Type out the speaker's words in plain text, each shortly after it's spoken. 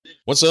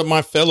What's up,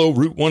 my fellow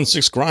Route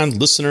 16 Grind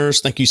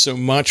listeners? Thank you so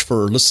much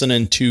for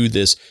listening to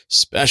this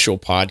special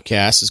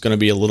podcast. It's going to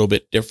be a little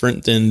bit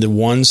different than the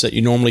ones that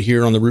you normally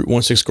hear on the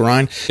Route 16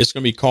 Grind. It's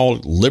going to be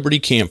called Liberty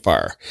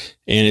Campfire.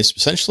 And it's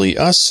essentially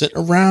us sitting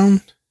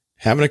around,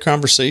 having a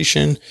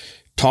conversation,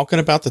 talking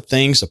about the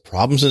things, the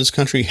problems in this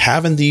country,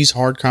 having these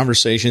hard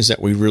conversations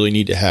that we really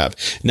need to have.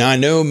 Now, I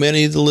know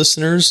many of the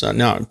listeners,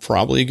 now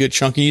probably a good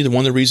chunk of you,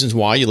 one of the reasons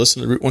why you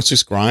listen to the Route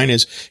 16 Grind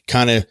is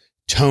kind of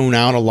tone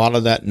out a lot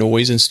of that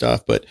noise and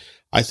stuff. But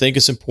I think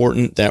it's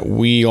important that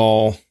we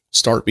all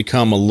start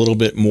become a little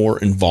bit more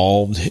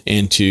involved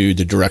into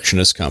the direction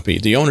of this company.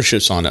 The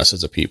ownership's on us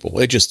as a people.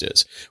 It just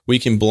is. We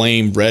can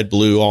blame red,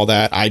 blue, all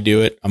that. I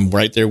do it. I'm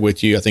right there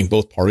with you. I think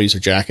both parties are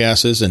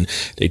jackasses and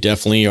they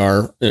definitely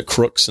are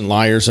crooks and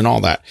liars and all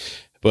that.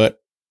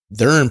 But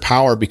they're in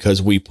power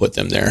because we put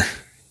them there.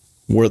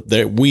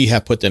 We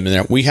have put them in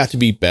there. We have to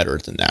be better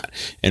than that.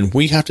 And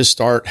we have to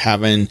start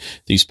having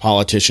these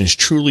politicians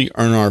truly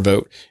earn our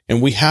vote. And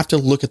we have to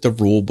look at the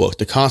rule book,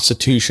 the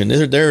Constitution.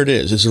 There it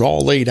is. It's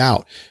all laid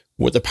out.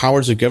 What the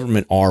powers of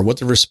government are, what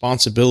the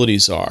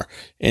responsibilities are.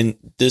 And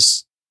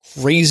this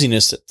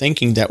craziness that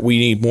thinking that we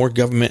need more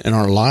government in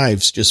our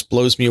lives just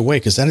blows me away,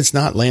 because that is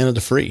not land of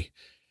the free.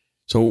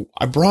 So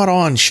I brought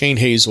on Shane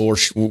Hazel.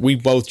 We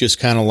both just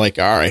kind of like,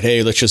 all right,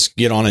 hey, let's just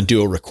get on and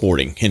do a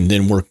recording. And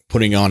then we're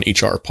putting on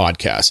HR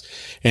podcast.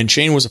 And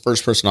Shane was the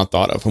first person I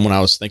thought of when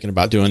I was thinking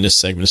about doing this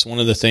segment. It's one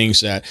of the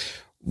things that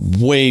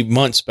way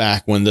months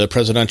back when the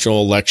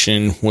presidential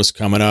election was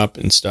coming up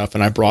and stuff.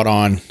 And I brought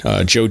on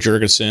Joe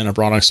Jurgensen. I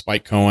brought on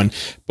Spike Cohen,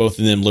 both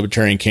of them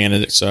libertarian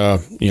candidates,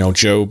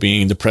 Joe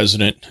being the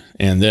president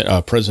and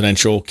the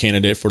presidential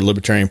candidate for the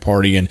Libertarian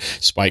Party, and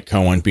Spike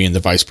Cohen being the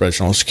vice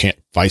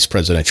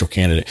presidential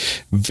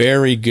candidate.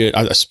 Very good.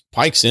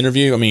 Spike's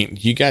interview, I mean,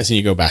 you guys need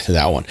to go back to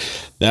that one.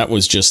 That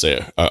was just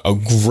a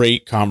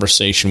great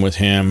conversation with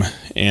him.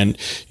 And,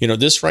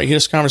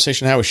 this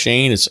conversation I had with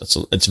Shane,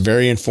 it's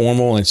very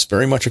informal, and it's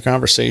very much a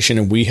conversation,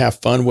 and we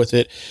have fun with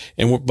it.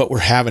 But we're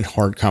having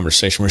hard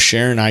conversation. We're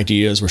sharing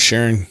ideas. We're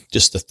sharing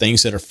just the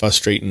things that are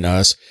frustrating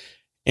us.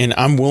 And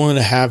I'm willing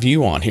to have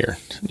you on here.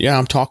 Yeah,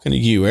 I'm talking to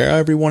you.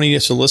 Every one of you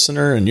is a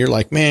listener, and you're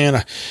like,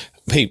 man,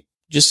 hey,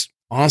 just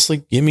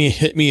honestly,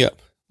 hit me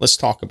up. Let's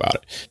talk about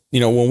it.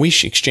 When we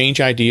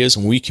exchange ideas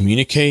and we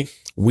communicate,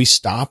 we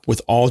stop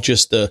with all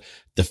just the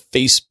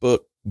Facebook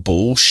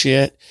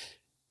bullshit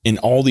and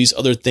all these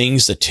other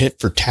things, the tit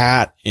for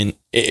tat. And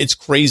it's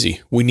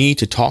crazy. We need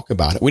to talk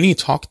about it. We need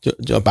to talk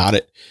about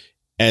it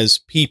as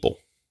people,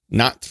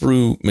 not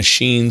through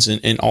machines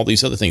and all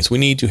these other things. We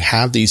need to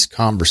have these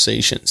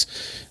conversations.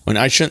 When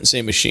I shouldn't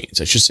say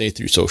machines, I should say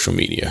through social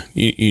media.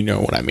 You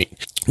know what I mean.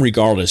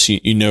 Regardless,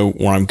 you know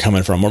where I'm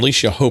coming from, or at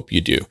least you hope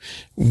you do.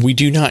 We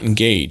do not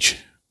engage.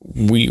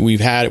 We've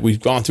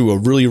gone through a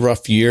really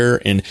rough year,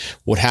 and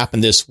what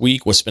happened this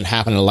week, what's been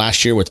happening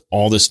last year with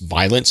all this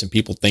violence and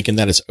people thinking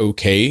that it's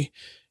okay.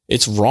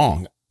 It's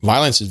wrong.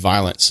 Violence is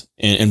violence,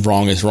 and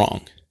wrong is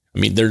wrong. I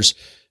mean, there's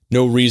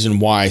no reason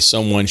why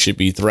someone should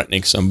be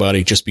threatening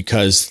somebody just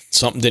because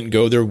something didn't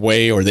go their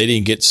way, or they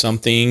didn't get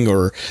something,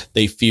 or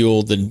they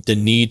feel the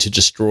need to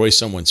destroy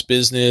someone's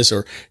business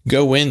or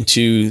go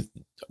into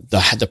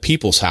the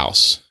people's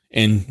house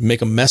and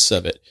make a mess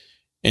of it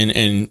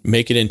and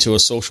make it into a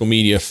social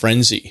media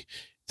frenzy,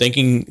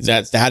 thinking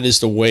that is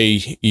the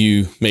way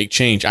you make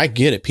change. I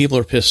get it. People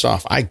are pissed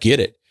off. I get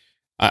it.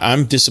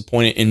 I'm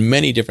disappointed in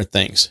many different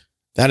things.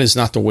 That is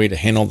not the way to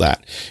handle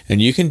that.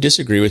 And you can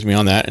disagree with me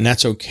on that, and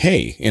that's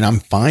okay. And I'm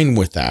fine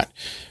with that.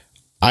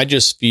 I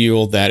just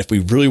feel that if we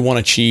really want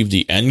to achieve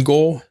the end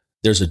goal,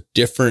 there's a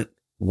different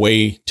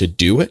way to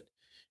do it.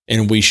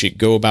 And we should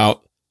go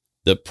about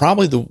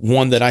probably the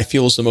one that I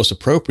feel is the most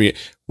appropriate.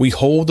 We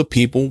hold the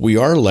people we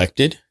are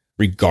elected,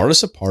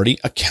 regardless of party,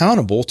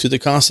 accountable to the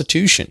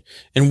Constitution.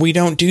 And we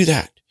don't do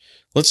that.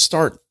 Let's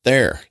start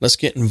there. Let's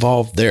get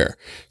involved there.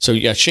 So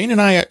yeah, Shane and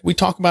I, we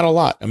talk about a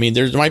lot. I mean,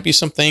 there might be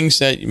some things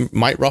that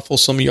might ruffle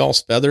some of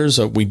y'all's feathers.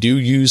 We do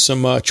use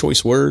some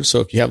choice words.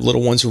 So if you have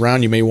little ones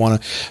around, you may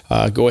want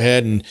to go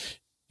ahead and,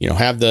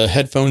 have the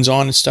headphones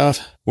on and stuff.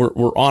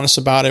 We're honest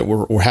about it.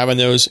 We're having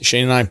those.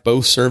 Shane and I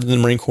both served in the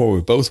Marine Corps. We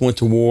both went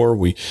to war.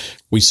 We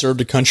served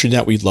a country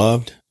that we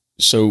loved.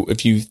 So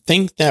if you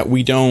think that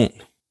we don't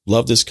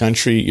love this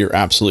country, you're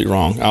absolutely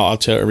wrong. I'll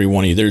tell every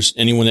one of you, there's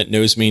anyone that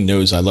knows me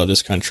knows I love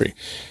this country.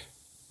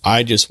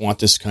 I just want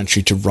this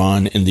country to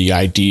run in the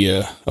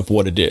idea of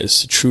what it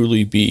is, to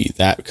truly be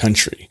that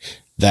country,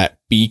 that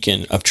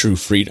beacon of true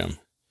freedom,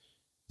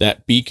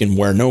 that beacon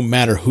where no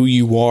matter who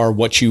you are,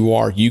 what you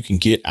are, you can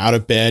get out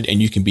of bed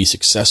and you can be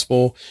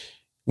successful.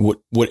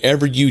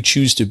 Whatever you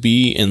choose to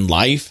be in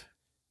life,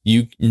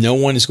 no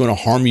one is going to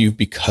harm you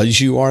because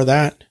you are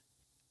that.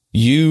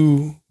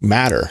 You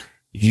matter.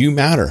 You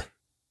matter.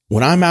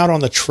 When I'm out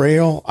on the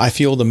trail, I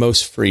feel the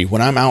most free.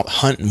 When I'm out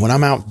hunting, when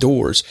I'm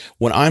outdoors,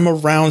 when I'm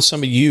around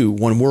some of you,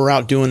 when we're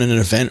out doing an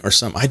event or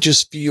something, I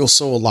just feel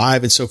so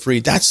alive and so free.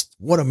 That's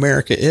what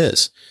America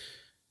is.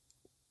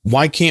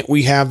 Why can't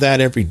we have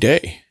that every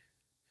day?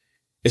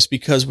 It's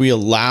because we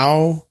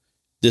allow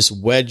this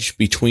wedge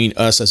between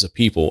us as a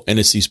people. And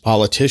it's these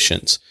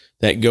politicians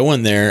that go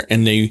in there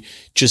and they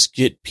just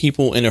get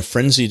people in a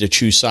frenzy to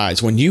choose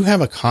sides. When you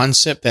have a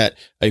concept that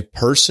a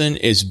person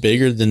is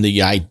bigger than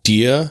the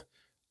idea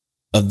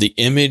of the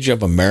image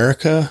of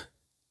America,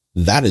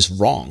 that is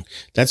wrong.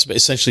 That's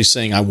essentially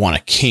saying, I want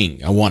a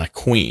king. I want a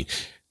queen.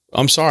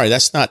 I'm sorry.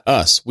 That's not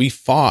us. We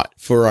fought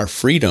for our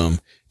freedom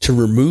to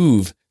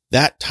remove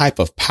that type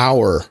of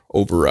power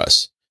over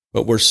us,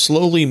 but we're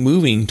slowly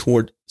moving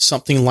toward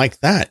something like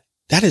that.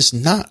 That is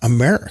not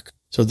America.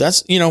 So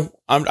that's, I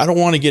don't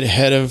want to get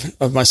ahead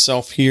of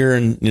myself here.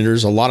 And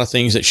there's a lot of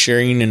things that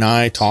Shane and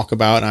I talk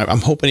about. I'm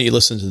hoping that you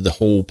listen to the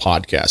whole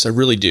podcast. I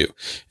really do.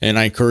 And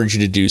I encourage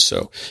you to do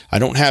so. I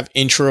don't have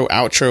intro,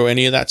 outro,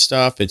 any of that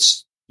stuff.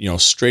 It's,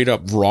 straight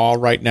up raw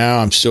right now.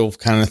 I'm still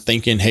kind of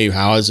thinking, hey,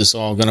 how is this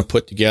all going to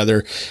put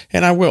together?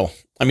 And I will.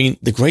 I mean,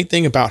 the great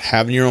thing about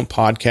having your own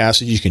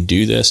podcast is you can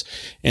do this.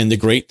 And the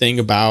great thing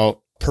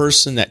about a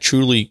person that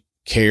truly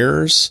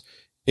cares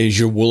is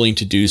you're willing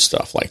to do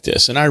stuff like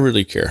this. And I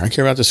really care. I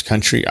care about this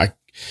country. I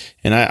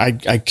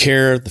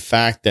care the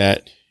fact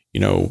that,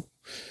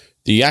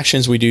 the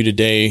actions we do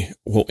today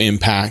will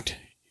impact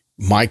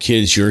my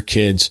kids, your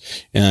kids,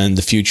 and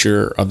the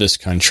future of this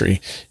country.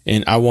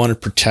 And I want to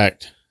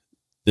protect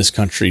this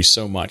country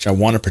so much. I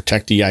want to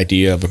protect the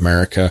idea of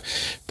America,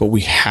 but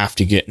we have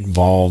to get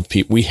involved.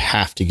 We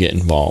have to get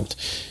involved.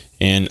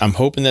 And I'm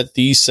hoping that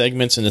these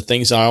segments and the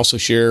things I also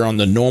share on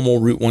the normal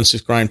Route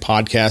 16 Grind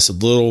podcast,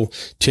 the little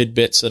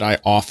tidbits that I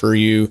offer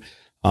you,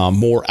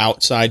 more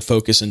outside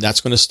focus, and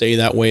that's going to stay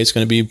that way. It's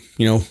going to be,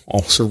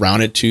 all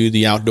surrounded to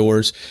the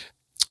outdoors.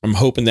 I'm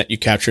hoping that you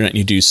capture that and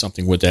you do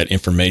something with that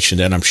information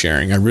that I'm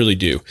sharing. I really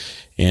do.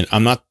 And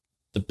I'm not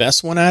the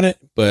best one at it,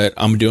 but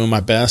I'm doing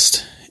my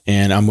best.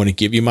 And I'm going to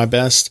give you my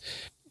best.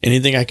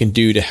 Anything I can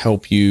do to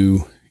help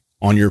you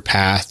on your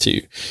path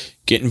to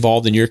get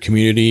involved in your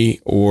community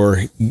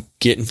or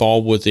get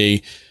involved with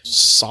a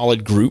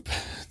solid group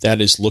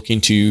that is looking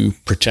to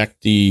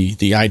protect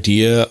the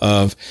idea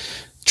of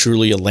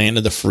truly a land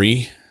of the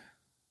free,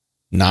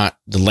 not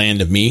the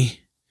land of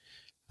me.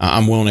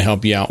 I'm willing to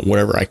help you out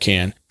wherever I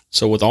can.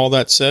 So with all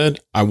that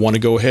said, I want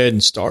to go ahead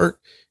and start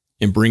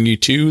and bring you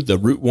to the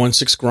Route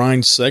 16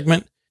 Grind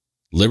segment,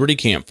 Liberty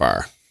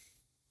Campfire.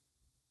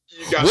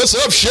 What's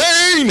up,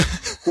 Shane?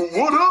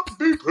 What up,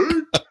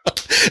 BP?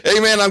 Hey,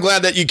 man, I'm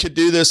glad that you could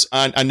do this.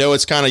 I know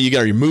it's kind of,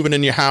 you're moving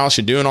in your house,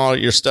 you're doing all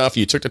your stuff.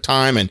 You took the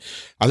time, and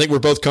I think we're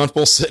both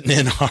comfortable sitting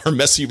in our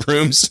messy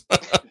rooms.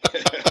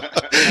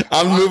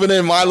 I'm moving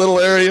in my little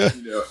area.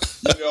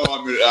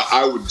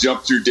 I would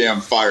jump through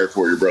damn fire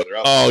for you, brother.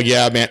 Oh,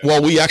 yeah, man.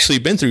 Well, we actually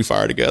been through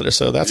fire together,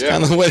 so that's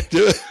kind of the way to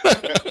do it.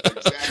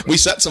 Exactly. We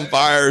set some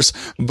fires,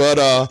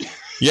 but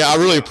yeah, I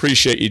really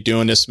appreciate you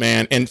doing this,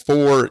 man. And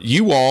for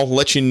you all,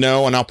 let you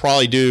know, and I'll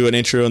probably do an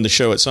intro in the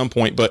show at some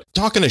point, but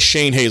talking to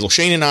Shane Hazel.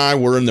 Shane and I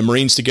were in the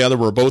Marines together.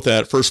 We're both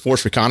at First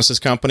Force Reconnaissance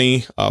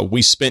Company.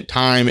 We spent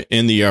time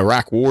in the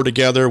Iraq War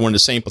together. We're in the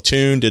same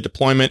platoon, did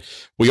deployment.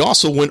 We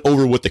also went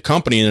over with the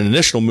company in an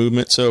initial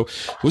movement. So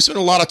we spent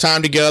a lot of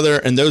time together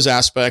in those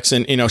aspects.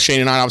 And, Shane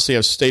and I obviously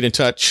have stayed in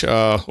touch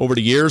over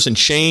the years. And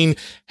Shane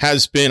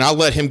has been, I'll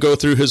let him go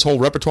through his whole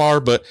repertoire,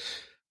 but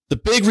the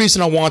big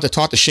reason I want to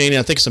talk to Shane, and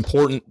I think it's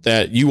important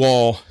that you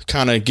all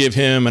kind of give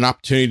him an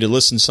opportunity to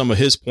listen to some of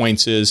his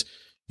points is,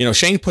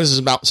 Shane puts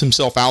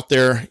himself out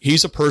there.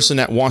 He's a person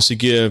that wants to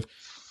give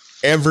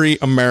every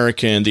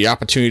American the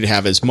opportunity to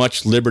have as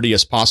much liberty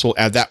as possible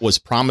as that was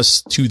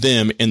promised to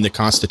them in the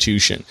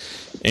Constitution.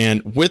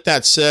 And with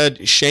that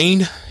said,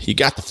 Shane, you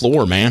got the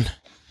floor, man.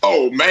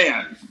 Oh,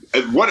 man.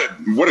 What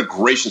a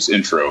gracious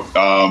intro.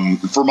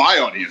 For my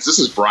audience, this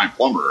is Brian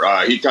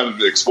Plummer. He kind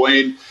of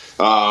explained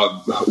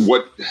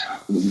what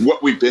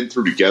we've been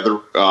through together.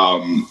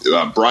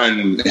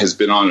 Brian has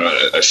been on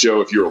a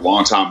show, if you're a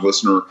longtime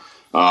listener,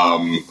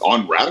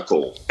 on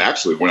Radical,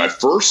 actually, when I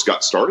first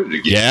got started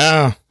again.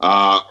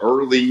 Yeah.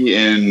 Early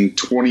in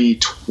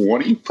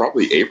 2020,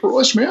 probably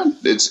April-ish, man.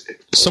 It's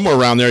somewhere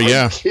around there,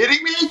 yeah. Are you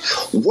kidding me?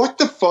 What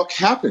the fuck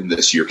happened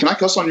this year? Can I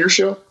cuss on your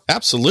show?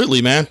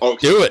 Absolutely, man.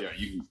 Okay. Do it. Yeah,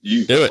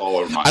 you do it. All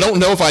over my I don't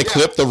know if I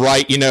clip the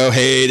right,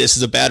 hey, this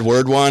is a bad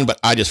word one, but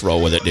I just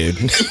roll with it, dude.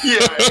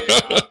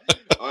 Yeah.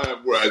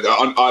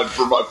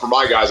 For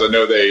my guys, I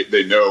know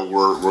they know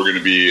we're going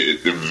to be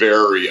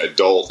very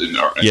adult in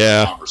our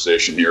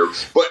conversation here.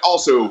 But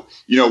also,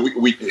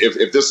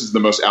 if this is the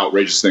most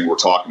outrageous thing we're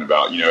talking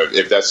about,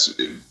 if that's,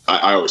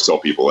 I always tell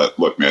people that,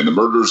 look, man, the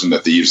murderers and the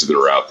thieves that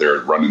are out there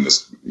running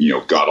this,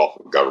 god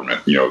awful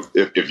government,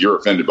 if you're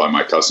offended by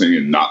my cussing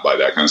and not by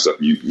that kind of stuff,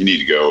 you need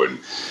to go and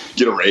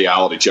get a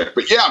reality check.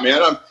 But yeah,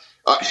 man,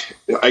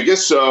 I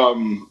guess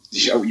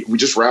we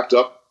just wrapped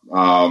up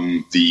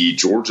the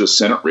Georgia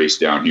Senate race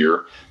down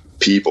here.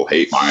 People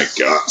hate my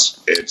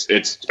guts.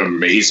 It's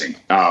amazing.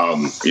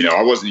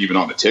 I wasn't even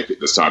on the ticket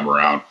this time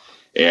around.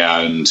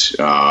 And, it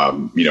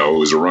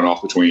was a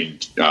runoff between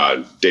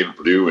David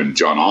Perdue and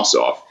John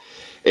Ossoff.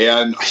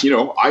 And,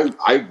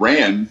 I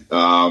ran,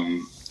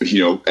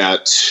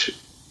 at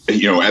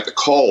at the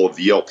call of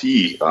the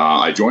LP,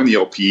 I joined the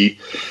LP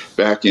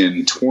back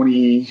in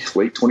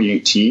late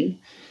 2018.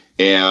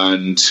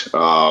 And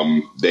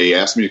they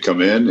asked me to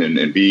come in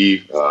and be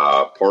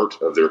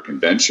part of their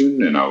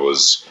convention. And I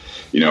was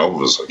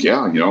like,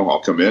 yeah,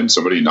 I'll come in.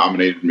 Somebody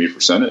nominated me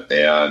for Senate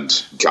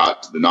and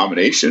got the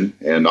nomination.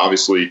 And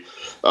obviously,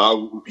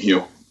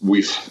 November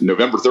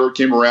 3rd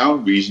came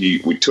around.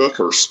 We took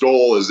or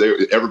stole, as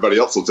everybody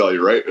else will tell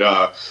you, right?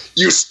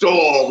 You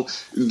stole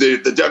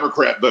the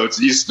Democrat votes.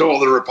 You stole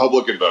the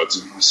Republican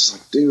votes. And I was just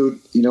like, dude,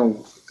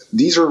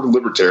 these are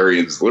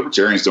libertarians.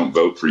 Libertarians don't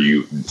vote for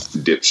you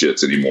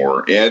dipshits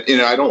anymore. And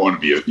I don't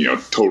want to be,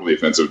 totally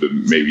offensive to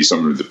maybe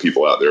some of the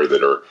people out there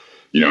that are,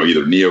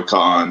 either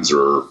neocons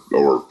or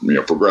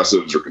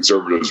progressives or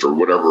conservatives or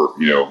whatever,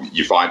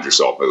 you find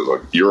yourself.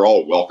 Like, you're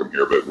all welcome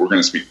here, but we're going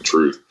to speak the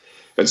truth.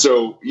 And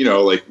so,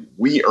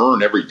 we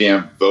earn every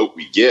damn vote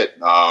we get.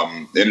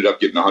 Ended up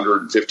getting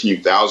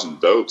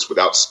 115,000 votes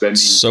without spending.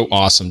 So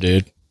awesome,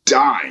 dude.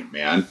 Dime,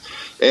 man.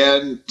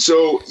 And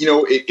so,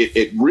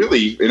 it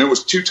really, and it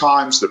was 2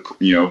 times that,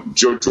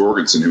 Jo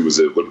Jorgensen, who was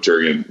a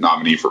libertarian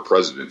nominee for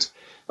president,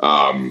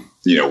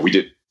 we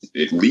did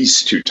at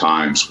least 2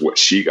 times what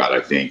she got,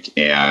 I think.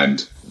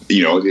 And,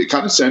 it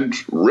kind of sent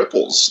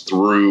ripples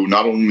through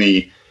not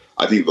only,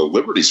 I think, the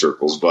liberty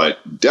circles,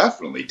 but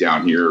definitely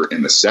down here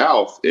in the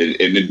South.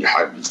 And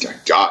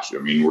gosh,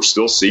 we're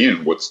still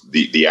seeing what's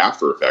the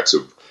after effects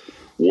of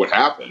what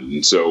happened.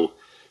 And so,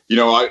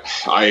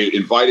 I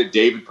invited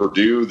David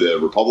Perdue, the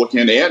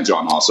Republican, and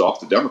John Ossoff,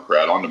 the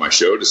Democrat, onto my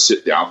show to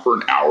sit down for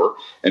an hour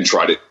and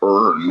try to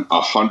earn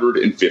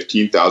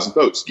 115,000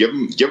 votes. Give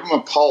them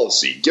a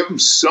policy, give them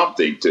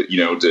something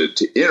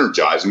to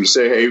energize them, to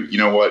say, hey, you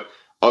know what,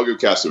 I'll go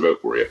cast a vote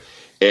for you.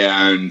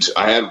 And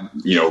I had,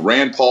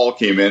 Rand Paul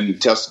came in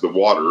and tested the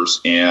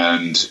waters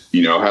and,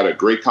 had a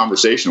great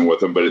conversation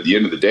with him. But at the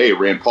end of the day,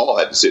 Rand Paul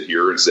had to sit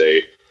here and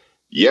say,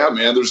 yeah,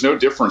 man, there's no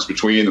difference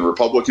between the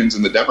Republicans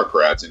and the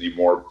Democrats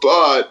anymore,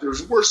 but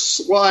we're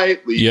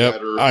slightly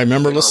better. I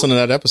remember listening to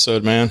that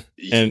episode, man,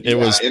 and it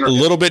was a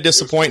little bit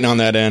disappointing on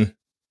that end.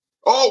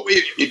 Oh,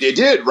 it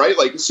did, right?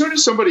 Like, as soon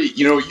as somebody,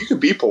 you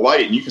can be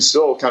polite and you can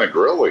still kind of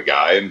grill a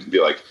guy and be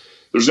like,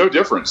 there's no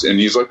difference. And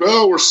he's like,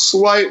 oh, we're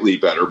slightly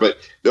better. But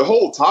the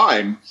whole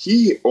time,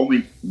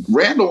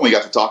 Rand only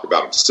got to talk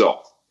about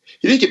himself.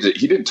 He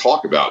didn't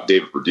talk about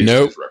David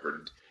Perdue's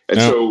record. And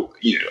so,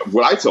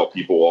 what I tell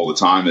people all the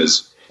time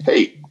is,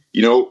 hey,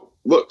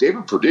 look,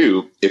 David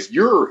Perdue, if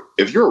you're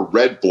a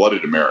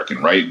red-blooded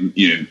American, right,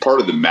 part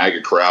of the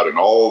MAGA crowd and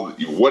all,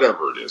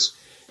 whatever it is,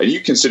 and you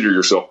consider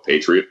yourself a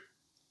patriot,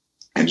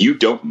 and you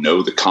don't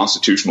know the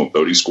constitutional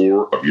voting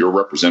score of your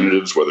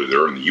representatives, whether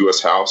they're in the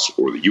U.S. House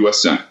or the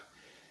U.S. Senate,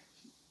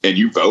 and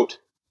you vote,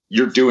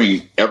 you're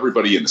doing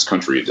everybody in this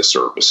country a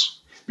disservice,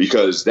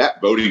 because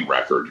that voting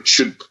record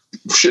should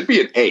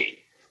be an A,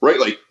 right?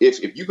 Like,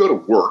 if you go to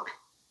work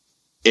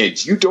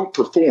and you don't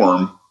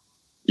perform,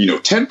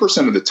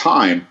 10% of the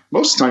time,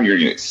 most of the time you're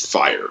going to get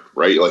fired,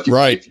 right? Like,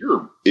 if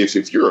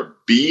you're a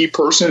B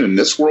person in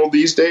this world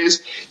these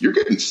days, you're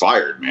getting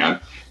fired, man.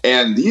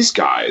 And these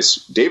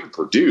guys, David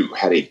Perdue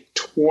had a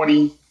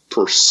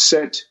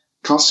 20%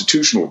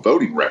 constitutional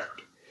voting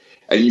record.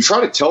 And you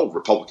try to tell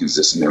Republicans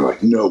this, and they're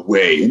like, no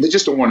way. And they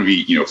just don't want to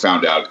be,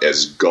 found out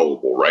as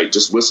gullible, right?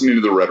 Just listening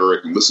to the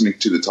rhetoric and listening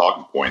to the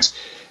talking points.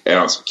 And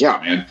I was like,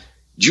 yeah, man.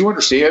 Do you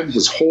understand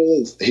his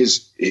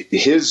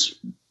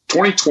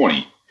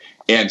 2020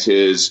 and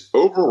his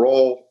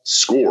overall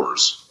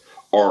scores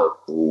are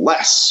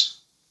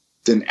less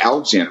than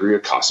Alexandria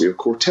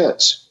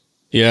Ocasio-Cortez?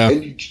 Yeah.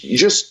 And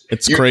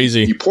it's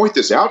crazy. You point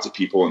this out to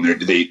people and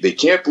they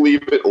can't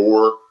believe it,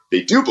 or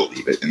they do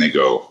believe it. And they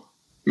go,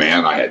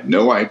 man, I had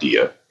no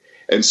idea.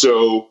 And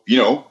so,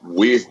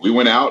 we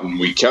went out and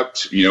we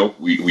kept,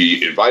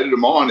 we invited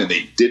them on and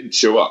they didn't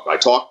show up. I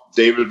talked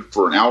to David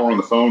for an hour on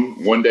the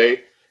phone one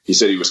day. He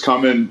said he was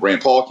coming.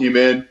 Rand Paul came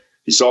in.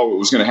 He saw what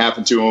was going to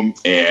happen to him.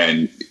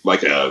 And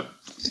like a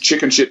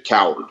chicken shit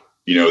coward,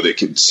 that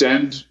could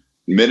send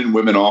men and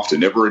women off to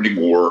never-ending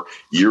war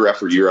year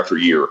after year after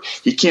year.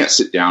 He can't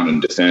sit down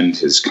and defend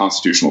his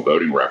constitutional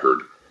voting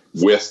record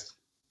with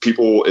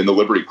people in the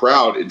liberty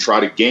crowd and try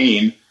to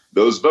gain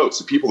those votes,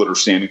 the people that are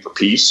standing for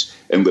peace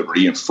and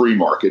liberty and free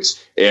markets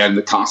and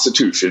the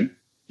Constitution.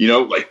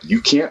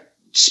 You can't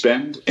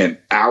spend an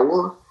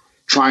hour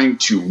trying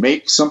to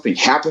make something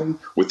happen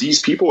with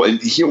these people.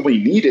 And he only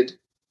needed,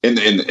 in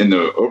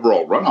the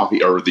overall runoff,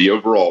 or the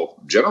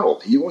overall general,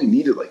 he only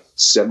needed like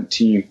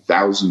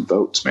 17,000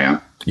 votes,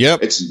 man. Yep.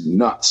 It's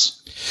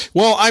nuts.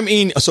 Well,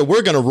 so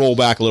we're going to roll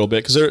back a little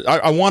bit, because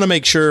I want to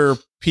make sure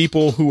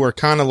people who are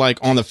kind of like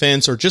on the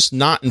fence or just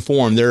not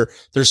informed.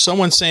 There's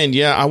someone saying,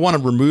 yeah, I want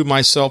to remove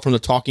myself from the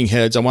talking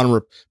heads.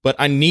 But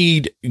I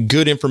need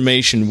good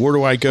information. Where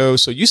do I go?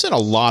 So you said a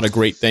lot of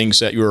great things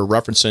that you were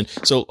referencing.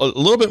 So a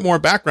little bit more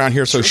background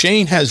here. So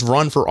Shane has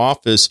run for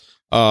office.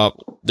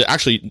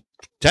 Actually,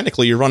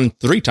 technically you're running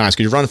 3 times,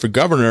 because you're running for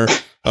governor.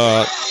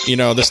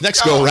 This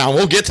next go around,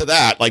 we'll get to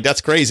that. Like,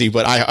 that's crazy,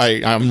 but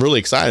I'm really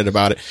excited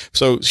about it.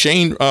 So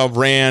Shane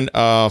ran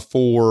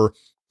for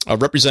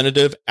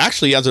representative,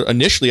 actually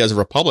initially as a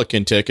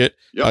Republican ticket.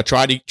 Yep.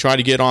 Try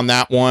to get on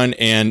that one,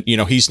 and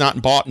he's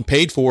not bought and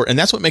paid for, and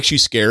that's what makes you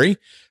scary.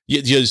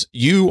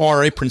 You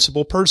are a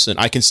principled person.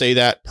 I can say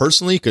that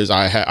personally because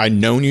I've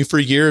known you for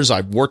years.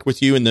 I've worked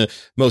with you in the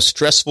most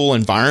stressful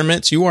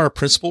environments. You are a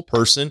principled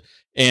person,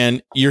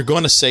 and you're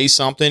going to say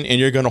something, and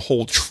you're going to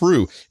hold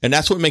true, and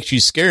that's what makes you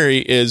scary.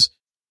 Is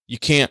you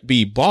can't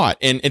be bought,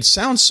 and it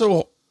sounds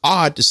so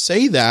odd to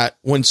say that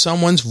when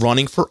someone's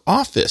running for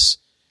office.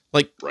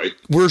 Like, right.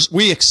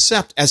 We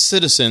accept as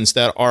citizens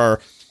that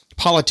our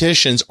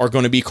politicians are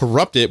going to be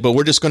corrupted, but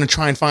we're just going to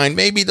try and find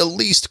maybe the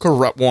least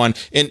corrupt one.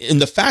 And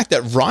the fact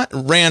that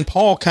Rand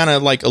Paul kind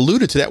of like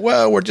alluded to that,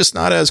 well, we're just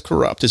not as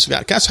corrupt as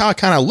that. That's how I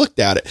kind of looked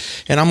at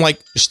it. And I'm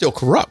like, you're still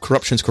corrupt.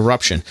 Corruption's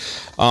corruption.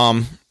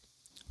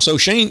 So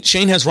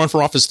Shane has run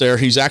for office there.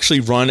 He's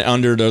actually run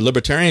under the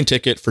Libertarian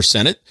ticket for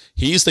Senate.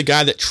 He's the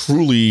guy that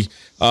truly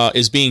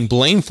is being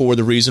blamed for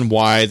the reason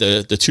why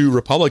the two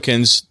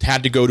Republicans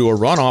had to go to a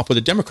runoff with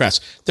the Democrats.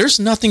 There's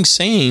nothing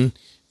saying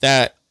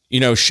that,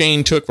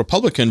 Shane took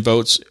Republican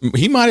votes.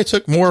 He might have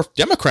took more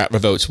Democrat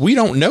votes. We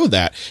don't know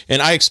that.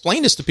 And I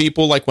explain this to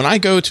people, like when I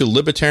go to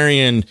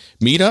Libertarian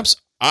meetups,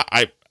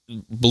 I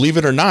believe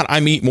it or not, I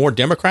meet more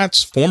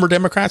Democrats, former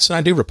Democrats, than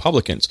I do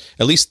Republicans.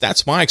 At least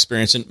that's my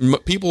experience.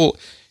 And people,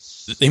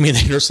 they're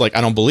just like,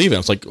 I don't believe it.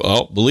 It's like,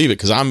 well, believe it,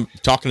 because I'm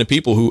talking to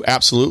people who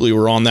absolutely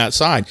were on that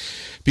side,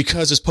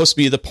 because it's supposed to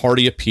be the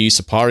party of peace,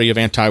 the party of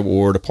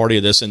anti-war, the party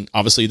of this, and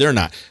obviously they're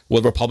not.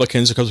 Well,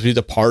 Republicans are supposed to be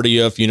the party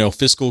of,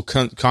 fiscal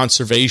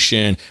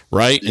conservation,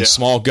 right, and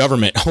small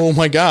government. Oh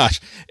my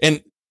gosh!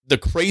 And the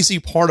crazy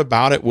part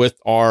about it with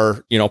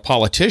our,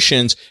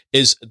 politicians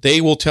is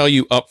they will tell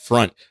you up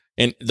front,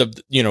 and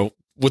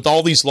with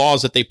all these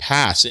laws that they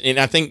pass, and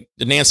I think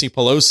the Nancy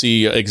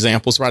Pelosi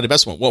example is probably the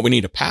best one. Well, we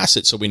need to pass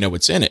it so we know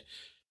what's in it.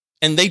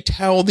 And they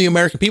tell the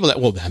American people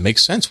that, well, that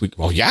makes sense. We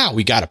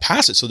got to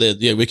pass it so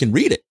that we can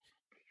read it.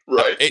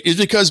 Right. It's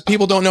because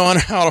people don't know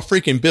how a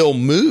freaking bill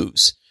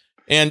moves.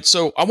 And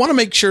so I want to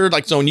make sure,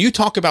 so when you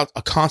talk about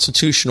a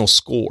constitutional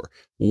score,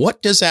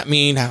 what does that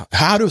mean?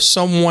 How does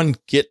someone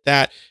get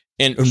that?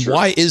 And Sure.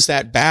 Why is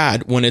that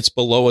bad when it's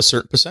below a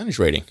certain percentage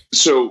rating?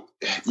 So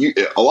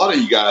a lot of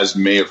you guys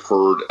may have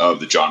heard of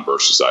the John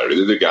Birch Society.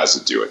 They're the guys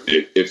that do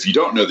it. If you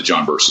don't know the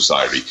John Birch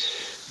Society,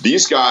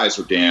 these guys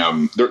are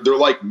they're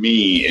like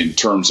me in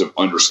terms of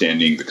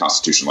understanding the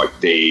Constitution.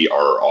 Like, they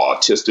are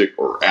autistic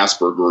or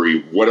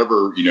Aspergery,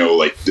 whatever,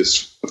 like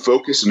this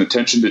focus and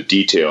attention to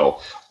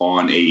detail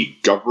on a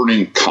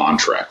governing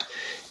contract.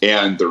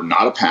 And they're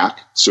not a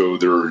PAC, so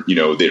they're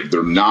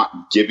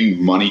not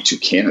giving money to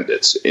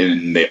candidates.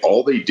 And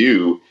all they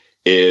do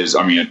is,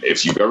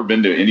 if you've ever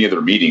been to any of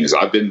their meetings,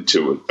 I've been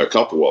to a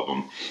couple of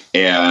them,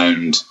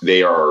 and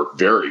they are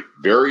very,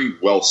 very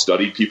well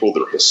studied people.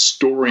 They're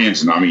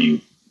historians,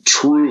 and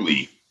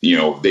truly,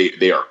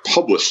 they are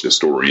published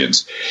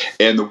historians.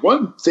 And the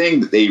one thing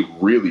that they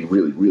really,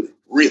 really, really,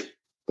 really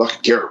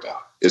fucking care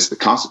about is the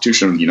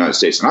Constitution of the United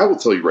States. And I will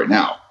tell you right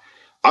now,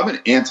 I'm an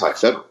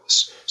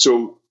anti-federalist.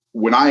 So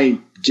when I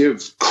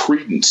give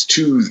credence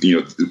to,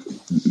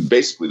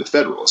 basically the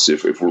Federalists,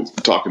 if we're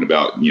talking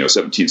about,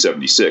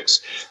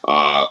 1776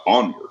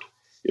 onward,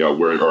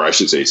 or I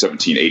should say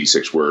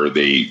 1786, where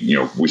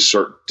we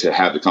start to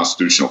have the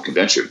Constitutional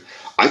Convention,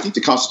 I think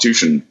the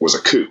Constitution was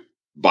a coup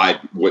by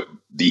what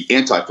the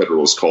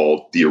anti-federalists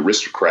called the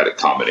aristocratic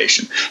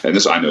combination. And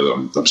this, I know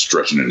that I'm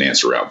stretching an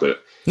answer out,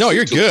 but no,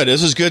 you're good.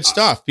 This is good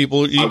stuff.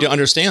 People need to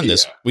understand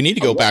this. We need to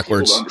go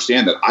backwards. People to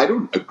understand that I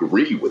don't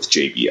agree with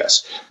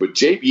JBS, but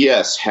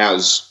JBS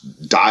has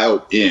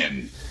dialed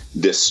in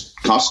this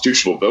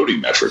constitutional voting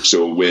metric.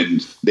 So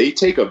when they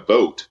take a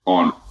vote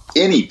on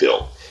any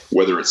bill,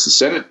 whether it's the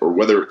Senate or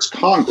whether it's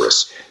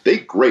Congress, they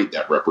grade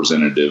that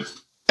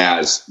representative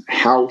as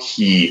how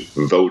he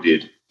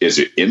voted. Is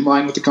it in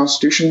line with the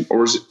Constitution,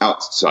 or is it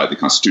outside the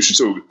Constitution?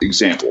 So,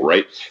 example,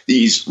 right?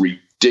 These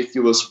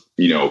ridiculous,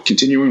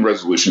 continuing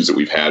resolutions that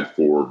we've had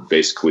for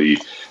basically,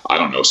 I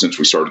don't know, since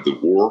we started the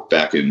war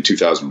back in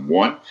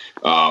 2001,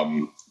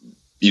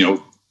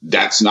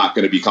 that's not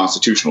going to be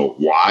constitutional.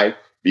 Why?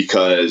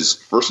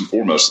 Because first and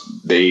foremost,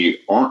 they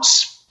aren't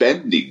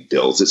spending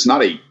bills. It's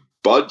not a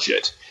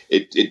budget.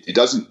 It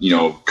doesn't,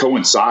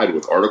 coincide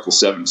with Article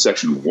 7,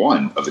 Section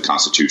 1 of the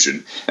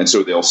Constitution. And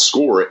so they'll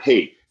score it,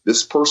 hey,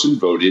 this person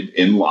voted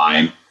in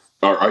line,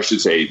 or I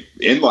should say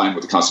in line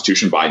with the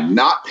Constitution by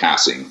not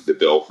passing the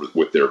bill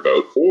with their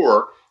vote,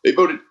 or they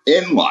voted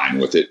in line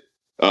with it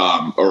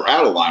or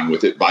out of line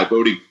with it by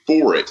voting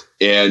for it.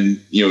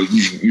 And,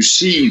 you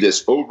see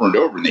this over and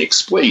over, and they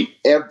explain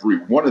every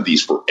one of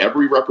these for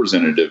every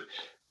representative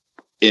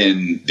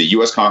in the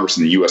U.S. Congress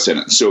and the U.S.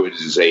 Senate. So it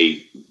is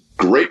a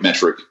great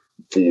metric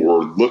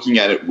for looking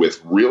at it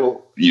with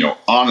real,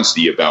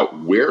 honesty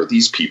about where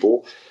these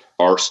people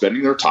are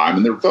spending their time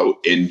and their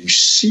vote. And you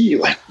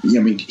see,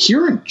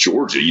 here in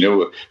Georgia,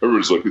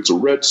 everybody's like, it's a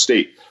red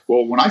state.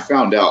 Well, when I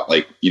found out,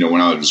 when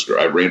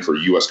I ran for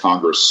U.S.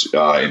 Congress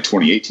in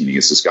 2018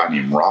 against this guy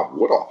named Rob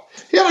Woodall,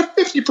 he had a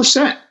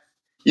 50%.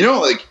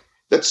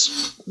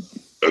 That's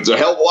it's a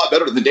hell of a lot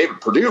better than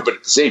David Perdue, but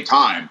at the same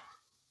time,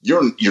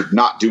 you're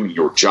not doing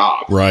your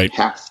job right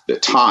half the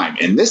time.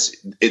 And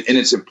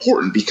it's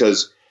important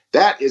because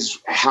that is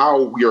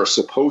how we are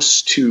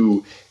supposed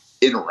to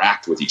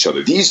interact with each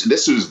other.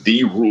 This is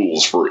the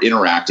rules for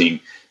interacting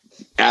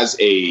as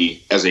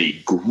a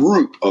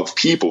group of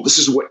people. This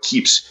is what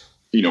keeps,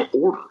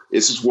 order.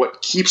 This is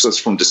what keeps us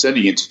from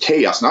descending into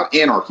chaos, not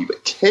anarchy,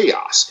 but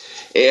chaos.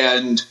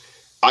 And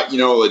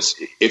it's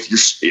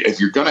if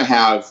you're going to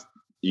have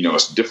a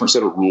different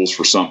set of rules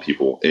for some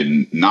people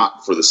and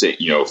not for the same,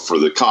 for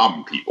the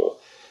common people,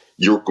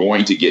 you're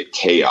going to get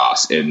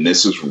chaos. And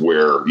this is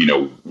where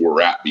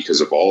we're at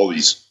because of all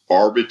these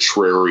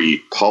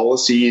arbitrary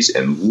policies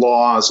and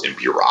laws and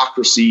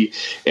bureaucracy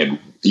and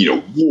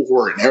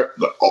war and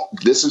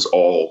this is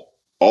all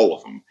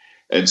of them.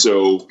 And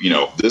so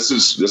this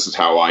is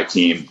how I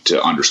came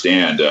to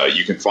understand.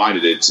 You can find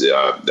it. It's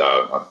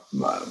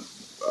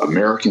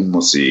American.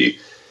 Let's see.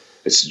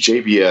 It's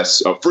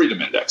JBS.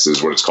 Freedom Index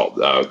is what it's called.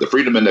 The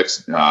Freedom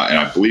Index, and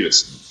I believe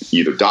it's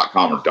either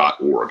 .com or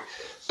 .org.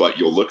 But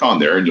you'll look on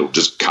there and you'll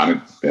just kind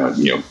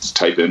of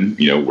type in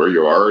where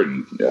you are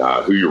and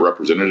who your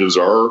representatives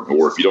are,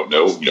 or if you don't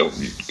know,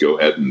 go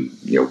ahead and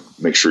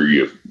make sure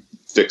you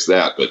fix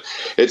that. But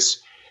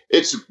it's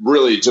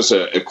really just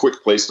a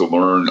quick place to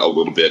learn a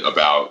little bit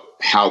about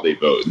how they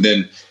vote. And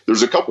then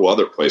there's a couple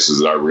other places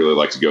that I really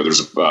like to go.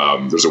 There's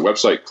a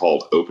website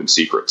called Open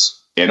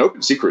Secrets, and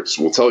Open Secrets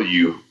will tell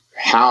you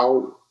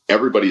how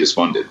everybody is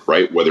funded,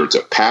 right? Whether it's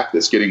a PAC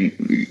that's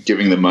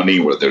giving them money,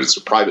 whether it's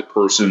a private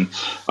person,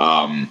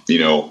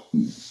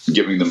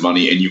 giving them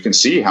money, and you can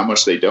see how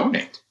much they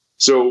donate.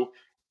 So,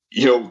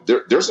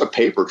 there's a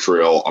paper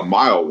trail a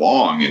mile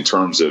long in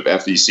terms of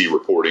FEC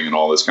reporting and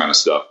all this kind of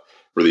stuff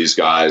for these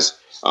guys.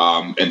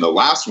 And the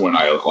last one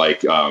I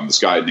like, this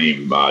guy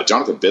named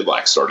Jonathan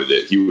Bidlack started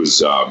it. He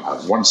was,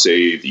 I want to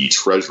say, the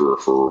treasurer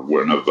for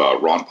one of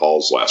Ron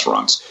Paul's last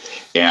runs.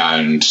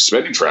 And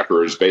Spending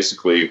Tracker is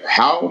basically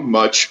how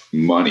much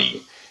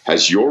money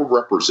has your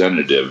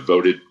representative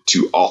voted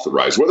to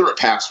authorize, whether it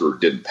passed or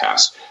didn't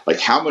pass. Like,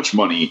 how much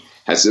money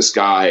has this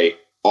guy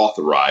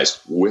authorized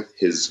with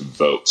his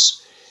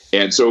votes?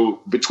 And so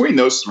between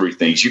those three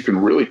things, you can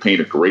really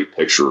paint a great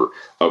picture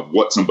of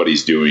what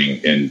somebody's doing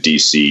in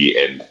D.C.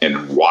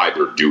 and why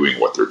they're doing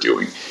what they're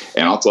doing.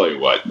 And I'll tell you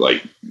what,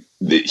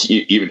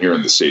 even here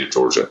in the state of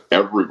Georgia,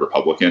 every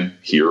Republican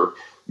here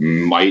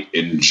might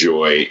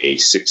enjoy a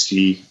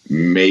 60,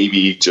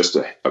 maybe just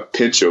a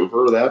pinch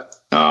over that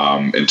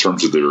in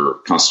terms of their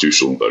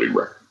constitutional voting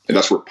record. And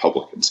that's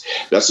Republicans.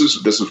 This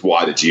is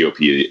why the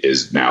GOP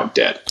is now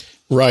dead.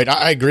 Right.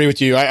 I agree with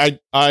you. I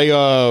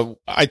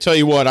tell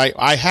you what,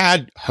 I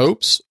had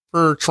hopes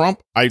for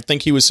Trump. I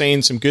think he was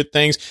saying some good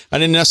things. I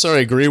didn't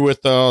necessarily agree with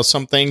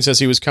some things as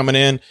he was coming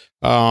in.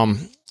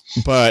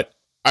 But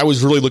I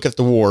was really looking at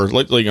the war.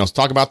 Let's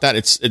talk about that.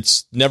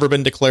 It's never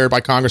been declared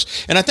by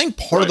Congress. And I think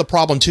part of the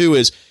problem too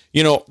is,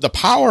 the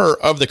power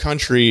of the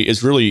country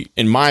is really,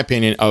 in my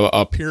opinion,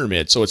 a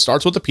pyramid. So it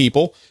starts with the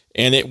people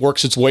and it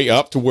works its way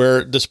up to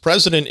where this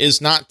president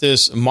is not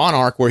this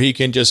monarch where he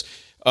can just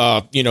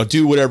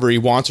do whatever he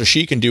wants, or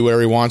she can do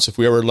whatever he wants if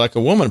we ever elect a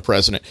woman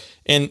president.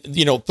 And,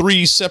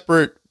 three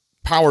separate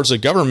powers of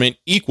government,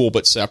 equal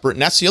but separate.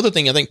 And that's the other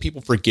thing I think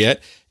people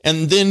forget.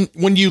 And then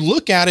when you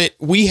look at it,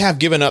 we have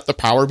given up the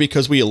power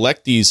because we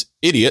elect these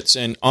idiots,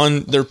 and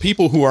they're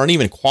people who aren't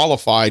even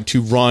qualified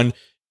to run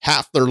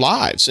half their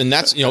lives. And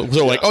that's, they're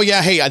like, oh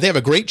yeah, hey, they have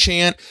a great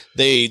chant.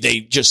 They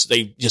just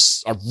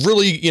are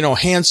really,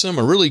 handsome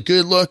or really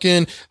good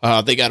looking.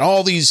 They got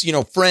all these,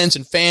 friends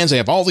and fans. They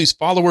have all these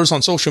followers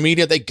on social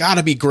media. They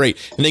gotta be great.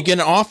 And they get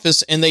in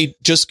office and they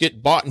just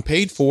get bought and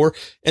paid for.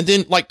 And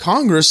then like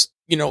Congress,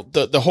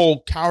 the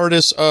whole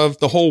cowardice of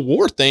the whole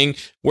war thing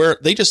where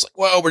they just,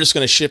 we're just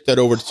going to shift that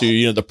over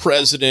to, the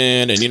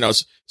president. And,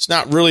 it's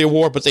not really a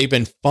war, but they've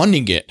been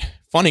funding it.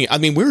 I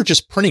mean, we were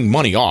just printing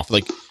money off.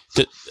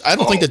 I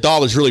don't think the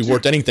dollar is really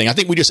worth anything. I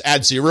think we just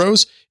add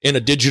zeros in a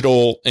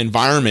digital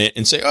environment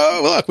and say,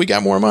 oh, look, we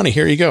got more money.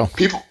 Here you go.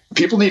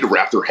 People need to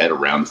wrap their head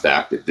around the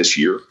fact that this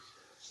year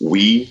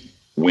we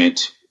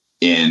went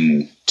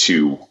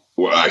into,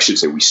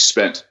 we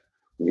spent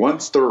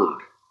 1/3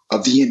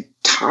 of the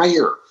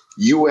entire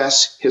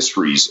U.S.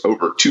 history's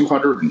over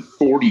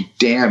 240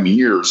 damn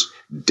years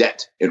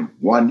debt in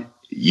 1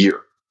 year.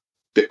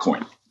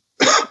 Bitcoin.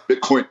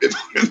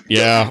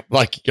 Yeah.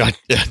 Right.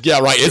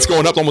 It's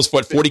going up almost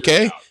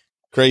 40K.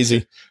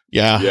 Crazy.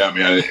 Yeah. Yeah,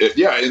 man.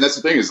 And that's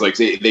the thing is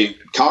they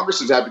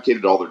Congress has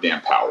advocated all their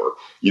damn power.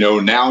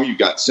 Now you've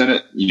got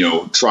Senate,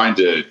 trying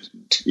to,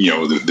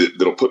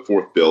 that'll put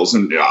forth bills,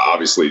 and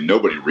obviously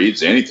nobody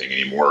reads anything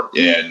anymore,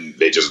 and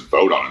they just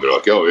vote on it. They're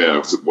like, oh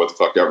yeah, what the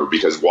fuck ever.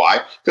 Because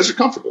why? Because they're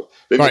comfortable.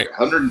 They make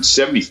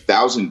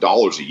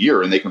 $170,000 a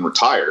year, and they can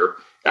retire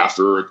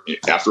after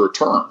a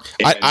term.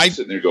 And I'm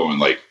sitting there going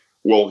like,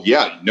 well,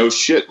 yeah, no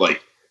shit.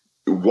 Like,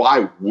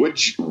 why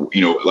would you,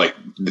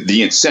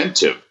 the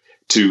incentive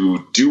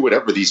to do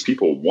whatever these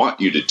people want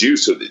you to do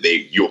so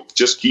that you'll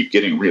just keep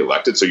getting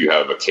reelected. So you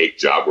have a cake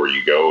job where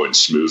you go and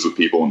schmooze with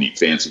people and eat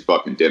fancy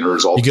fucking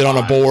dinners all the time. You get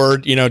on a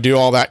board, do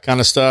all that kind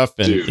of stuff.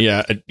 And Dude,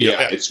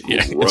 it's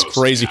gross, it's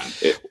crazy.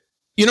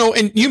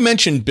 And you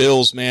mentioned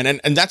bills, man.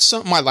 And that's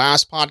something my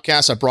last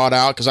podcast I brought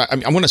out because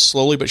I'm going to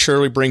slowly but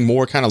surely bring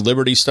more kind of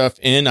liberty stuff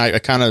in. I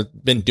kind of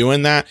been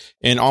doing that.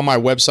 And on my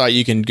website,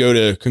 you can go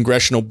to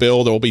congressional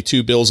bill. There will be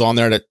 2 bills on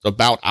there that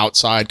about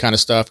outside kind of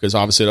stuff because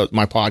obviously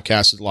my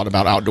podcast is a lot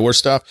about outdoor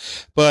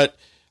stuff. But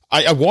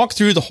I walked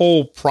through the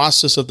whole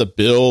process of the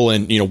bill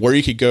and, where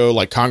you could go,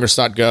 like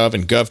congress.gov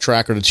and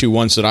GovTrack are the 2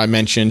 ones that I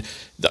mentioned.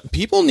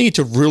 People need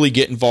to really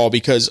get involved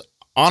because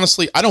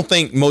honestly, I don't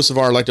think most of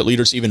our elected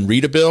leaders even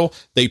read a bill.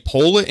 They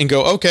poll it and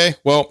go, okay,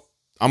 well,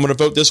 I'm going to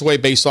vote this way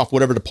based off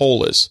whatever the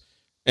poll is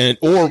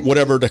or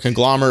whatever the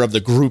conglomerate of the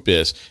group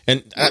is.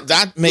 And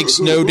that makes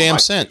no damn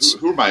sense.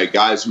 Who are my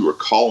guys who are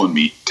calling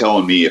me,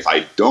 telling me if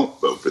I don't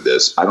vote for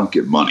this, I don't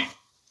get money.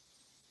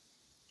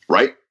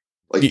 Right?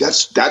 Like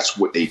that's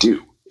what they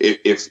do.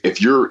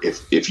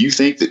 If you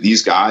think that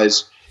these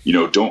guys,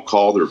 don't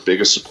call their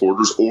biggest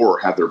supporters or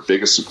have their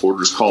biggest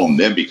supporters calling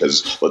them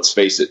because let's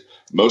face it,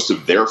 most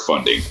of their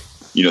funding,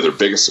 their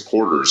biggest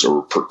supporters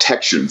or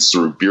protections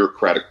through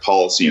bureaucratic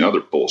policy and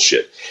other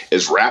bullshit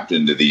is wrapped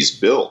into these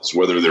bills,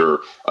 whether they're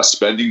a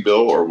spending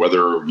bill or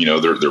whether,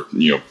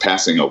 they're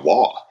passing a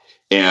law.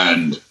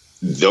 And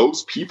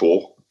those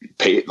people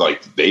pay,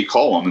 like they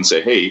call them and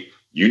say, hey,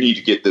 you need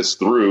to get this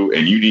through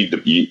and you need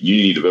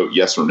to vote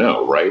yes or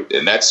no. Right.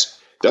 And that's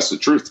the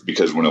truth,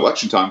 because when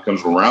election time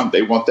comes around,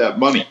 they want that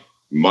money.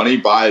 Money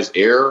buys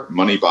air,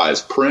 money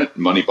buys print,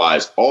 money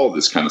buys all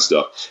this kind of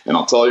stuff. And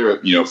I'll tell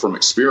you, from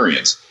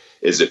experience,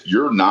 is if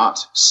you're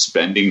not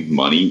spending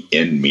money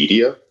in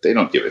media, they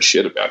don't give a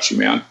shit about you,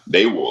 man.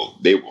 They will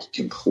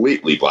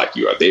completely black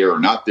you out. They are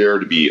not there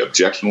to be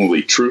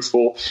objectionably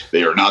truthful.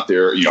 They are not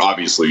there.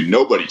 Obviously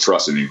nobody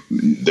trusts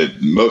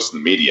most of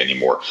the media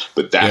anymore,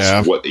 but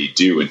that's what they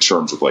do in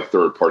terms of like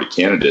third party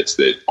candidates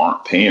that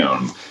aren't paying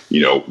them.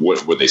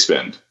 What would they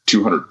spend?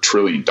 $200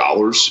 trillion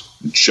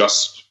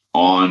just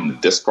on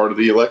this part of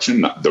the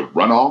election, the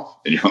runoff,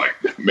 and you're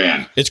like,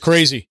 man, it's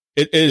crazy.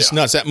 It is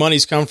nuts. That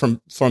money's come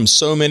from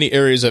so many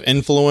areas of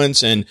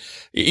influence, and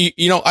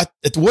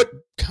what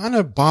kind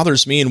of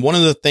bothers me, and one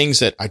of the things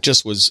that I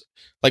just was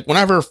like,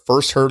 whenever I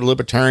first heard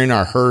libertarian,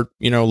 or heard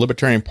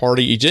Libertarian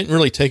Party, you didn't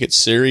really take it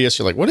serious.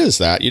 You're like, what is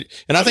that?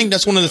 And I think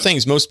that's one of the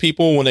things most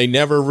people, when they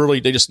never really,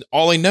 they just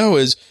all they know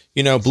is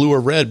blue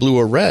or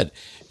red.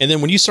 And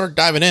then when you start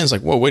diving in, it's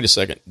like, whoa, wait a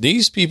second.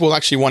 These people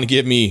actually want to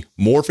give me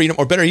more freedom,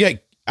 or better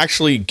yet,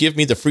 actually give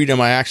me the freedom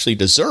I actually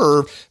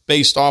deserve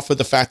based off of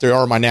the fact they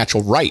are my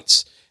natural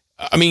rights.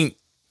 I mean,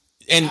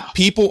 and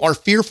people are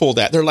fearful of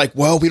that. They're like,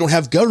 well, we don't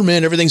have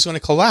government. Everything's going to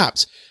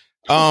collapse.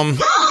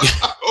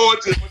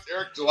 What's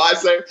Eric July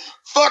say?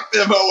 Fuck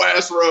them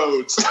OS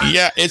roads.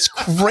 Yeah, it's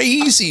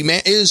crazy, man.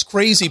 It is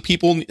crazy.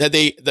 People and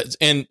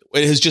it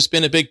has just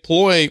been a big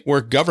ploy where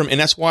government, and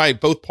that's why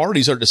both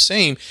parties are the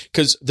same,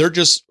 because they're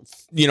just,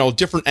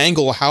 different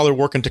angle of how they're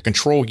working to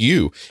control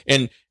you.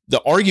 And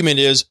the argument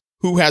is,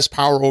 who has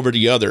power over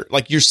the other?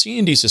 Like, you're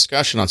seeing these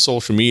discussions on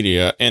social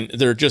media and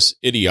they're just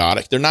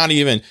idiotic. They're not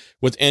even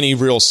with any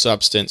real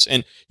substance.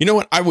 And you know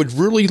what? I would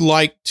really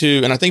like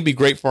to, and I think it'd be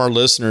great for our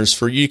listeners,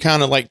 for you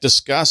kind of like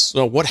discuss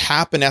what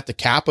happened at the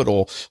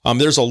Capitol.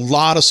 There's a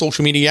lot of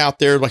social media out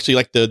there, actually,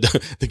 like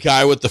the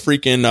guy with the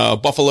freaking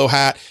buffalo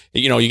hat.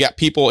 You got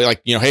people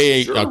like,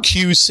 hey, sure.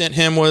 Q sent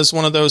him was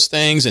one of those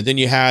things. And then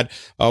you had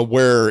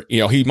where,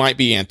 he might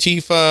be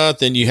Antifa.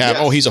 Then you have,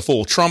 he's a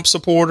full Trump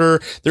supporter.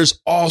 There's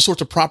all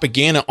sorts of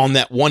propaganda on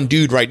that one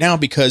dude right now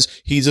because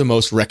he's the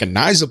most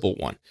recognizable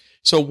one.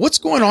 So what's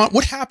going on?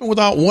 What happened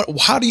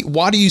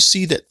why do you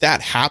see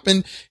that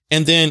happened?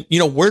 And then,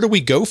 where do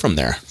we go from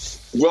there?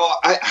 Well,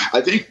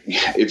 I think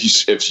if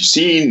you've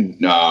seen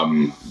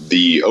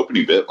the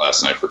opening bit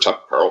last night for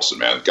Tucker Carlson,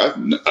 man,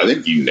 I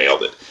think you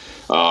nailed it.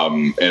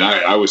 And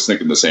I was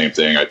thinking the same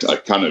thing. I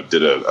kind of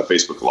did a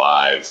Facebook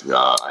Live.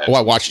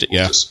 I watched it.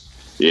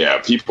 Yeah.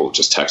 People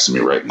just texted me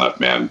right and left,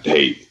 man.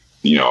 Hey,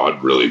 I'd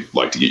really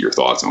like to get your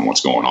thoughts on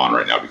what's going on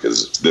right now,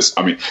 because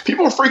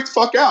people are freaked the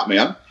fuck out,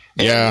 man.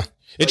 Yeah.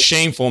 It's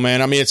shameful,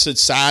 man. I mean, it's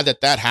sad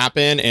that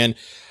happened. And,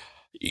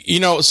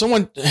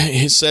 someone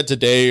said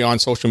today on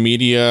social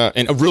media,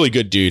 and a really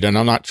good dude, and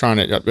I'm not trying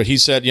to, but he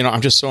said,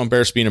 I'm just so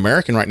embarrassed being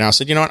American right now. I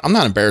said, you know what? I'm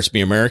not embarrassed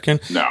being American.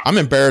 No. I'm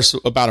embarrassed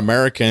about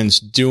Americans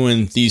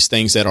doing these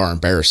things that are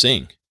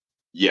embarrassing.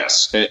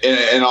 Yes.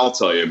 And I'll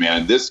tell you,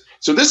 man,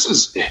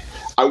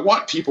 I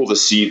want people to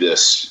see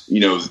this,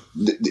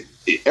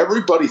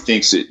 everybody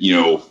thinks that,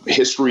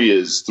 history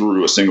is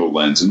through a single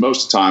lens, and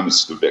most of the time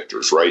it's the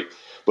victors, right?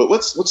 But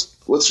let's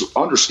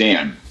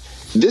understand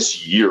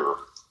this year,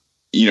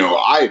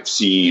 I've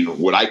seen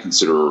what I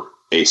consider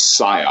a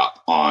psyop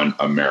on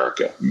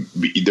America.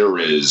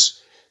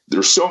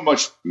 There's so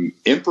much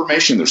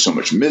information. There's so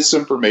much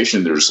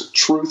misinformation. There's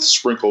truth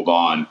sprinkled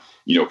on,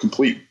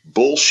 complete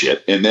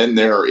bullshit. And then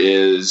there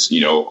is,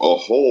 a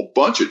whole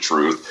bunch of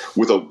truth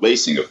with a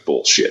lacing of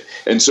bullshit.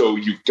 And so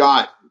you've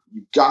got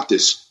you've got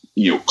this,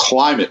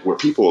 climate where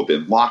people have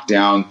been locked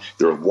down,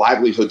 their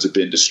livelihoods have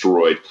been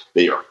destroyed.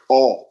 They are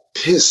all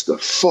pissed the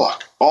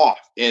fuck off,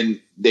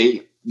 and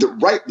they're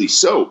rightly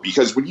so,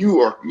 because when you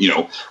are,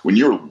 when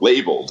you're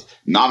labeled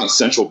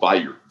non-essential by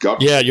your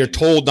government, you're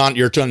told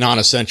you're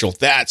non-essential.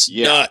 That's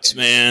nuts,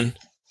 man.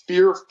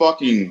 Fear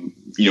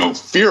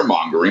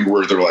mongering,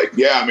 where they're like,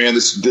 yeah, man,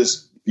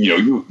 this,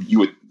 you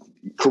would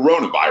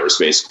coronavirus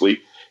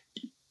basically.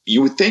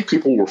 You would think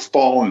people were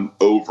falling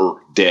over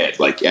dead,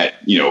 like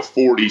at,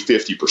 40,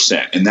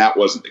 50%. And that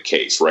wasn't the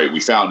case, right? We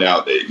found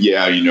out that,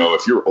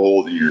 if you're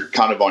old and you're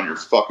kind of on your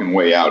fucking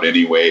way out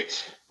anyway,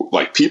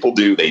 like people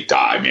do, they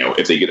die,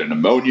 if they get a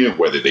pneumonia,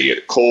 whether they get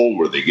a cold,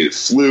 whether they get a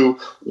flu,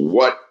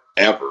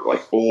 whatever,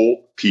 like old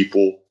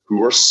people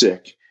who are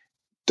sick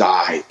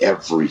die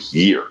every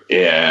year.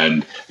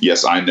 And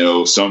yes, I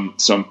know some,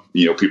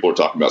 people are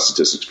talking about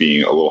statistics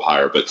being a little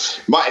higher,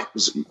 but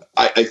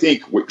I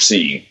think what you're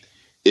seeing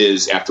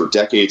is after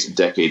decades and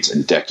decades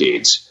and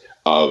decades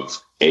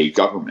of a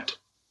government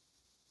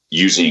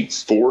using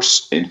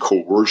force and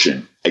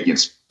coercion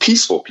against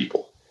peaceful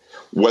people,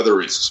 whether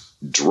it's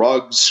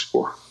drugs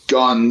or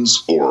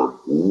guns or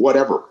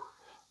whatever,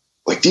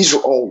 like these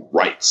are all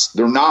rights.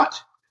 They're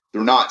not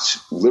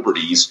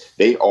liberties.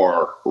 They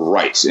are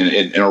rights.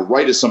 And a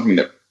right is something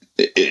that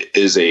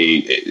is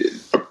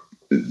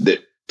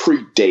that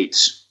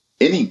predates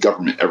any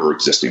government ever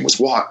existing.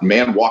 Was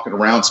man walking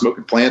around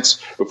smoking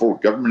plants before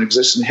government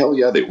existed? Hell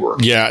yeah, they were.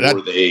 Yeah.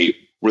 Were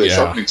they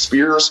sharpening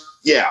spears?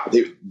 Yeah.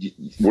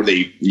 Were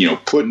they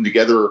putting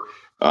together,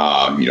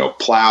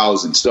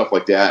 plows and stuff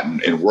like that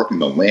and working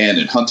the land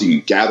and hunting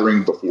and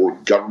gathering before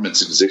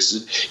governments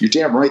existed? You're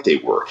damn right they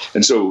were.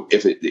 And so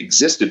if it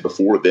existed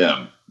before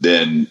them,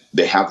 then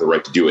they have the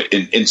right to do it.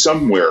 And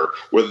somewhere,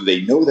 whether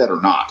they know that or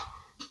not,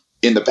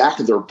 in the back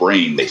of their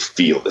brain, they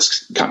feel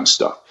this kind of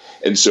stuff.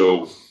 And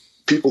so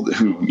people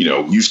who,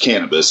 use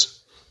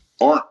cannabis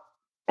aren't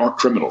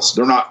criminals.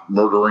 They're not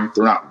murdering.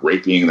 They're not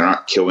raping. They're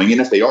not killing.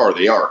 And if they are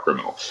a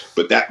criminal.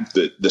 But that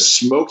the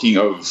smoking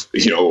of,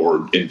 or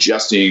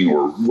ingesting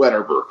or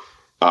whatever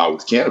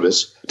with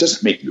cannabis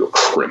doesn't make you a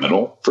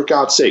criminal, for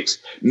God's sakes.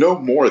 No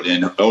more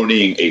than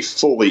owning a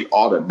fully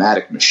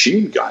automatic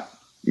machine gun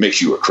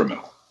makes you a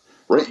criminal,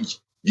 right?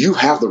 You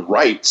have the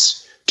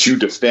rights to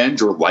defend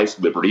your life,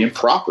 liberty, and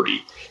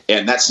property.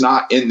 And that's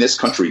not in this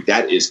country.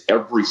 That is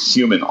every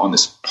human on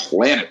this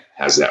planet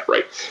has that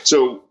right.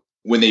 So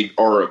when they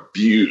are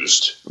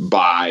abused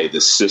by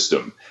the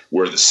system,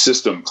 where the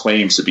system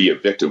claims to be a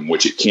victim,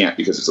 which it can't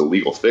because it's a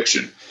legal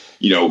fiction,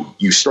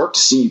 you start to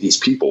see these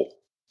people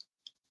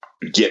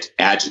get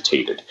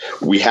agitated.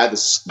 We had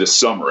this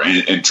summer,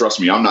 and trust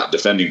me, I'm not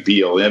defending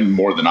BLM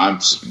more than I'm,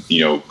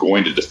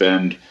 going to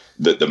defend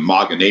the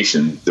MAGA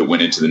nation that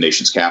went into the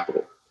nation's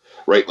capital,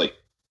 right?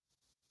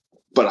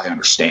 But I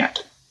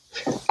understand.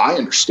 I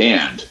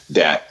understand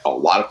that a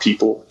lot of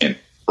people in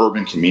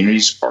urban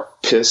communities are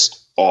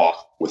pissed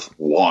off with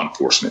law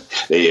enforcement.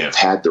 They have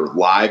had their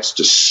lives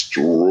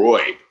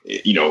destroyed,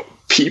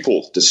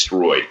 people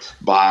destroyed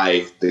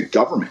by the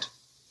government.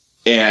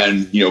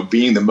 And,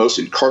 being the most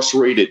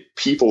incarcerated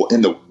people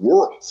in the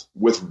world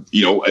with,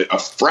 a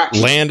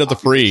fraction. Land of the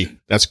free.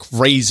 That's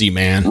crazy,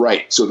 man.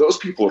 Right. So those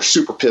people are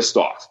super pissed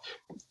off.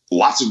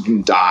 Lots of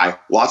them die.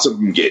 Lots of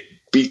them get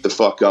beat the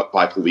fuck up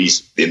by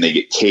police and they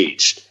get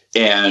caged.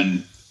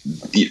 And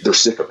they're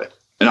sick of it.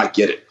 And I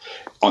get it.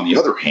 On the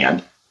other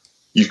hand,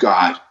 you've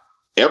got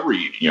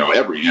every,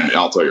 and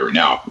I'll tell you right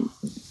now,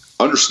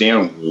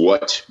 understand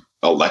what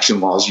election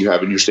laws you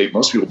have in your state.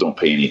 Most people don't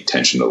pay any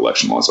attention to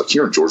election laws. Like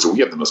here in Georgia, we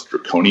have the most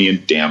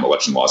draconian damn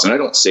election laws. And I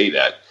don't say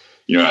that,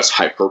 as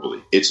hyperbole.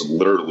 It's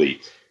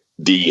literally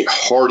the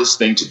hardest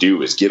thing to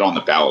do is get on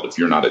the ballot if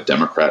you're not a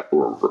Democrat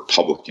or a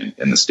Republican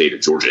in the state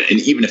of Georgia.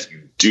 And even if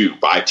you do,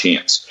 by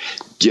chance,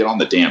 get on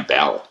the damn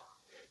ballot,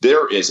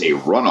 there is a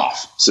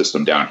runoff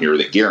system down here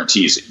that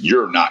guarantees that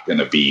you're not going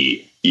to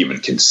be even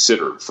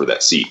considered for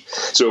that seat.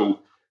 So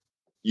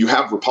you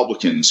have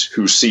Republicans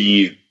who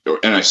see,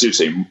 and I should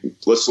say,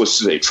 let's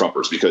say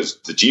Trumpers, because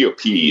the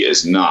GOP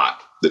is not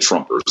the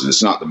Trumpers, and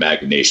it's not the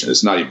MAGA nation.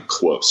 It's not even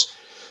close.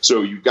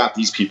 So you've got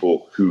these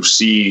people who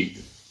see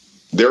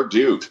their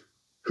dude,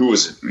 who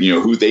is,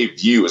 who they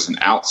view as an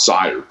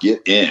outsider,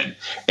 get in,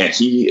 and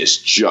he is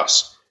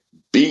just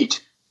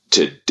beat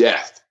to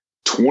death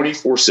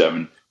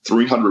 24/7,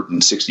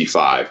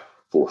 365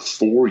 for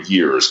 4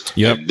 years.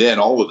 Yep. And then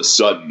all of a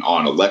sudden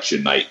on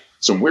election night,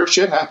 some weird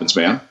shit happens,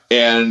 man.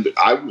 And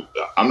I'm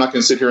not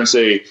going to sit here and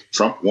say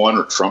Trump won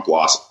or Trump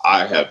lost.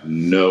 I have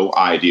no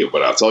idea.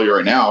 But I'll tell you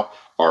right now,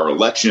 our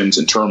elections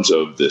in terms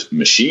of the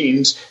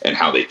machines and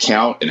how they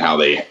count and how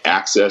they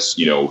access,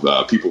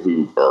 people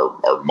who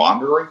are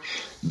monitoring,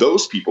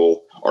 those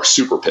people are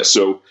super pissed.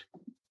 So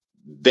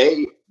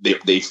they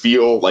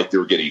feel like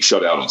they're getting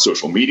shut out on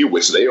social media,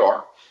 which they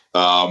are.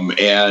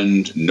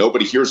 And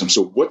nobody hears them.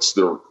 So what's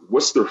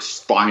their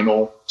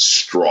final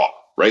straw,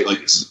 right?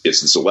 Like it's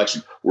this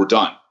election. We're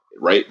done.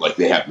 right? Like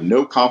they have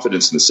no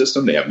confidence in the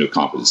system. They have no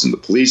confidence in the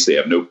police. They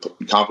have no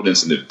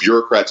confidence in the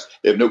bureaucrats.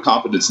 They have no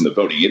confidence in the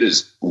voting. It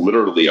is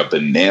literally a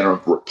banana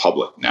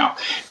republic now.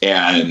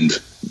 And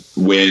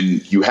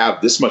when you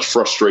have this much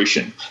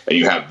frustration and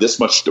you have this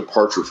much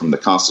departure from the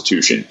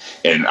Constitution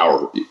and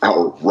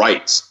our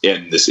rights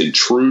and this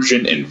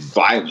intrusion and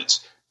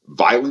violence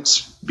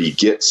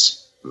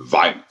begets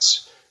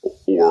violence,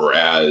 or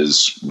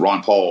as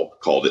Ron Paul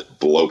called it,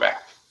 blowback.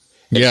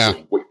 Yeah.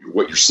 So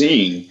what you're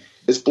seeing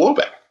is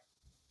blowback.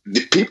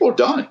 The people are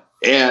done.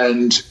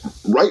 And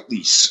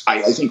rightly,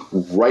 I think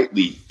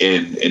rightly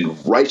and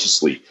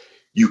righteously,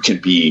 you can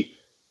be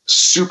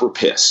super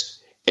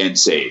pissed and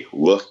say,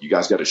 look, you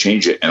guys got to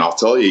change it. And I'll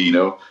tell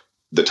you,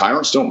 the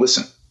tyrants don't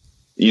listen.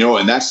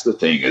 And that's the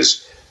thing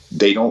is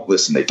they don't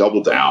listen. They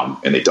double down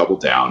and they double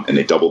down and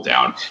they double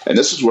down. And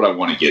this is what I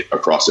want to get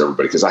across to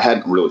everybody, because I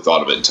hadn't really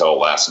thought of it until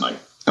last night.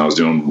 I was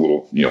doing a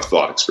little,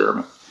 thought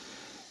experiment.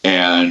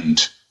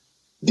 And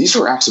these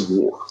are acts of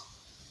war.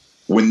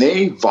 When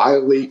they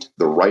violate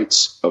the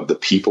rights of the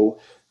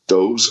people,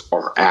 those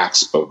are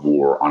acts of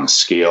war on a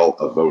scale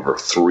of over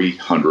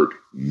 300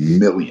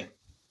 million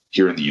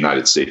here in the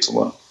United States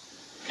alone.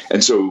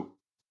 And so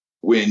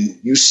when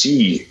you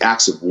see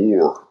acts of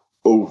war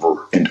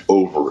over and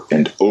over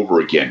and over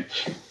again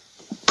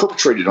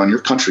perpetrated on your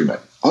countrymen,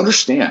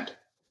 understand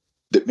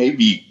that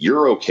maybe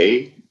you're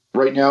okay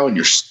right now and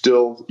you're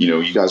still,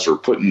 you guys are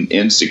putting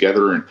ends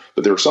together,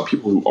 but there are some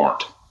people who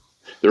aren't.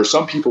 There are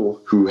some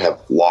people who have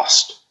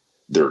lost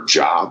their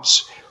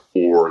jobs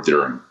or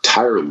their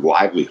entire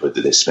livelihood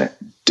that they spent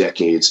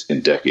decades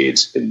and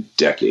decades and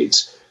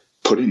decades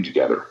putting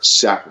together,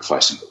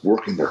 sacrificing,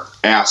 working their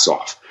ass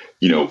off,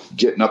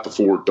 getting up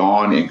before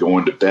dawn and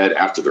going to bed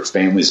after their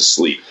family's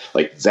asleep.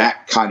 Like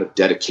that kind of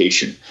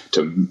dedication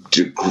to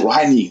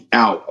grinding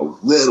out a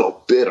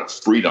little bit of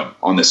freedom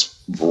on this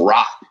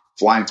rock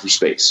flying through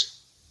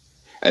space.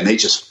 And they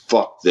just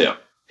fucked them.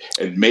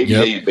 And maybe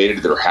they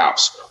invaded their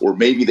house, or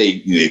maybe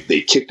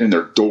they kicked in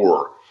their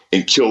door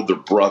and killed their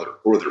brother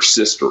or their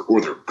sister or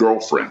their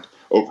girlfriend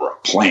over a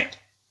plant.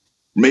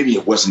 Maybe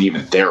it wasn't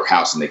even their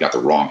house and they got the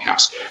wrong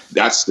house.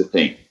 That's the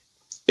thing,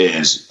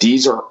 is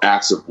these are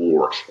acts of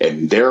war,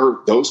 and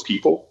those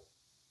people,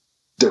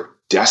 they're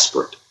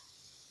desperate.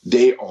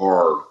 They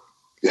are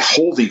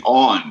holding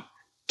on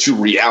to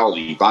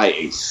reality by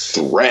a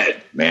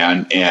thread,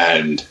 man,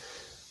 and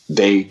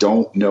they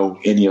don't know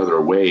any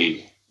other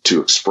way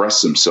to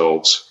express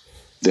themselves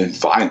than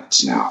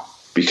violence now,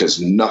 because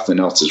nothing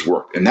else has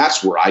worked. And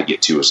that's where I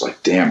get to, is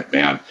like, damn it,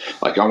 man.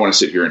 Like, I want to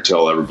sit here and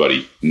tell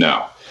everybody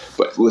no.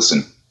 But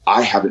listen,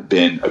 I haven't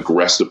been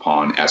aggressed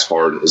upon as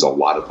hard as a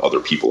lot of other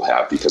people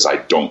have, because I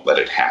don't let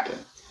it happen.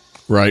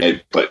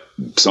 Right. But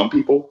some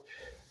people,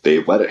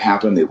 they let it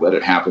happen. They let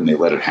it happen. They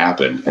let it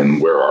happen.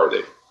 And where are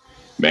they?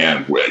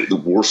 Man,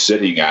 we're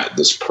sitting at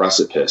this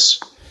precipice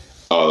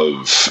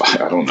of,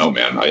 I don't know,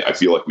 man. I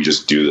feel like we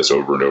just do this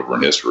over and over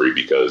in history,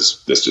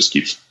 because this just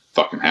keeps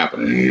fucking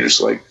happening. And you're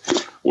just like,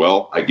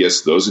 well, I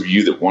guess those of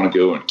you that want to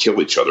go and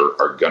kill each other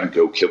are going to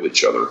go kill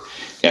each other.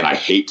 And I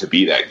hate to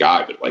be that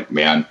guy, but like,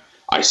 man,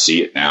 I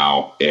see it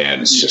now,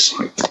 and it's just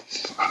like,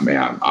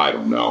 man, I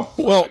don't know.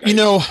 Well,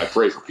 I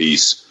pray for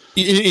peace.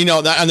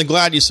 I'm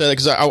glad you said that,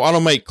 because I want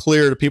to make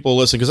clear to people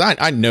listening, because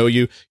I know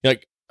you.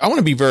 Like, I want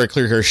to be very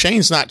clear here.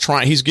 Shane's not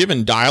trying. He's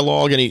given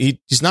dialogue, and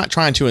he's not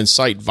trying to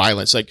incite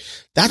violence. Like,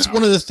 that's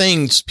one of the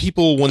things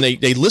people, when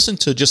they listen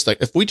to, just like,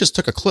 if we just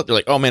took a clip, they're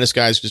like, oh man, this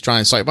guy's just trying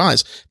to incite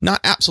violence.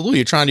 Not absolutely.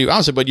 You're trying to do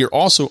opposite, but you're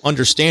also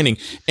understanding.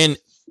 And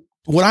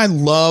what I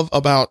love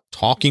about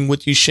talking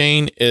with you,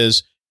 Shane,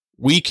 is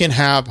we can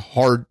have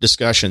hard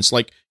discussions.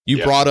 Like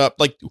you brought up,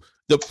 like,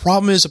 the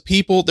problem is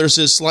people, there's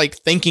this like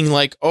thinking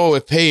like, oh,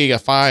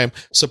 if I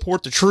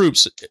support the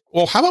troops,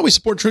 well, how about we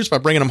support troops by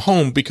bringing them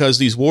home, because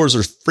these wars are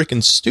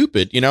freaking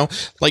stupid,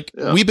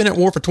 we've been at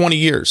war for 20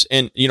 years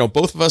and,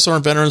 both of us are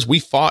veterans. We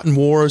fought in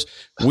wars,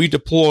 we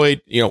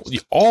deployed,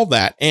 all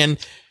that. And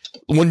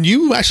when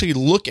you actually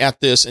look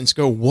at this and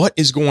go, what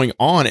is going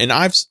on? And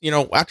I've,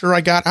 after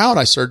I got out,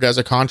 I served as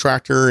a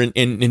contractor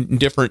in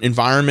different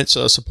environments,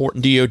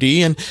 supporting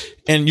DOD,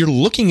 and you're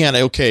looking at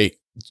it, okay,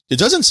 it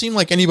doesn't seem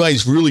like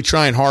anybody's really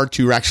trying hard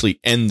to actually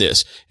end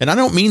this. And I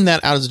don't mean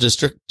that out of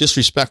a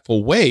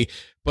disrespectful way,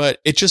 but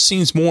it just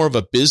seems more of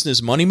a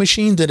business money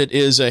machine than it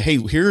is hey,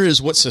 here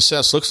is what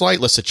success looks like.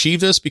 Let's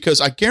achieve this.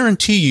 Because I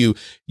guarantee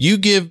you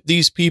give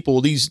these people,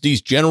 these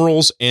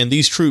generals and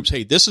these troops,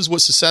 hey, this is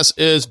what success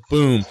is.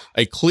 Boom.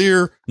 A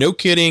clear, no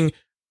kidding,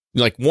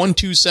 like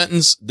 1-2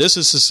 sentence. This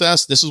is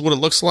success. This is what it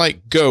looks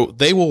like. Go.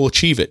 They will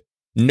achieve it.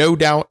 No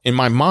doubt in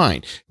my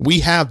mind.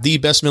 We have the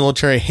best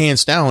military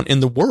hands down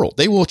in the world.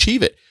 They will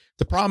achieve it.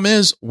 The problem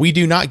is we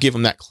do not give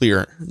them that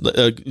clear,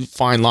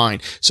 fine line.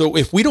 So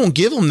if we don't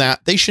give them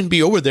that, they shouldn't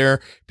be over there,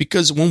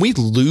 because when we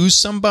lose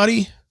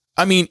somebody,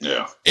 I mean,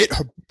 it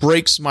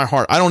breaks my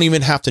heart. I don't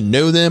even have to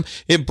know them.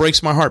 It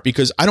breaks my heart,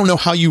 because I don't know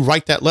how you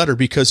write that letter,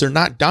 because they're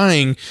not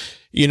dying.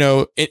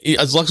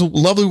 As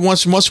lovely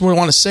much we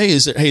want to say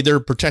is that, hey, they're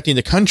protecting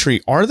the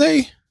country. Are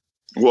they?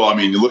 Well, I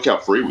mean, look how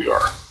free we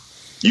are.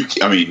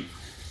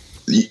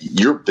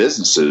 your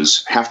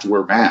businesses have to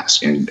wear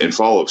masks and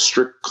follow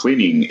strict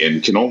cleaning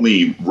and can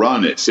only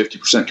run at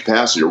 50%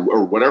 capacity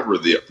or whatever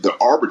the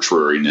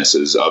arbitrariness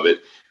is of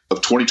it,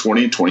 of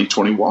 2020 and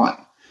 2021.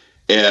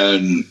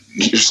 And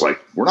you're just like,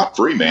 we're not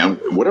free, man.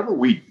 Whatever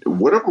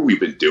we've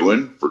been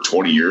doing for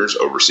 20 years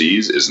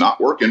overseas is not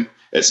working.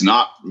 It's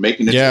not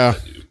making it. Yeah.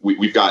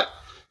 We've got,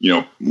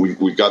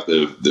 we've got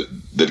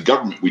the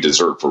government we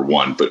deserve, for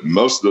one, but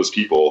most of those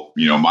people,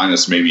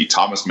 minus maybe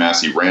Thomas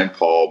Massey, Rand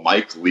Paul,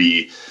 Mike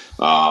Lee,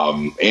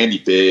 Andy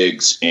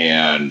Biggs,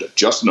 and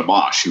Justin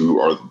Amash, who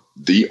are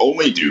the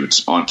only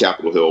dudes on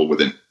Capitol Hill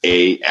with an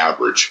A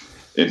average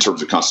in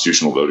terms of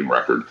constitutional voting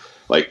record.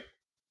 Like,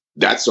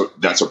 that's a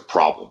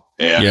problem.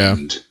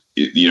 And,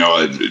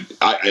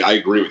 I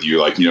agree with you.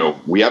 Like,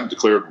 we haven't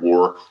declared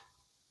war.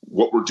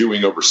 What we're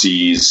doing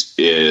overseas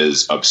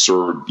is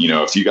absurd.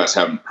 If you guys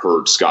haven't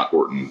heard Scott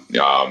Horton,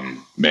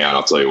 man,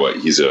 I'll tell you what,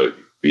 he's a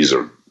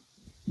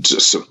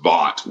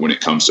savant when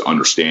it comes to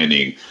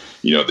understanding,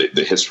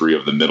 the history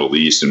of the Middle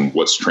East and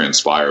what's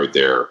transpired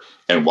there,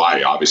 and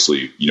why,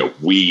 obviously,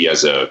 we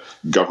as a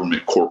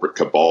government corporate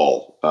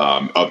cabal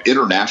of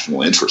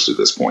international interest at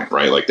this point,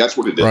 right? Like, that's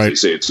what it is. Right. They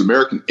say it's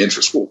American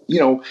interest. Well,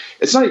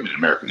 it's not even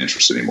American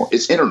interest anymore.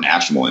 It's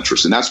international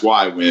interest. And that's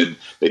why when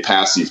they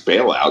pass these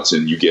bailouts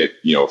and you get,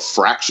 a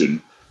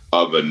fraction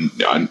of a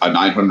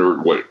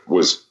 900, what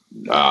was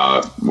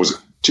it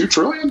 2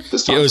 trillion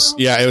this time?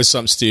 It was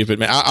something stupid,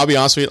 man. I'll be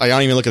honest with you. Like, I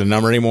don't even look at the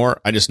number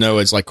anymore. I just know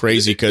it's like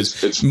crazy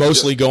because it's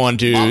mostly going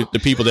to the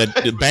people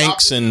the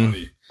banks and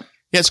money.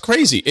 Yeah, it's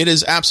crazy. It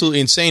is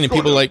absolutely insane. And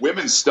people like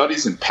women's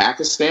studies in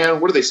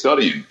Pakistan. What are they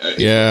studying?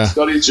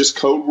 Studies just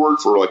code word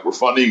for like we're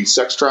funding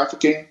sex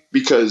trafficking,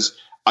 because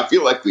I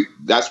feel like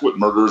that's what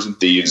murderers and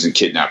thieves and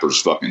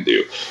kidnappers fucking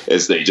do,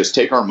 is they just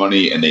take our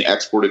money and they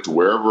export it to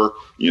wherever,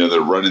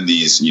 they're running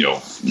these,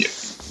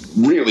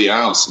 really,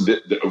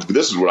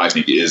 this is what I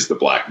think is the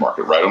black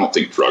market, right? I don't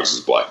think drugs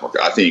is black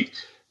market. I think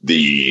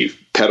the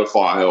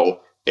pedophile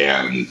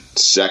and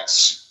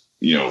sex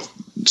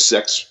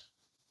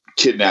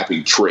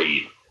kidnapping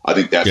trade, I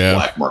think that's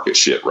black market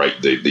shit, right?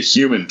 The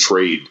human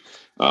trade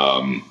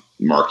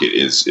market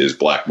is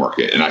black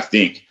market. And I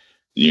think,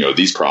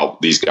 these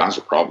guys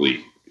are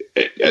probably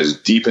as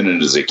deep in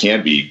it as they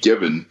can be,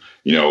 given,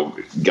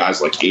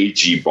 guys like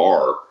A.G.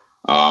 Barr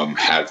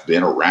have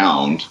been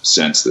around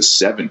since the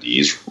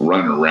 70s,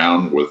 running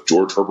around with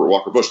George Herbert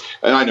Walker Bush.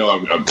 And I know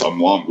I'm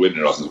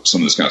long-winded on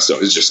some of this kind of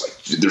stuff. It's just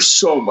like, there's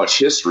so much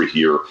history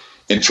here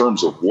in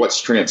terms of what's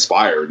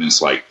transpired. And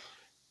it's like,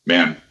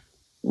 man,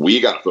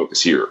 we got to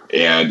focus here.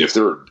 And if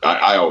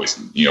I always,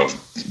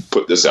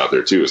 put this out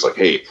there too. It's like,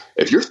 hey,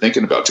 if you're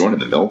thinking about joining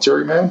the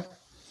military, man,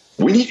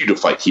 we need you to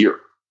fight here.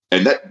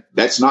 And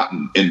that's not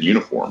in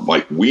uniform.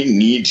 Like, we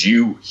need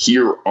you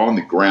here on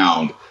the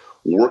ground,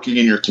 working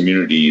in your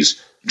communities,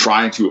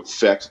 trying to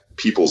affect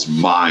people's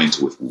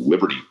minds with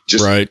liberty.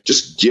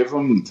 Just give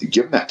them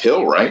that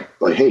pill, right?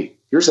 Like, hey,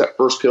 here's that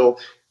first pill.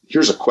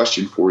 Here's a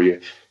question for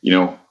you.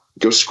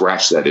 Go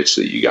scratch that itch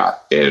that you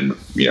got. And,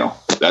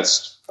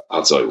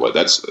 I'll tell you what,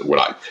 that's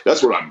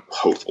what I'm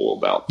hopeful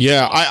about.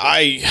 Yeah.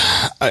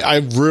 I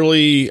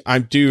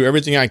do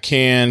everything I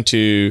can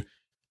to,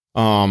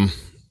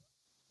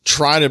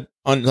 try to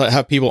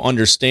have people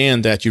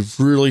understand that you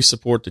really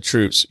support the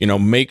troops,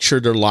 make sure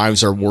their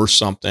lives are worth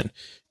something.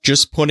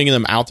 Just putting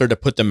them out there to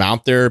put them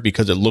out there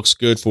because it looks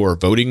good for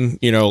voting,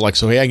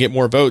 so, hey, I get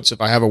more votes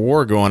if I have a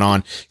war going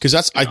on. Cause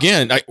that's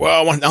again,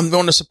 I'm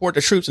going to support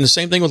the troops. And the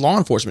same thing with law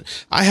enforcement.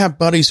 I have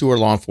buddies who are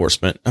law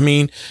enforcement. I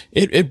mean,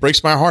 it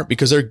breaks my heart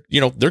because they're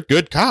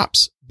good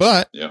cops,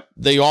 but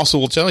they also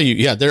will tell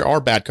you, there are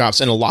bad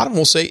cops. And a lot of them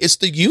will say it's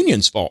the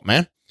union's fault,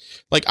 man.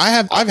 Like,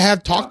 I've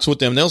had talks with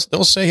them. They'll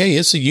say, hey,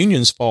 it's the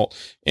union's fault.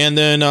 And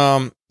then,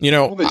 well,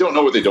 they don't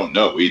know what they don't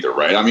know either.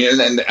 Right. I mean,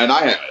 and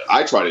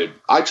I try to,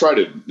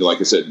 like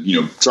I said,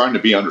 trying to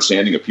be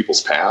understanding of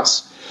people's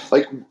past.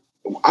 Like,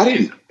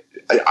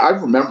 I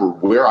remember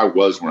where I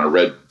was when I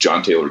read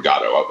John Taylor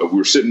Gatto. We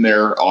were sitting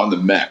there on the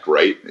mech,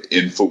 right,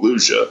 in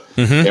Fallujah,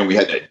 and we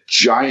had that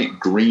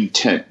giant green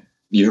tent.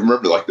 You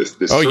remember, like, this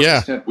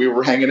tent we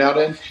were hanging out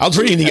in? I was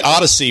reading the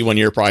Odyssey when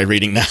you're probably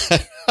reading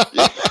that.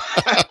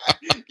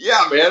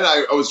 Yeah, man.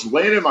 I was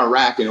laying in my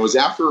rack, and it was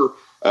after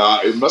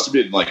it must have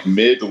been like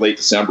mid to late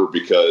December,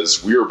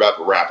 because we were about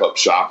to wrap up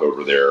shop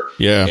over there.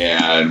 Yeah,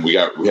 and we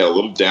had a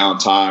little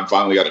downtime.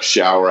 Finally, got a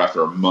shower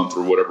after a month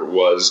or whatever it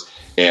was,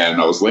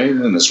 and I was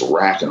laying in this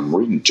rack, and I'm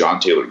reading John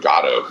Taylor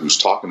Gatto, who's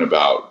talking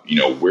about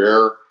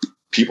where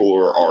people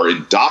are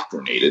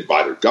indoctrinated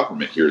by their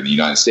government here in the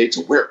United States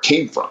and where it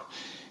came from.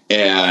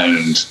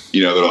 And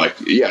they're like,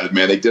 yeah,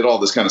 man, they did all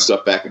this kind of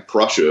stuff back in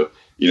Prussia,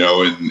 in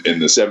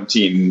the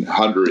 1700s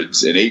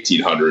and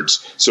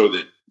 1800s, so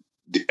that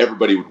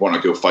everybody would want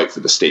to go fight for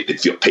the state.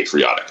 They'd feel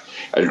patriotic.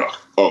 And you're like,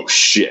 oh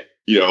shit,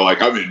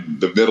 like, I'm in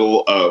the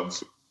middle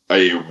of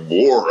a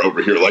war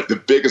over here, like the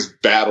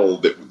biggest battle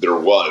that there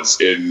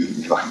was. And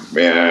you're like,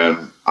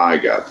 man, I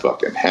got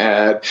fucking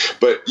had.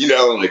 But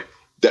like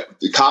that,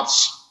 the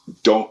cops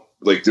don't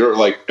like they're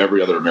like every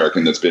other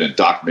American that's been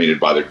indoctrinated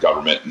by their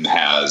government and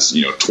has,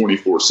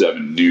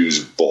 24/7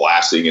 news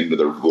blasting into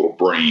their little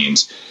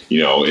brains.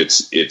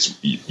 It's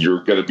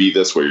you're going to be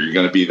this way, or you're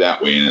going to be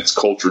that way, and it's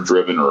culture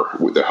driven, or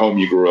with the home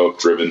you grew up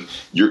driven.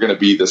 You're going to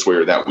be this way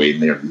or that way,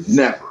 and they're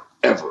never,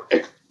 ever,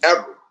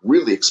 ever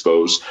really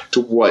exposed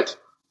to what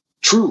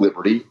true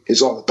liberty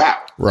is all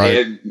about. Right.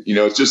 And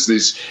it's just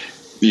these.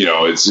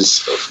 It's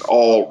just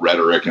all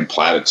rhetoric and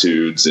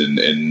platitudes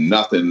and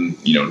nothing,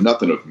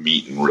 nothing of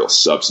meat and real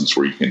substance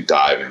where you can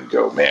dive and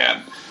go,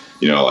 man,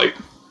 like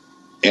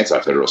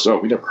anti-federalists. No,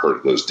 we never heard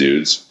of those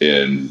dudes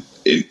in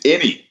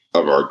any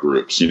of our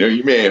groups.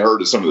 You may have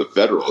heard of some of the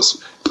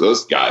Federalists.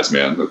 Those guys,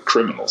 man, they're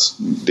criminals.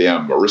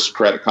 Damn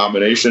aristocratic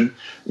combination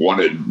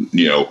wanted,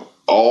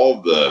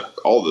 all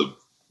the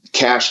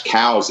cash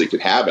cows they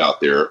could have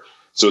out there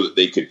so that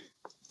they could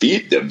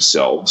feed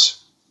themselves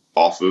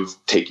off of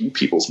taking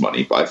people's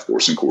money by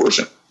force and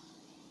coercion.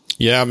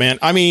 Yeah, man.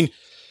 I mean,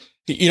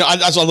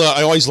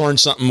 I always learn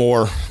something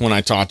more when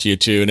I talk to you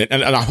too.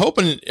 And I'm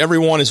hoping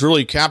everyone is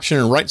really capturing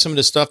and writing some of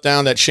this stuff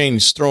down that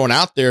Shane's throwing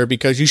out there,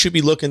 because you should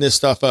be looking this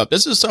stuff up.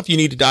 This is stuff you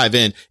need to dive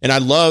in. And I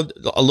loved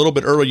a little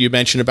bit earlier you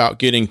mentioned about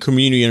getting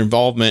community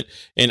involvement.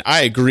 And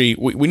I agree.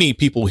 We need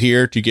people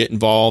here to get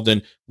involved.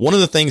 And one of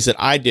the things that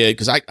I did,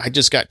 because I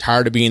just got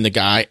tired of being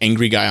the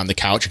angry guy on the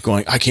couch and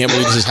going, I can't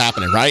believe this is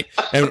happening. Right.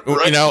 And,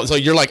 right. So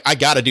you're like, I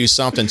got to do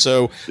something.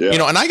 So,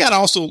 and I got to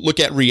also look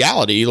at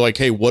reality. Like,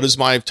 hey, what does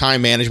my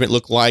time management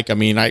look like? I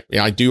mean,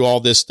 I do all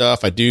this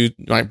stuff. I do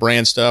my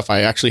brand stuff.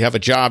 I actually have a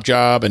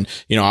job. And,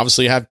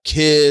 obviously I have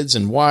kids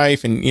and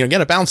wife and, got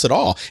to balance it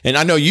all. And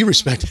I know you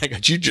respect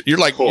that. You're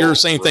like, you're the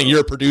same thing.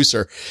 You're a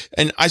producer.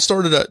 And I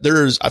started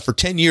for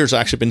 10 years,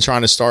 I've actually been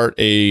trying to start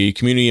a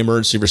community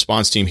emergency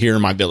response team here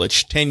in my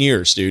village. 10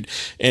 years, dude.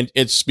 And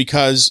it's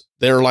because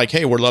they're like,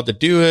 hey, we'd love to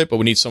do it, but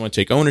we need someone to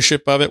take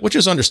ownership of it, which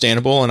is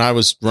understandable. And I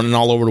was running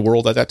all over the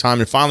world at that time.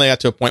 And finally I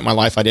got to a point in my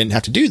life I didn't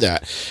have to do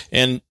that.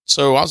 And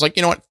so I was like,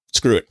 you know what?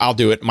 Screw it. I'll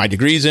do it. My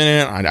degree's in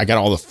it. I got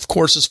all the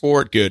courses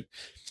for it. Good.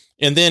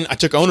 And then I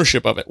took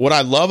ownership of it. What I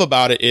love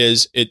about it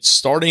is it's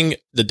starting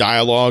the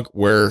dialogue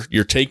where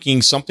you're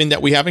taking something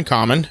that we have in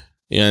common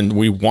and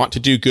we want to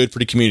do good for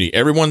the community.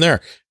 Everyone there.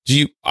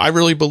 I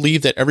really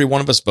believe that every one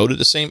of us voted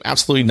the same?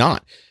 Absolutely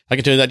not. I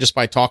can tell you that just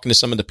by talking to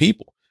some of the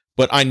people.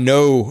 But I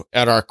know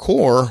at our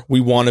core, we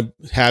want to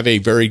have a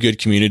very good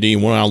community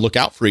and want to look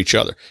out for each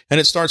other. And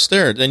it starts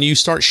there. Then you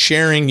start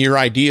sharing your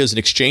ideas and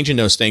exchanging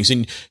those things.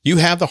 And you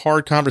have the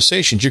hard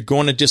conversations. You're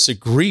going to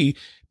disagree.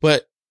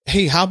 But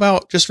hey, how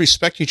about just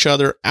respect each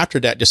other after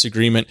that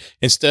disagreement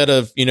instead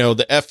of,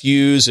 the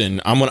FUs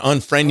and I'm going to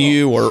unfriend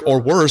you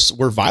or worse,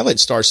 where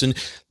violence starts. And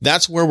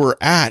that's where we're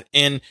at.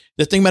 And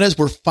the thing about it is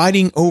we're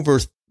fighting over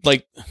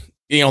like,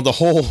 the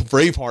whole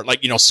Braveheart,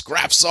 like,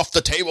 scraps off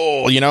the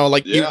table,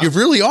 you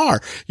really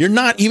are. You're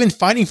not even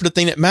fighting for the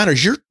thing that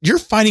matters. You're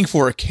fighting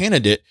for a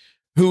candidate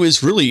who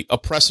is really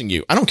oppressing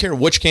you. I don't care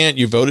which candidate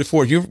you voted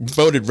for. If you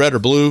voted red or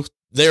blue,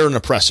 they're an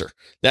oppressor.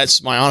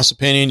 That's my honest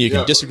opinion. You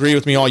can disagree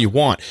with me all you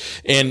want.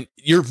 And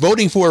you're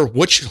voting for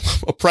which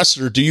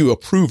oppressor do you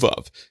approve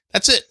of?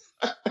 That's it.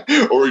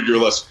 Or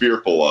you're less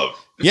fearful of.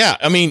 Yeah.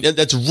 I mean,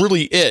 that's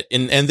really it.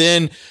 And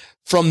then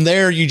from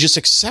there, you just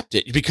accept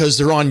it because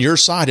they're on your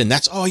side. And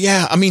that's,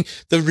 I mean,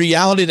 the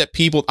reality that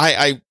people,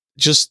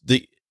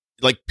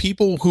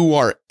 people who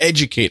are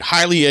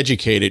highly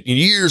educated in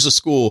years of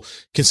school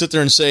can sit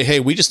there and say, hey,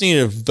 we just need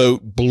to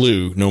vote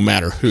blue no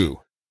matter who.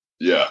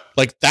 Yeah.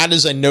 Like that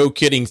is a no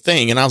kidding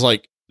thing. And I was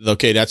like,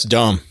 okay, that's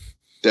dumb.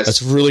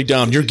 That's really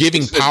dumb. You're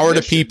giving power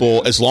to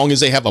people as long as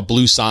they have a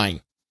blue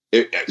sign.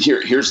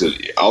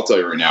 I'll tell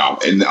you right now.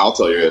 And I'll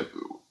tell you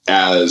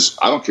I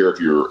don't care if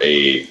you're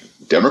a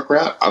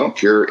Democrat. I don't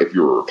care if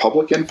you're a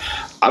Republican.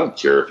 I don't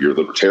care if you're a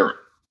Libertarian.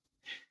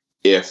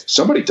 If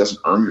somebody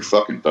doesn't earn your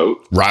fucking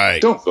vote,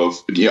 right? Don't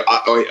vote.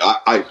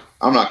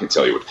 I'm not going to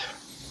tell you what.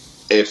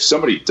 If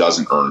somebody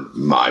doesn't earn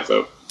my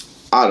vote,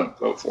 I don't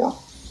vote for them.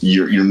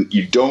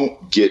 You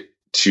don't get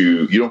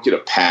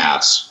a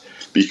pass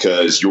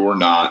because you're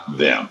not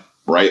them,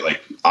 right?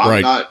 Like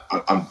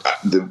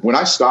when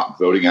I stopped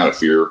voting out of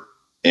fear,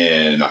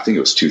 and I think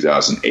it was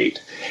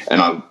 2008,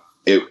 and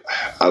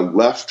I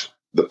left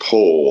the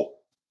poll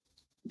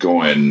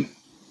going,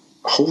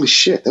 holy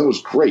shit, that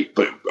was great.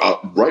 But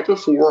right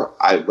before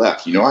I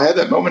left, I had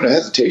that moment of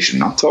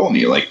hesitation. I'm telling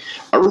you, like,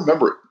 I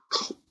remember,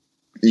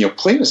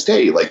 plain as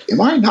day, like,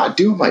 am I not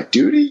doing my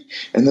duty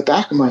in the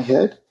back of my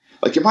head?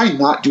 Like, am I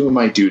not doing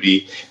my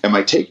duty? Am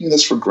I taking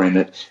this for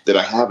granted that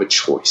I have a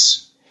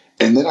choice?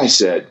 And then I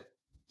said,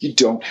 you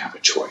don't have a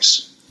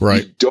choice.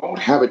 Right. You don't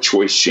have a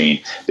choice,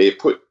 Shane. They have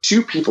put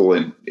two people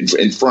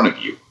in front of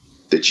you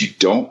that you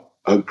don't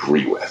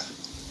agree with.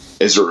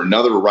 Is there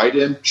another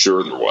write-in?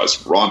 Sure, there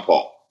was. Ron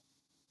Paul.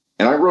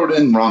 And I wrote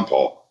in Ron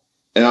Paul.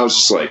 And I was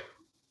just like,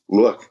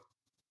 look,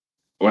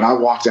 when I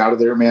walked out of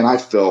there, man, I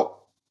felt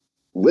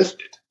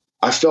lifted.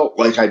 I felt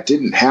like I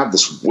didn't have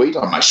this weight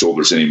on my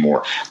shoulders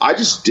anymore. I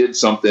just did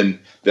something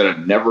that I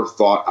never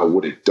thought I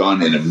would have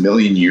done in a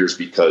million years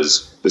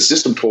because the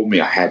system told me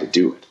I had to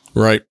do it.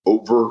 Right.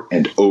 Over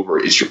and over.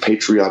 It's your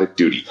patriotic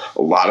duty.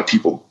 A lot of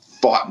people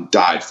fought and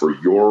died for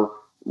your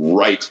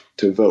right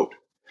to vote.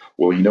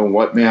 Well, you know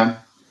what, man?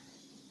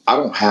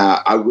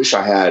 I wish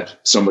I had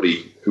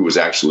somebody who was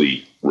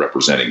actually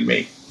representing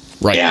me.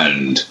 Right.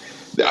 And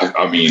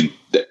I mean,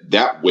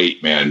 that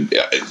weight, man,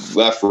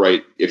 left,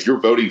 right, if you're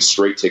voting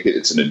straight ticket,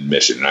 it's an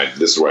admission. And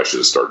this is what I should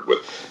have started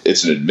with.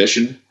 It's an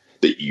admission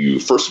that you,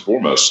 first and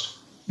foremost,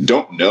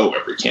 don't know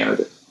every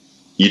candidate.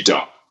 You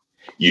don't.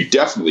 You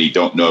definitely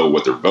don't know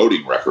what their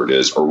voting record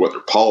is or what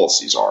their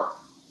policies are.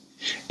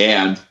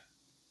 And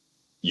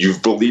you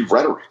believe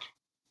rhetoric.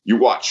 You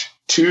watch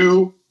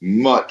too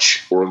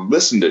much or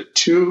listen to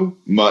too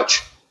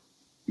much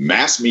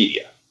mass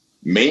media,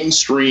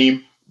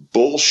 mainstream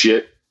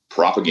bullshit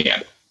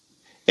propaganda.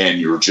 And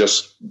you're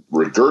just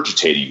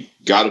regurgitating,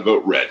 got to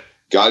vote red,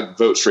 got to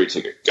vote straight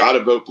ticket, got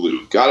to vote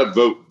blue, got to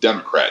vote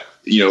Democrat.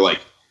 No,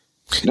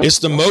 it's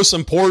the most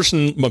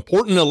important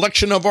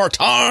election of our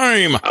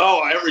time.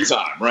 Oh, every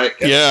time, right?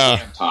 Every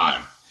damn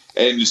time.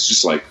 And it's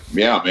just like,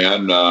 yeah,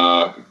 man,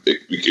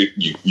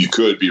 you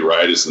could be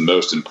right. It's the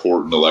most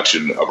important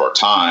election of our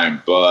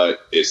time,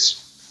 but it's,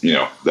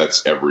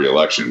 that's every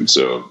election.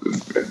 So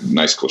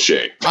nice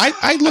cliche.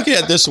 I look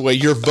at it this way.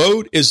 Your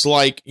vote is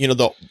like,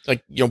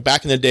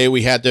 back in the day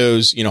we had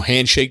those,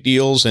 handshake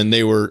deals and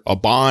they were a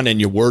bond and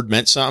your word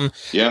meant something.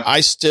 Yeah. I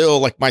still,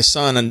 like my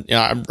son, and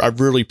I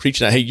really preach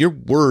that, hey, your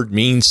word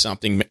means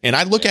something. And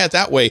I look at it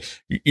that way.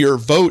 Your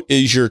vote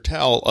is your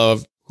tell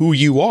of who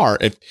you are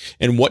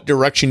and what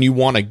direction you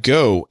want to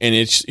go.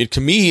 And to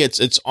me,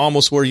 it's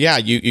almost where,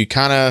 you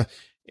kind of,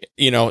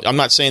 I'm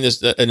not saying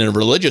this in a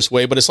religious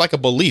way, but it's like a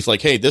belief,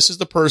 like, hey, this is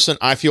the person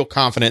I feel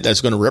confident that's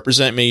going to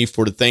represent me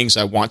for the things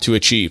I want to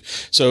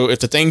achieve. So if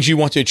the things you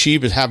want to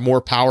achieve is have more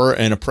power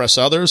and oppress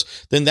others,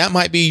 then that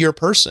might be your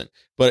person.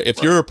 But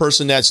if you're a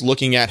person that's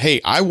looking at,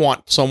 hey, I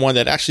want someone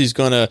that actually is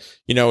going to,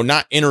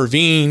 not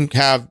intervene,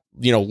 have,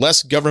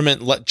 less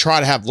government, try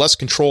to have less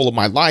control of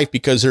my life,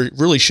 because there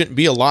really shouldn't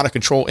be a lot of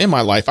control in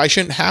my life. I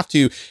shouldn't have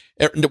to.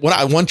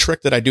 One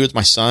trick that I do with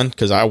my son,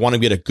 because I want to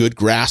get a good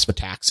grasp of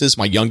taxes,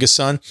 my youngest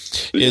son,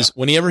 is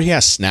whenever he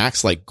has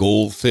snacks like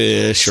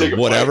goldfish or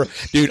whatever,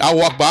 dude, I'll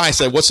walk by and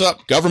say, what's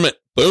up, government?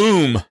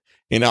 Boom.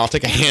 I'll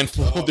take a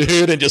handful,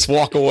 dude, and just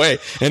walk away.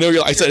 And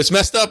I said, it's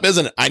messed up,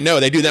 isn't it? I know.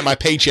 They do that in my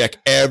paycheck,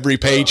 every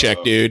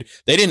paycheck, dude.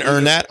 They didn't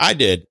earn that. I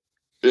did.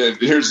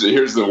 Here's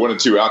the one of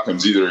two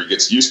outcomes. Either he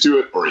gets used to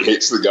it or he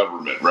hates the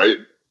government, right?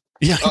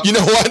 Yeah, you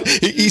know what?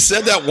 He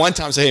said that one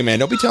time. Say, hey, man,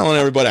 don't be telling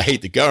everybody I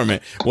hate the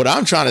government. What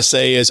I'm trying to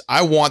say is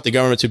I want the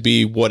government to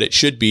be what it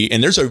should be.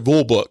 And there's a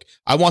rule book.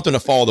 I want them to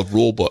follow the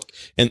rule book.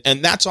 And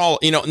that's all,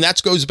 and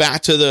that goes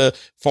back to the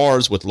far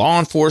as with law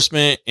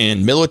enforcement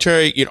and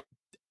military,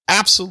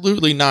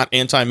 absolutely not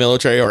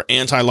anti-military or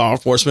anti-law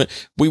enforcement.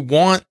 We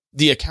want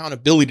the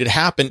accountability to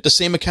happen, the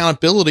same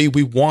accountability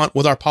we want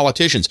with our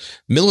politicians.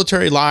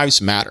 Military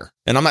lives matter.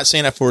 And I'm not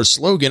saying that for a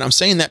slogan. I'm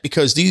saying that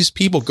because these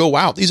people go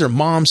out. These are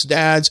moms,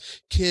 dads,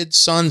 kids,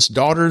 sons,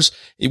 daughters.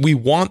 We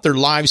want their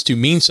lives to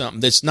mean something.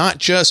 That's not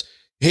just,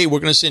 hey,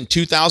 we're going to send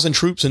 2,000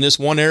 troops in this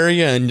one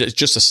area and it's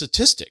just a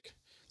statistic.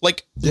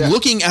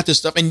 Looking at this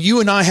stuff, and you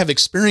and I have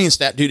experienced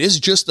that, dude. It's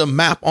just a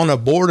map on a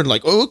board and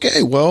like, oh,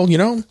 okay, well,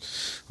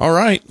 all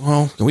right,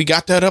 well, we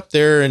got that up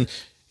there. And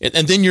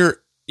then you're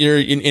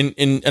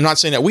in, I'm not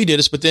saying that we did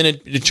this, but then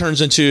it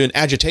turns into an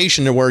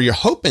agitation to where you're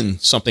hoping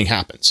something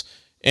happens.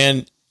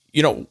 And,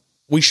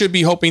 we should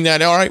be hoping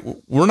that, all right,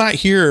 we're not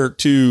here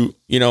to,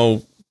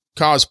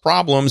 cause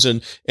problems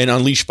and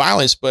unleash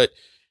violence. But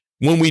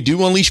when we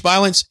do unleash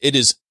violence, it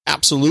is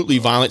absolutely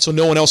violent. So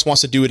no one else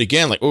wants to do it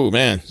again. Like, oh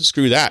man,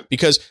 screw that.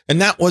 That's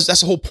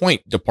the whole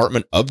point.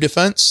 Department of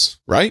Defense,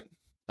 right?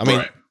 I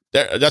mean,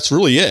 that's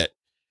really it.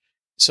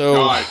 So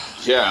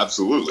yeah,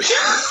 absolutely.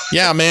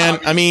 Yeah, man.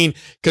 I mean,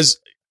 cause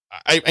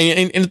I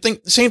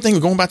think the same thing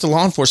going back to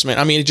law enforcement.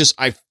 I mean,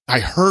 I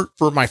hurt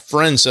for my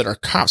friends that are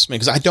cops, man,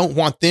 because I don't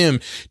want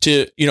them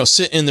to,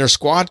 sit in their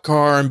squad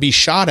car and be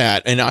shot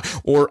at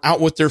or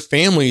out with their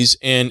families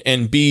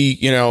and be,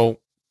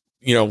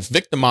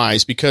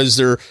 victimized because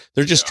they're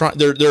just trying,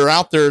 they're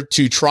out there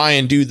to try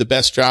and do the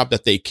best job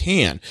that they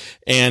can.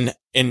 And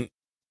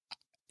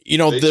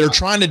they're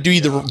trying to do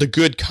the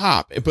good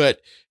cop, but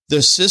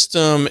the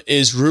system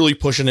is really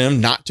pushing them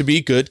not to be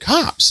good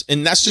cops.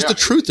 And that's just the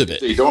truth of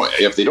it.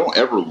 If they don't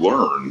ever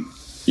learn,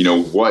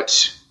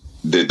 what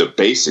the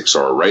basics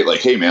are, right? Like,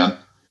 hey man,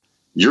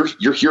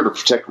 you're here to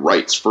protect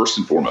rights first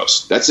and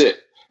foremost. That's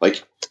it.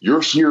 Like,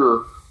 you're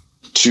here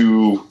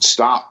to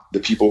stop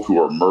the people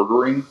who are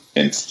murdering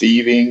and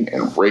thieving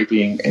and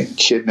raping and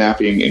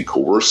kidnapping and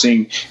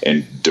coercing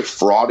and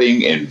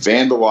defrauding and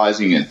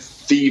vandalizing and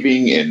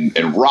thieving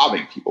and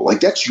robbing people.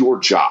 Like, that's your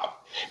job.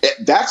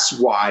 That's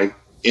why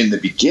in the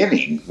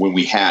beginning, when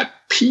we had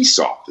peace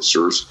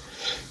officers,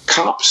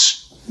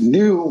 cops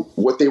knew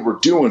what they were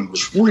doing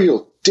was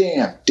real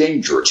damn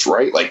dangerous,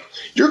 right? Like,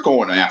 you're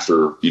going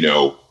after,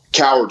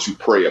 cowards who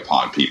prey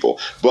upon people.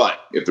 But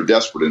if they're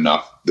desperate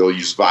enough, they'll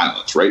use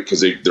violence, right?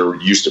 Because they're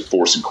used to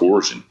force and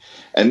coercion.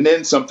 And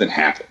then something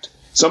happened.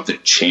 something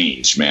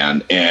changed,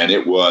 man. And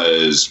it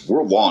was,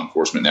 we're law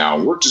enforcement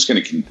now. We're just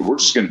going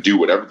to do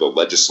whatever the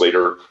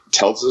legislator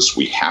tells us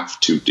we have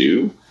to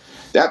do.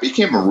 That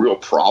became a real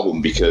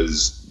problem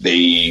because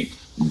they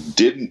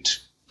didn't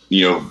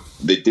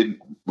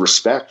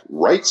respect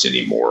rights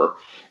anymore.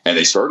 And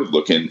they started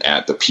looking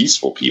at the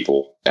peaceful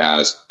people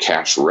as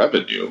cash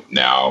revenue.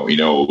 Now,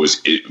 it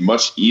was a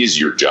much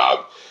easier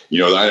job.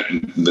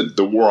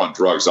 The war on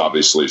drugs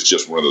obviously is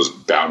just one of those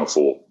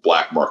bountiful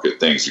black market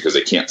things because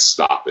they can't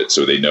stop it.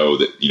 So they know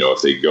that,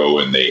 if they go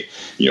and they,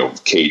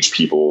 cage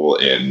people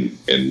and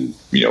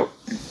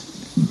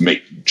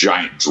make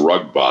giant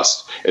drug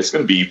busts, it's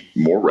going to be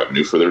more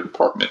revenue for their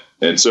department.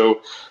 And so,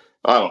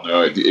 I don't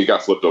know, it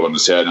got flipped over on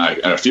its head.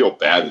 And I feel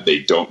bad that they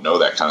don't know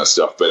that kind of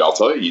stuff. But I'll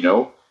tell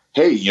you,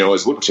 hey,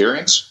 as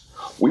libertarians,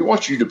 we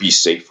want you to be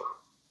safer.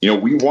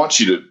 We want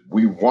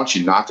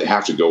you not to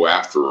have to go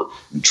after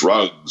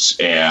drugs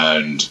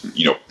and,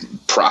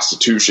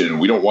 prostitution.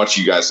 We don't want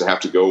you guys to have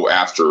to go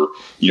after,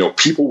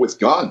 people with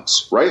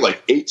guns, right?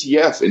 Like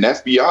ATF and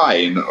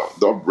FBI and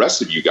the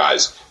rest of you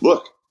guys.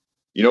 Look,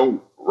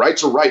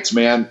 rights are rights,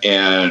 man.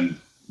 And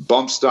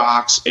bump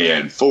stocks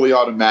and fully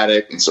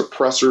automatic and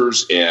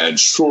suppressors and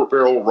short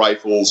barrel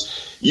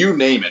rifles, you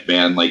name it,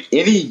 man. Like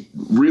any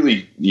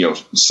really,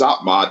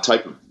 SOP mod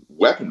type of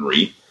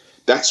weaponry,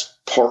 that's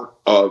part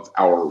of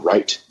our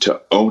right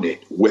to own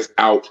it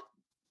without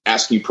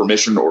asking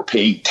permission or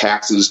paying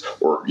taxes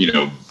or,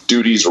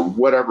 duties or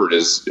whatever it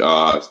is,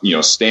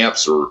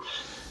 stamps, or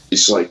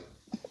it's like,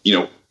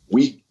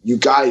 you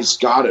guys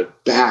gotta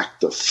back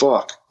the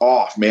fuck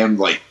off, man.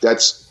 Like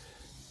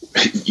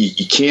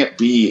you can't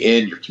be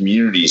in your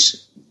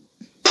community's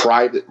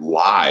private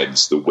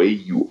lives the way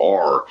you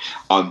are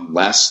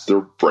unless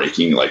they're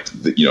breaking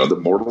the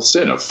mortal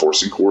sin of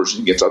force and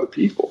coercion against other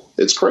people.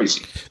 It's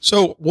crazy.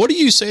 So what do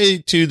you say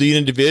to the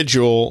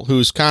individual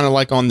who's kind of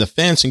like on the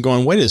fence and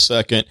going, wait a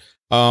second,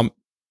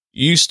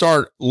 you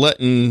start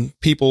letting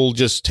people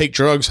just take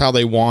drugs how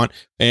they want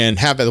and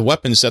have the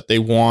weapons that they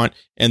want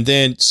and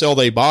then sell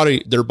their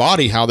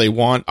body how they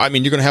want. I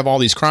mean, you're going to have all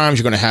these crimes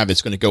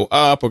it's going to go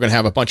up. We're going to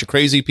have a bunch of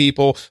crazy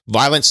people.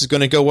 Violence is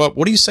going to go up.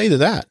 What do you say to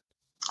that?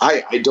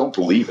 I don't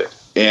believe it.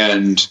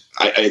 And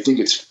I think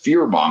it's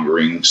fear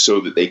mongering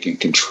so that they can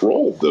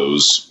control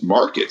those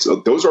markets.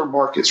 Those are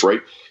markets,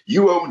 right?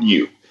 You own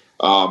you.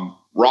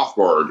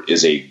 Rothbard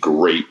is a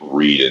great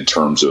read in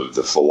terms of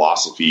the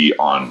philosophy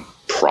on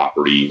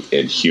property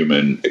and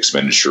human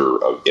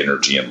expenditure of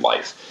energy and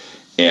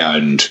life.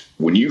 And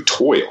when you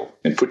toil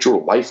and put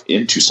your life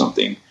into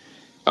something,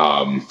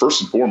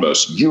 first and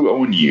foremost, you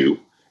own you,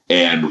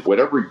 and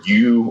whatever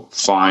you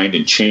find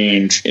and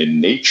change in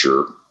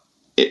nature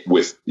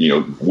with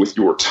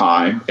your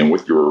time and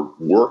with your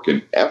work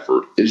and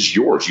effort is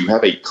yours. You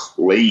have a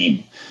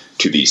claim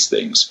to these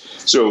things.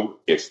 So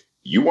if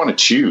you want to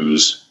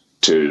choose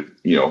to,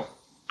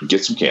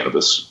 get some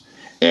cannabis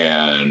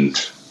and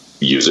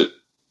use it,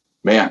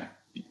 man,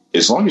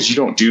 as long as you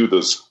don't do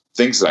those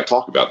things that I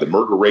talk about, the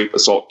murder, rape,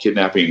 assault,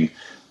 kidnapping,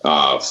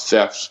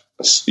 theft,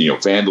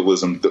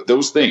 vandalism,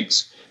 those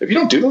things, if you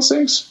don't do those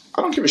things,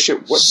 I don't give a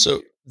shit what.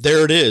 So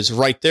there it is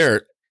right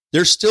there.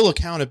 There's still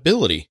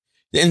accountability.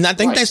 And I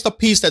think that's the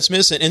piece that's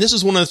missing. And this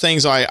is one of the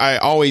things I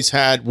always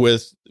had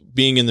with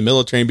being in the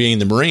military and being in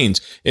the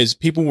Marines is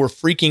people were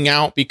freaking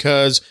out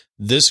because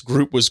this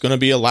group was going to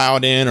be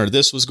allowed in or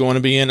this was going to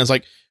be in. It's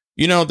like,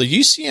 the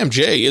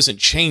UCMJ isn't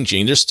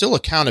changing. There's still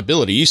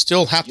accountability. You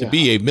still have to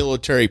be a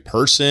military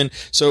person.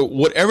 So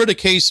whatever the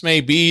case may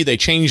be, they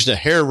change the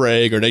hair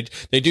rig or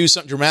they do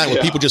something dramatic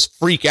where people just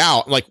freak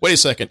out. I'm like, wait a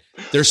second,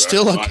 there's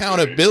still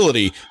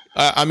accountability.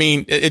 I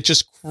mean, it's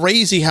just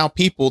crazy how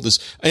people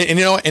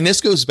and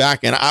this goes back,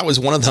 and I was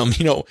one of them,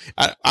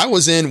 I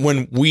was in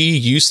when we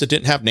used to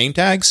didn't have name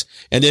tags.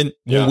 And then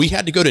when we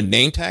had to go to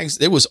name tags,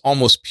 it was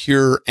almost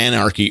pure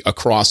anarchy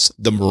across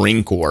the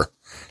Marine Corps.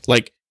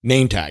 Like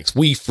name tags,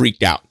 we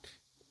freaked out,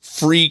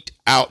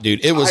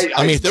 dude. It was,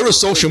 if there was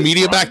social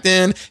media back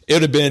then, it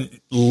would have been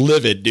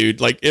livid, dude.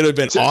 Like it would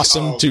have been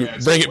awesome to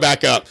bring it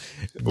back up.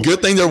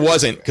 Good thing there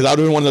wasn't, because I would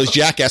have been one of those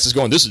jackasses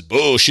going, this is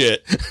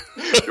bullshit.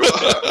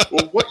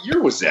 Well, what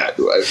year was that?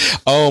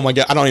 Oh my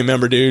God. I don't even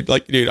remember, dude.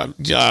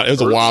 It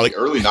was a while.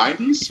 Early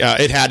 90s? Yeah,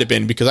 it had to have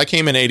been, because I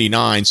came in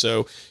 89.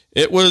 So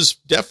it was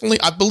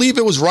definitely, I believe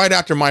it was right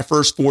after my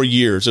first 4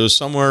 years. It was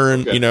somewhere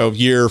in,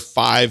 year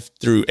 5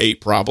 through 8,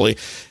 probably.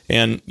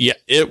 And yeah,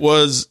 it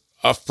was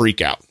a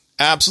freak out.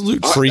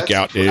 Absolute freak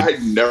out, dude.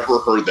 I'd never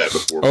heard that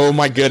before. Oh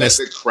my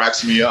goodness. It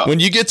cracks me up. When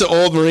you get to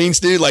old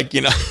Marines, dude, go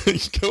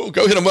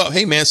hit them up.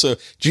 Hey man, so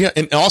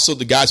and also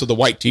the guys with the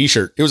white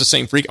t-shirt, it was the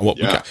same freak. Well,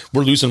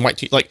 we're losing white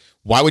t-shirt. Like,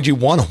 why would you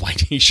want a white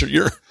t-shirt?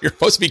 You're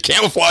supposed to be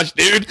camouflaged,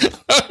 dude.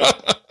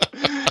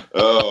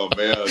 Oh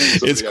man.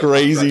 It's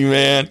crazy,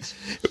 man.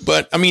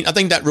 But I mean, I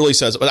think that really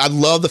says, but I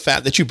love the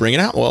fact that you bring it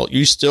out. Well,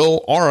 you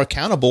still are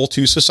accountable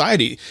to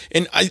society.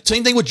 And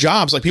same thing with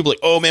jobs. Like people like,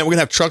 oh man, we're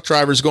gonna have truck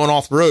drivers going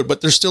off the road,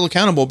 but they're still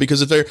accountable,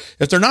 because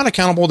if they're not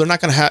accountable, they're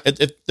not going to have,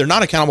 if they're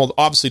not accountable,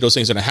 obviously those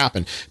things are going to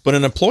happen. But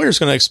an employer is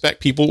going to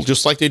expect people,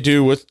 just like they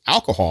do with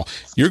alcohol.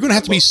 You're going to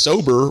have to be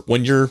sober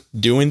when you're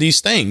doing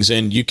these things,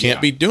 and you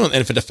can't be doing, and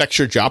if it affects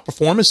your job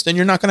performance, then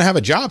you're not going to have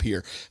a job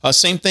here.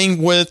 Same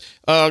thing with,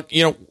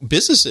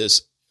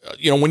 businesses.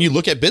 When you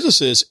look at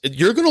businesses,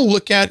 you're going to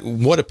look at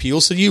what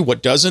appeals to you,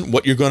 what doesn't,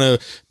 what you're going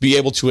to be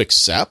able to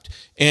accept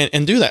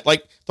and do that.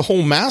 Like the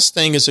whole mask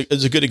thing is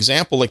a good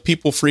example, like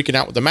people freaking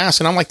out with the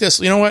mask. And I'm like this,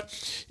 you know what?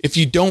 If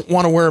you don't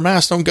want to wear a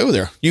mask, don't go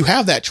there. You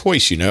have that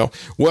choice,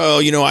 Well,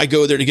 I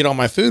go there to get all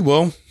my food.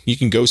 Well, you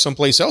can go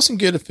someplace else and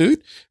get a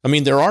food. I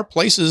mean, there are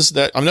places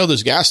that I know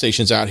there's gas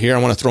stations out here.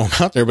 I want to throw them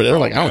out there, but they're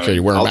like, I don't care.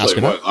 You wear a mask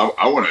or not.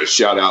 I want to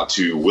shout out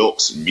to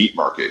Wilkes Meat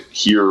Market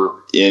here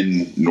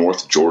in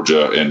North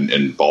Georgia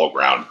and Ball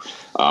Ground.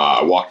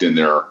 I walked in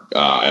there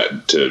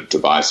to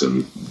buy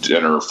some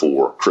dinner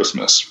for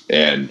Christmas,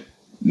 and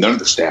none of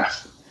the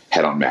staff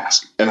had on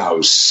masks. And I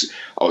was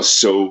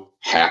so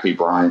happy,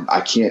 Brian. I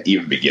can't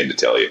even begin to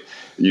tell you.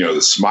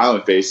 The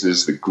smiling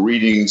faces, the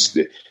greetings.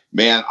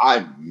 Man,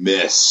 I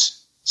miss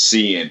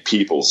seeing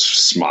people's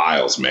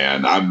smiles,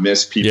 man. I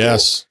miss people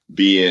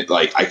being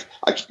like,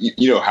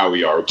 how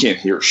we are. We can't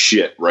hear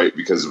shit, right?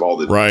 Because of all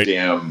the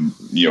damn,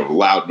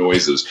 loud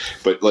noises.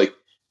 But like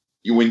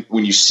when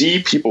you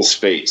see people's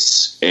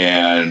face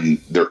and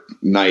they're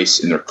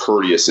nice and they're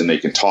courteous and they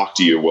can talk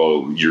to you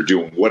while you're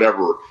doing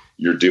whatever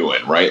you're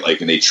doing, right?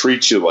 Like, and they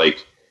treat you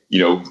like,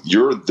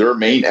 you're their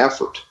main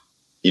effort,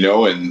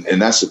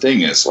 and that's the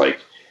thing is like,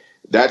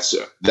 that's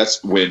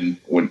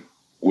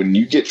when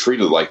you get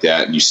treated like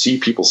that and you see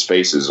people's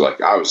faces,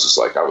 like I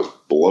was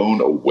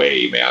blown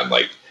away, man.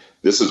 Like,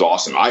 this is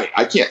awesome.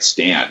 I can't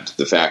stand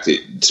the fact that,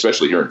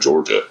 especially here in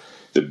Georgia,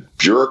 the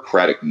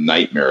bureaucratic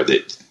nightmare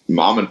that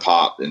mom and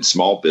pop and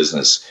small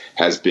business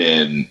has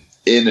been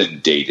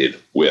inundated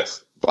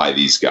with by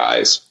these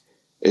guys.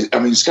 I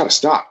mean, it's got to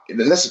stop. And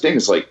that's the thing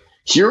is like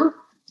here,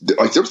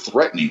 like they're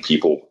threatening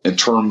people in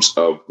terms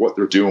of what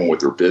they're doing with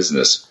their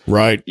business,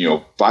 right?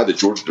 By the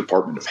Georgia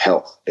Department of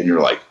Health. And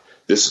you're like,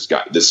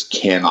 this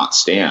cannot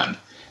stand.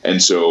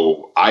 And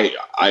so I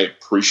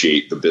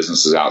appreciate the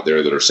businesses out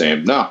there that are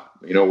saying, no,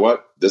 you know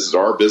what? This is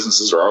our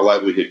businesses or our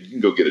livelihood. You can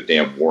go get a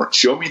damn warrant.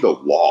 Show me the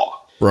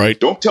law. Right.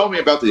 Don't tell me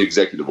about the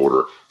executive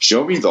order.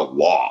 Show me the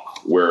law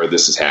where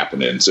this is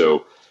happening.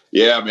 So,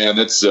 yeah, man,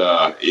 that's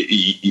right.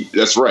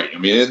 I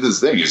mean, the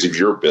thing is, if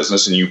you're a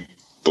business and you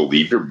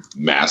believe your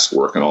mask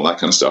work and all that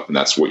kind of stuff, and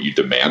that's what you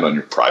demand on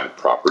your private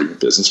property and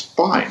business,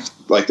 fine.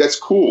 Like, that's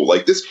cool.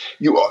 Like this,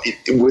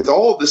 with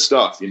all this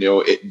stuff,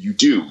 you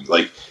do,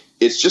 like,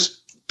 it's just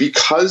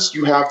because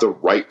you have the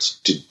right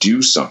to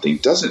do something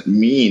doesn't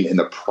mean in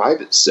the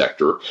private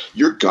sector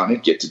you're gonna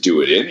get to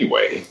do it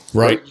anyway.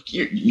 Right.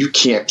 You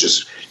can't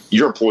just,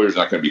 your employer's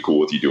not gonna be cool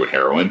with you doing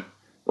heroin,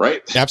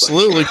 right?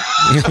 Absolutely.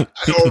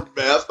 Or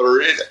meth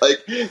or anything.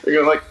 Like,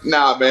 you're like,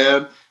 nah,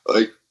 man.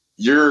 Like,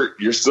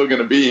 you're still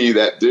going to be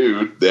that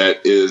dude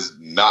that is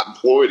not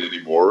employed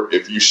anymore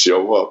if you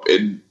show up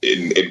and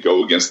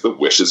go against the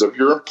wishes of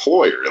your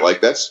employer. Like,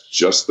 that's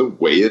just the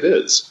way it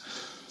is.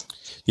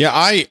 Yeah,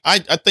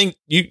 I think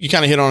you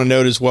kind of hit on a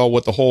note as well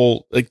with the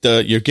whole, like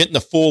you're getting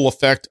the full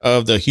effect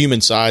of the human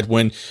side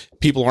when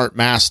people aren't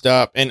masked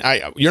up. And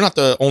you're not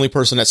the only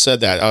person that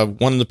said that.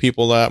 One of the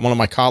people, one of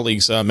my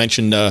colleagues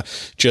mentioned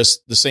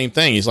just the same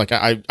thing. He's like,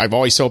 I've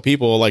always tell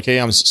people like, hey,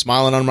 I'm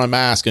smiling on my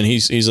mask. And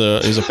he's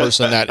a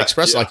person that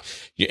expresses like,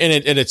 and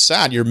it's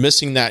sad. You're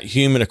missing that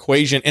human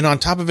equation. And on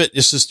top of it,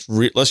 it's just,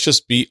 let's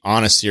just be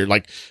honest here.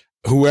 Like,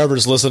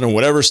 whoever's listening,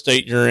 whatever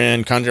state you're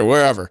in, country,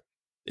 wherever,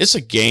 it's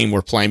a game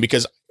we're playing,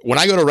 because when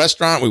I go to a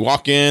restaurant, we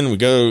walk in, we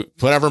go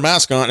put our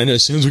mask on, and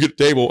as soon as we get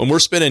to the table, and we're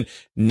spending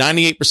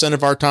 98%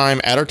 of our time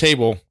at our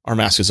table, our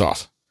mask is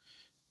off.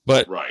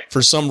 But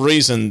for some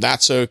reason,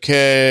 that's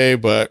okay.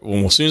 But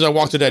as soon as I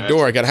walk to that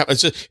door, I got to have,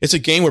 it's a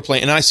game we're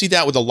playing. And I see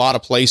that with a lot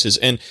of places.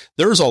 And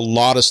there's a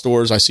lot of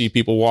stores I see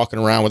people walking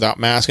around without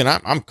masks, and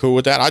I'm cool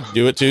with that. I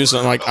do it too. So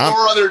I'm like,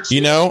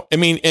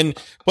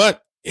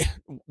 but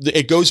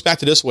it goes back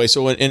to this way.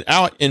 So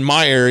out in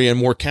my area in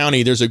Moore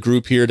County, there's a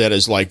group here that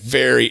is like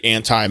very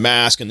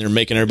anti-mask, and they're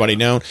making everybody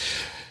known.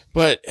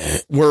 But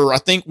where I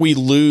think we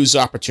lose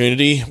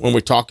opportunity when we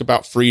talk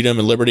about freedom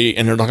and liberty,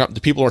 and the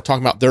people are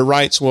talking about their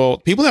rights. Well,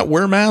 people that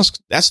wear masks,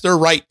 that's their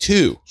right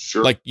too.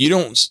 Sure. Like you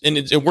don't, and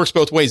it works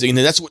both ways. And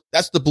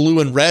that's the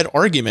blue and red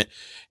argument.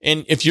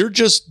 And if you're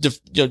just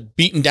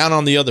beating down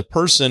on the other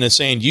person and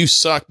saying you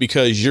suck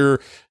because you're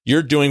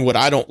doing what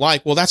I don't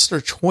like, well, that's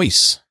their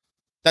choice.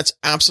 That's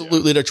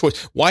absolutely their choice.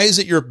 Why is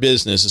it your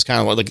business? It's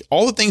kind of like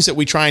all the things that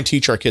we try and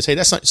teach our kids. Hey,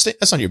 that's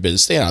not your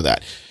business. Stay out of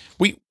that.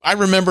 I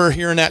remember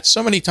hearing that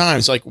so many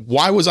times. Like,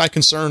 why was I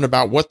concerned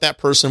about what that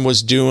person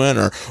was doing,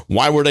 or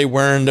why were they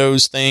wearing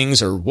those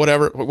things or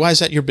whatever? Why is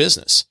that your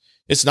business?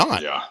 It's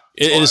not. Yeah.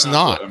 It is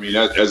not. I mean,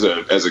 as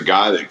a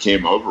guy that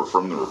came over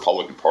from the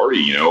Republican Party,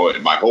 you know,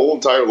 and my whole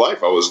entire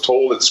life, I was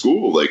told at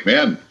school, like,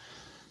 man,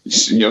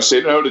 you know,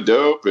 say no to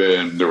dope.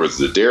 And there was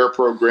the DARE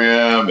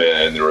program,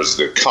 and there was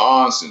the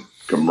constant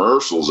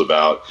commercials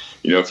about,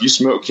 you know, if you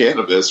smoke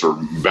cannabis, or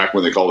back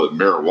when they called it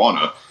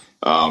marijuana,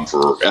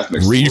 for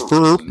ethnic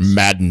reefer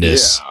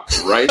madness.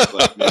 Yeah, right.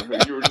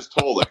 Like, you were just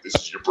told, like, this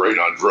is your brain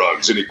on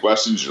drugs. Any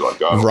questions? You're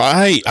like, oh,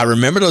 right. I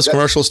remember those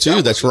commercials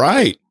too. That's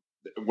right.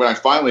 When I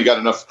finally got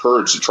enough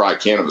courage to try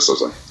cannabis, I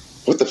was like,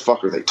 what the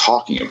fuck are they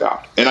talking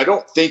about? And I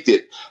don't think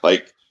that,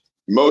 like,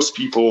 most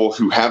people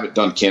who haven't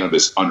done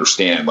cannabis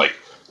understand, like,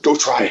 go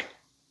try it.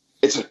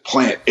 It's a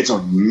plant. It's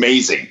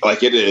amazing.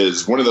 Like, it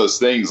is one of those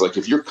things, like,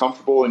 if you're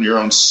comfortable in your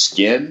own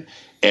skin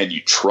and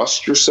you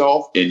trust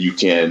yourself and you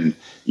can,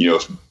 you know,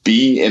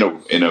 be in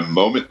a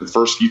moment the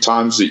first few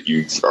times that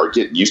you are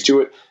getting used to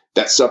it,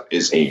 that stuff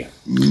is a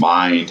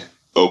mind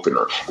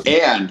opener.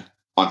 And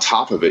on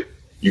top of it,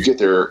 you get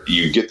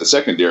the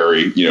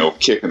secondary, you know,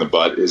 kick in the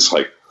butt is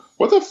like,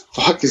 what the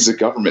fuck is the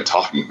government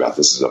talking about?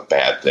 This is a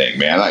bad thing,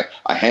 man.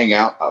 I hang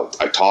out.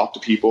 I talk to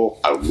people.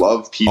 I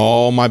love people.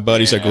 All my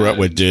buddies I grew up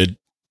with did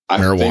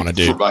marijuana,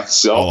 dude. For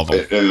myself, all of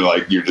them. And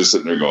like, you're just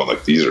sitting there going,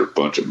 like, these are a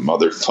bunch of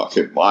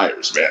motherfucking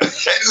liars,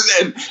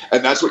 man.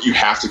 and that's what you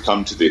have to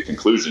come to the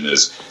conclusion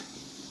is,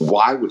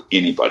 why would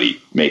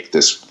anybody make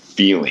this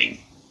feeling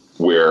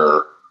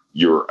where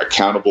you're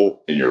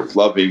accountable and you're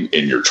loving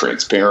and you're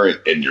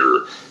transparent and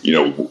you're, you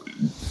know,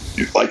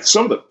 like,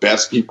 some of the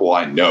best people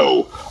I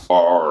know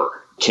are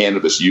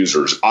cannabis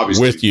users,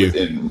 obviously with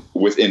you.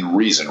 within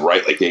reason,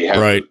 right? Like, they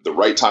have the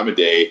right time of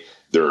day.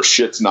 Their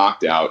shit's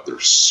knocked out.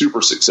 They're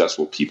super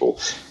successful people.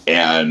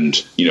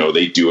 And, you know,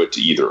 they do it to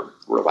either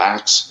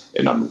relax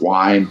and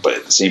unwind, but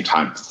at the same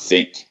time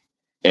think.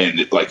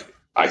 And, like,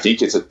 I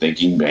think it's a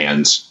thinking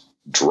man's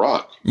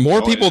drug.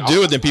 More people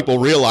do it than people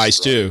realize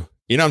too.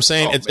 You know what I'm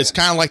saying? It's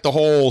kind of like the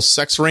whole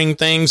sex ring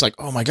things. Like,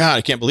 oh my God,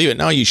 I can't believe it.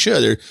 No, you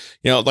should.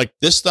 You know, like,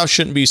 this stuff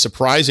shouldn't be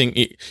surprising.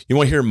 You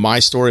want to hear my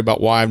story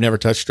about why I've never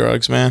touched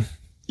drugs, man?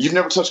 You've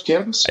never touched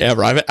cannabis?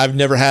 Ever. I've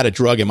never had a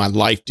drug in my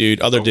life,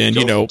 dude, other than,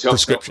 you know,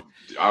 prescription.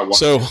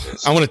 So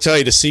I want to tell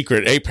you the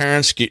secret. Hey,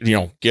 parents,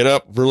 get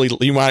up. Really,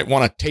 you might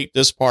want to tape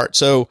this part.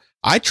 So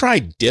I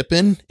tried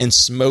dipping and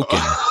smoking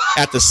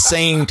at the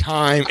same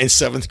time in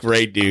 7th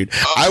grade, dude.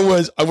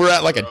 We're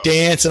at like a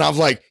dance, and I was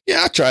like,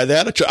 yeah, I'll try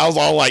that. I was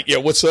all like, yeah,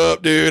 what's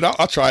up, dude?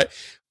 I'll try it.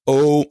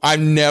 Oh,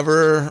 I've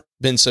never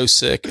been so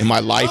sick in my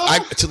life.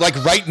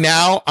 Like, right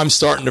now, I'm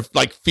starting to,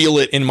 like, feel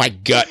it in my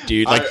gut,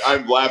 dude. Like,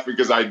 I'm laughing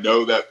because I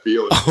know that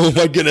feeling. Oh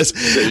my goodness.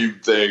 Same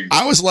thing.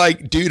 I was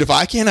like, dude, if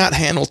I cannot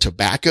handle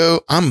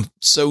tobacco, I'm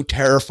so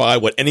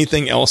terrified what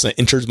anything else that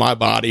enters my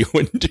body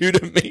would do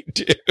to me,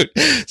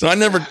 dude. So I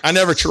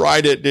never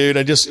tried it, dude.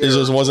 It just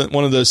wasn't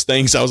one of those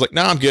things. I was like,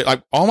 no, I'm good.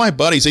 Like, all my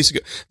buddies, they used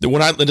to go,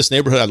 when I in this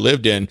neighborhood I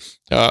lived in,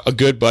 a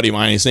good buddy of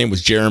mine, his name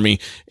was Jeremy,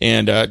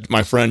 and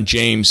my friend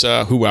James,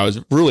 who I was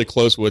really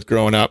close with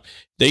growing up,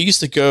 they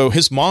used to go,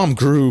 his mom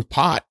grew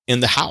pot in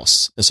the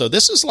house. And so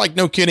this is, like,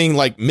 no kidding,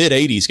 like mid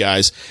 80s,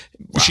 guys.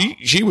 Wow.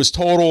 She was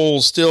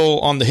total still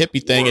on the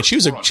hippie thing. And she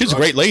was a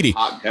great lady.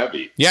 Hot and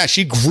heavy. Yeah.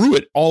 She grew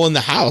it all in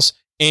the house,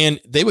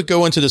 and they would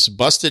go into this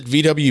busted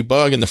VW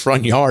Bug in the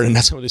front yard, and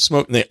that's where they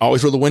smoked. And they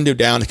always roll the window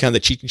down to kind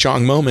of the Cheech and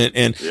Chong moment.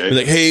 And they're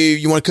like, hey,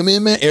 you want to come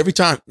in, man? Every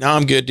time. No,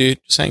 I'm good, dude.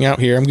 Just hang out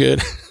here. I'm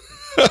good.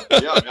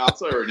 Yeah, I'll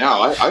tell you right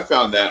now, I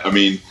found that, I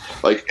mean,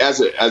 like, as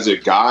a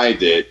guy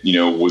that, you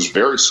know, was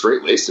very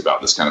straight-laced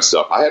about this kind of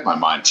stuff, I had my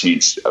mind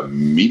changed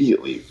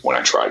immediately when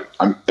I tried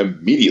it.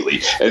 Immediately.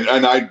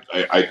 And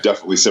I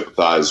definitely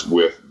sympathize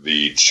with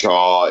the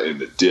chaw and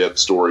the dip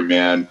story,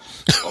 man.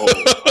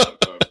 Oh,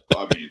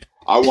 I mean,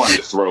 I wanted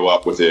to throw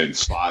up within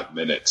 5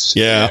 minutes.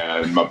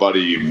 Yeah. And my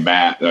buddy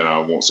Matt, and I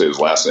won't say his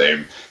last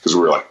name, because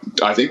we were like,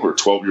 I think we were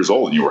 12 years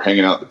old, and you were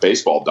hanging out at the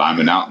baseball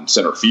diamond out in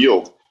center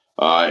field.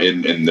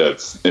 In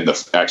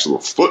the actual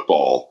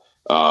football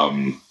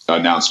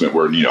announcement,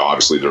 where, you know,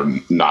 obviously they're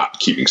not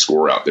keeping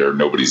score out there,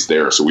 nobody's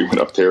there, so we went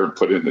up there and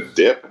put in a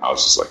dip, and I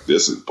was just like,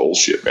 this is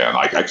bullshit, man.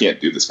 I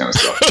can't do this kind of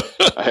stuff.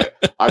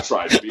 I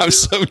tried. I'm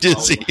so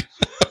dizzy.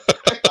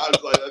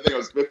 I think I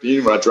was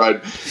 15 when I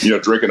tried, you know,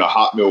 drinking a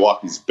hot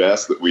Milwaukee's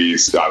Best that we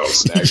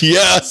snagged.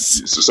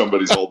 Yes. So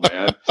somebody's old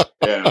man,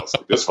 and I was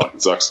like, this fucking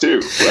sucks too,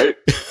 right?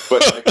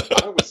 But,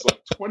 like, I was like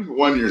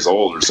 21 years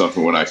old or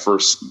something when I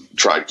first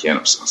tried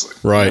cannabis. I was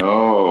like, right.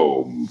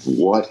 Oh,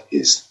 what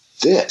is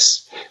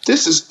this?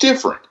 This is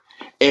different.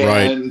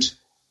 And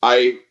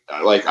I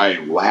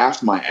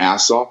laughed my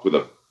ass off with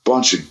a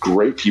bunch of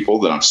great people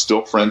that I'm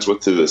still friends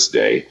with to this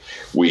day.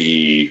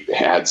 We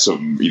had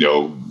some, you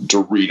know,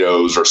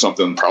 Doritos or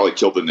something, probably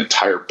killed an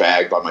entire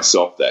bag by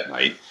myself that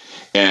night.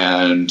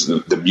 And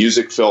the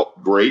music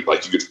felt great.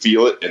 Like, you could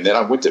feel it. And then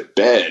I went to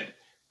bed.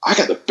 I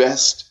got the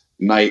best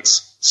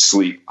night's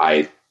sleep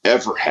I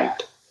ever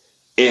had.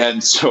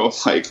 And so,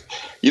 like,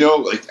 you know,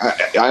 like,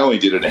 I only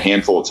did it a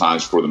handful of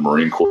times for the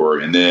Marine Corps.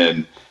 And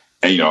then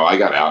And, I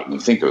got out, and I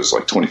think it was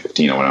like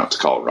 2015. I went out to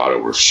Colorado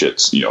where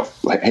shit's,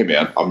 like, hey,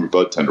 man, I'm your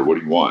bud tender. What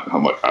do you want?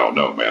 I'm like, I don't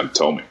know, man.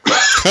 Tell me.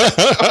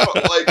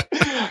 Like,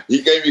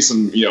 he gave me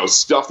some,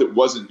 stuff that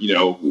wasn't,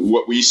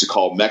 what we used to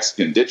call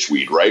Mexican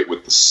ditchweed, right?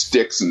 With the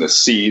sticks and the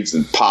seeds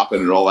and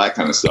popping and all that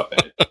kind of stuff in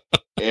it.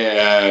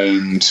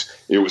 And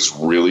it was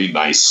really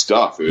nice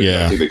stuff.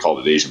 I think they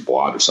called it Asian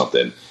blonde or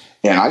something.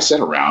 And I sat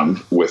around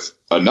with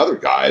another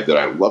guy that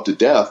I love to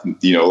death,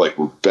 like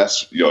we're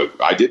best,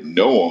 I didn't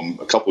know him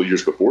a couple of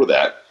years before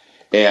that.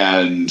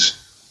 And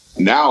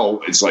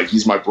now it's like,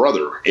 he's my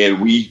brother,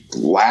 and we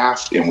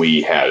laughed and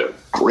we had a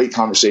great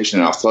conversation.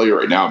 And I'll tell you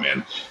right now,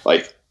 man,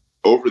 like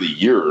over the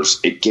years,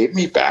 it gave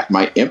me back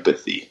my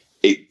empathy.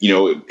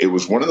 It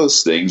was one of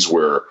those things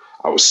where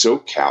I was so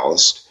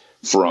calloused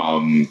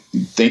from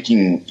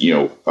thinking,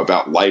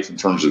 about life in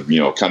terms of,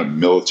 kind of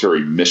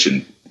military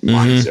mission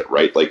mindset,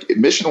 right? Like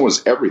mission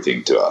was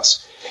everything to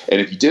us.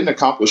 And if you didn't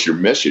accomplish your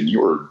mission,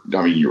 you were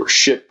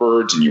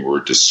shitbirds and you were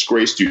a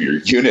disgrace to your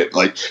unit.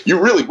 Like you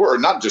really were,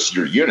 not just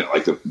your unit,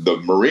 like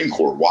the Marine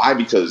Corps. Why?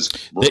 Because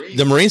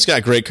the Marines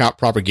got great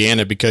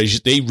propaganda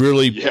because they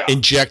really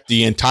inject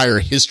the entire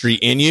history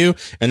in you.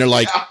 And they're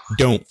like,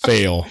 don't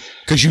fail,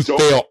 because you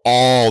fail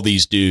all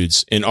these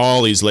dudes and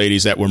all these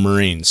ladies that were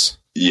Marines.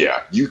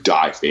 Yeah. You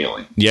die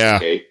failing. Yeah.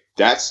 Okay.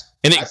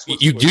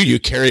 You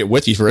carry it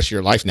with you for the rest of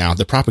your life now.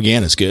 The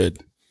propaganda is good.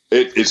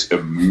 It's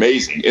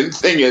amazing. And the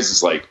thing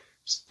is like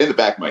in the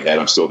back of my head,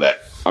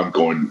 I'm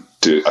going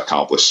to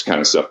accomplish kind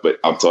of stuff. But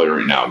I'm telling you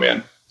right now,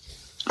 man,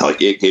 like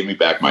it gave me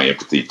back my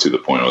empathy to the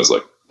point I was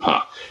like,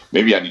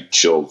 maybe I need to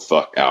chill the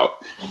fuck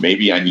out.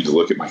 Maybe I need to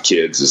look at my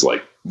kids as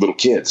like little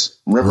kids.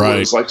 Remember what it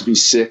was like to be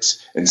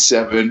 6 and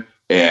 7.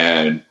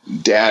 And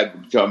dad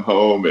would come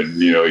home and,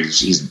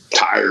 he's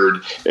tired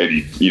and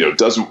he,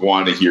 doesn't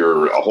want to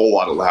hear a whole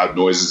lot of loud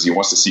noises. He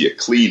wants to see a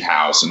clean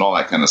house and all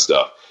that kind of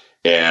stuff.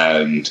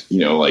 And,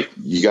 like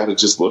you got to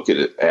just look at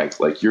it, act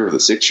like you're the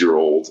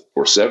 6-year-old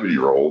or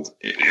 7-year-old.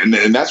 And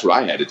that's what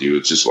I had to do.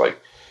 It's just like,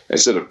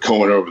 instead of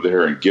going over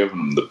there and giving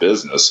them the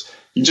business,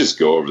 you just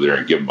go over there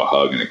and give them a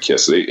hug and a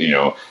kiss.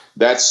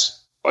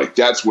 That's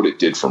what it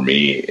did for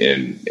me.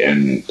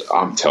 And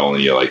I'm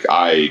telling you, like,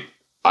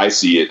 I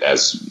see it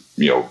as,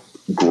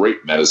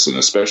 great medicine,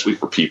 especially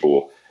for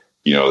people,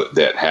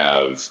 that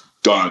have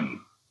done,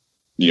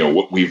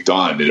 what we've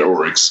done,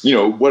 or,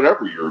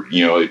 whatever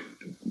you're,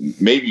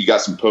 maybe you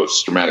got some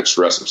post-traumatic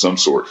stress of some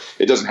sort.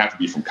 It doesn't have to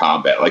be from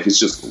combat. Like, it's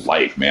just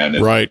life, man.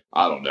 And right.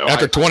 I don't know.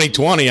 After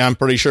 2020, I'm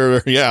pretty sure,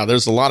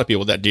 there's a lot of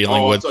people that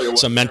dealing with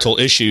some mental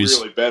issues.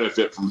 Really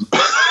benefit from,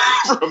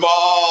 from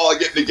all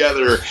getting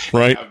together.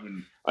 Right.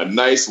 Having a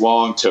nice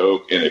long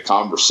talk and a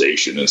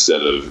conversation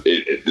instead of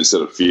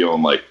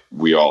feeling like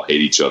we all hate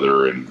each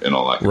other and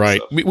all that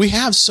kind of stuff. We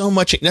have so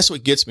much. That's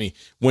what gets me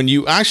when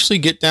you actually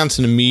get down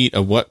to the meat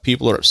of what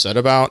people are upset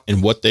about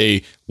and what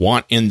they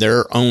want in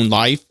their own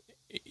life.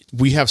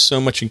 We have so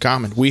much in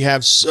common.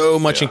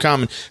 In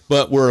common,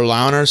 but we're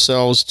allowing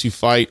ourselves to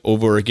fight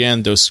over,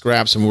 again, those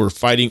scraps, and we're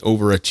fighting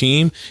over a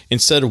team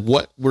instead of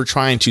what we're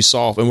trying to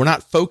solve. And we're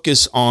not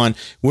focused on,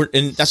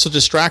 and that's a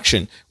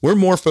distraction. We're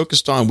more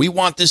focused on, we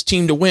want this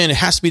team to win. It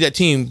has to be that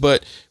team,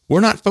 but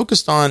we're not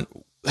focused on,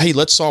 hey,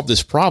 let's solve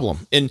this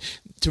problem. And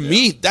to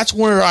me, that's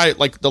where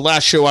the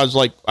last show, I was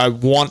like, I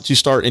want to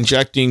start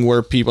injecting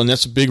where people, and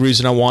that's a big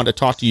reason I wanted to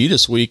talk to you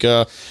this week.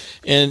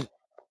 And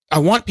I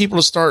want people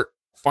to start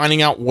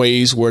finding out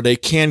ways where they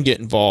can get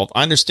involved.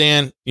 I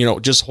understand,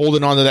 just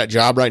holding on to that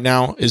job right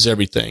now is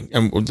everything.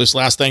 And this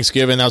last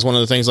Thanksgiving, that was one of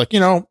the things, like,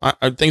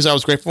 things I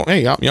was grateful for.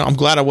 Hey, I'm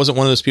glad I wasn't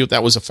one of those people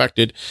that was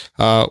affected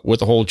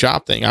with the whole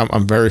job thing.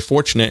 I'm very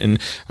fortunate and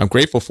I'm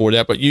grateful for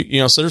that. But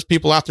so there's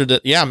people out there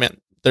that, man,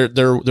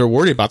 they're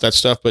worried about that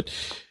stuff. But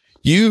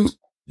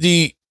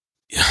the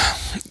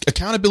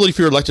accountability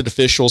for your elected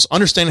officials,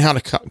 understanding how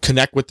to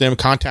connect with them,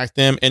 contact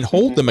them, and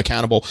hold them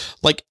accountable.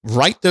 Like,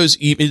 write those.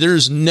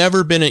 There's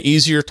never been an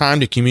easier time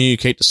to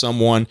communicate to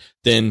someone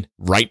than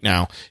right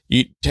now.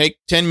 You take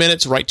 10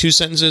 minutes, write 2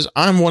 sentences.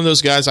 I'm one of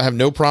those guys. I have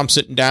no problem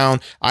sitting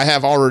down. I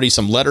have already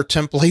some letter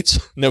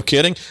templates. No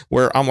kidding.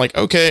 Where I'm like,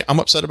 okay, I'm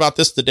upset about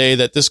this today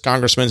that this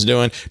congressman's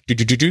doing.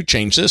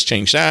 Change this,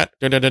 change that.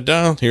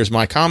 Here's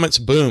my comments.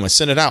 Boom. I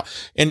send it out,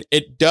 and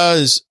it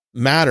does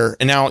matter.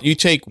 And now you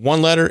take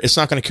one letter, it's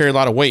not going to carry a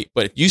lot of weight.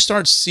 But if you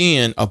start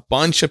seeing a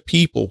bunch of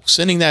people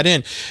sending that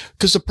in,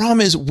 because the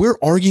problem is we're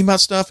arguing about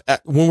stuff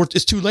when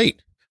it's too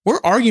late. We're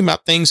arguing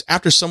about things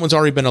after someone's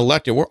already been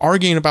elected. We're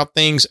arguing about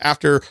things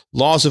after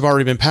laws have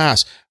already been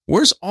passed.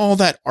 Where's all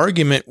that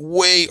argument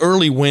way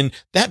early when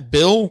that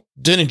bill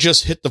didn't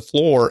just hit the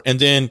floor and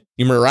then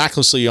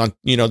miraculously on,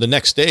 the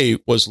next day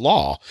was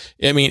law?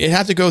 I mean, it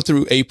had to go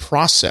through a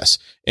process.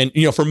 And,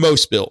 for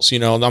most bills, I'm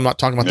not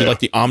talking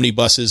about the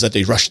omnibuses that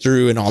they rush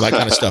through and all that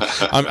kind of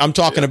stuff. I'm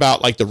talking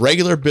about like the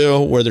regular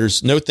bill where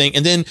there's no thing,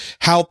 and then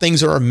how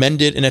things are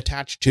amended and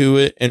attached to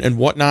it and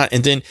whatnot.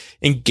 And then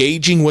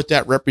engaging with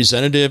that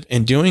representative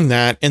and doing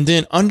that, and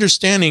then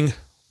understanding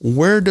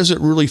where does it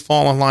really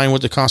fall in line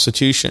with the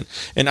Constitution?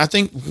 And I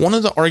think one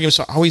of the arguments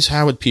I always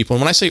have with people,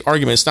 and when I say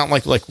argument, it's not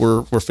like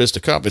we're fist to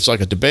cup, it's like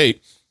a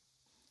debate,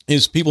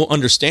 is people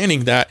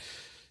understanding that,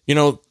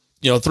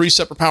 three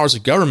separate powers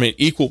of government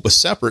equal but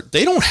separate.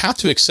 They don't have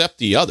to accept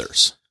the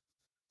others.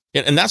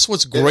 And that's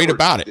what's great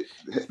about it.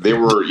 They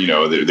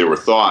were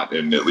thought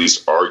and at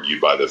least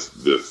argued by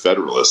the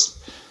Federalists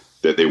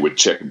that they would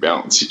check and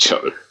balance each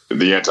other.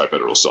 And the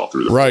Anti-Federalists saw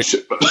through the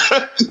bullshit. But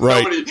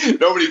right.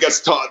 Nobody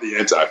gets taught the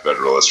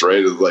Anti-Federalists,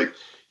 right? It's like,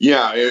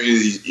 yeah,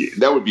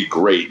 that would be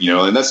great,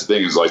 and that's the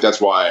thing is like,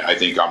 that's why I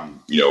think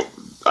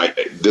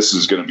this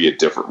is going to be a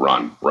different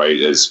run, right?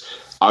 As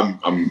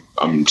I'm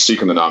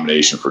seeking the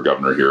nomination for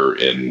governor here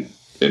in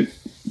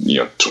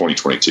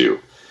 2022,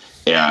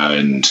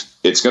 and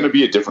it's going to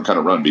be a different kind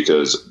of run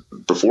because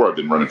before I've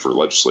been running for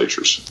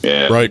legislatures,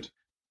 and right.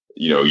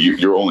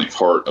 You're only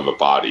part of a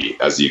body.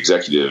 As the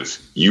executive,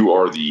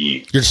 you're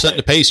setting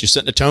the pace, you're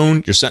setting the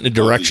tone, you're setting the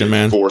direction,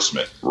 man.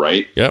 Enforcement,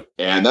 right? Yep.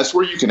 And that's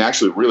where you can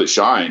actually really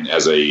shine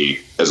as a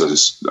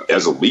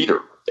leader.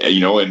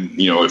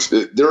 If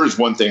there is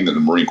one thing that the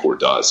Marine Corps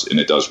does, and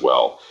it does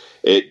well,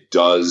 it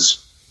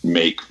does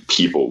make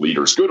people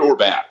leaders, good or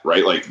bad,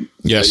 right? Like,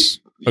 yes,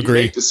 agree.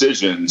 You make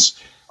decisions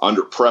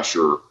under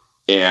pressure,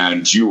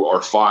 and you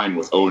are fine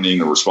with owning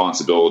the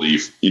responsibility.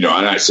 And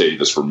I say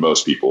this for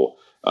most people.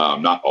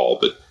 Not all,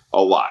 but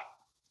a lot.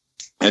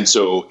 And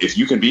so if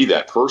you can be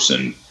that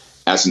person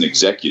as an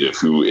executive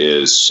who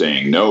is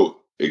saying, no,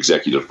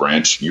 executive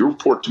branch, you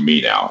report to me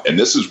now. And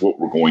this is what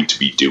we're going to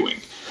be doing.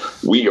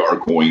 We are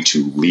going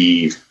to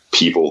leave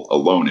people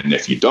alone. And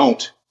if you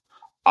don't,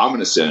 I'm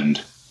going to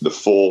send the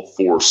full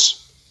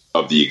force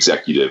of the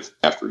executive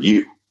after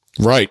you.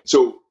 Right.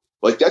 So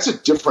like, that's a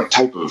different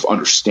type of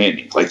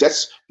understanding. Like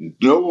that's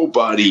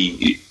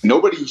nobody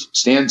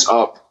stands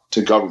up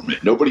to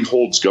government. Nobody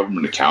holds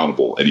government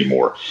accountable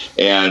anymore.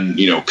 And,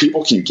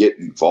 people can get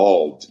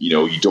involved.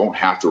 You don't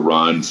have to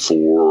run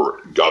for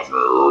governor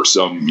or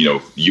some,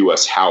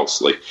 U.S.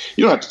 House. Like,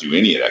 you don't have to do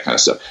any of that kind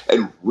of stuff.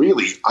 And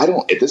really,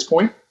 at this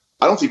point,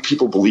 I don't think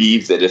people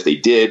believe that if they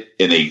did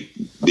and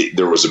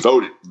there was a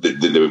vote, that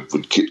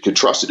they could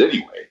trust it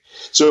anyway.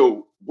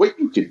 So what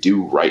you could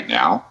do right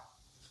now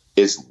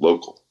is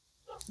local.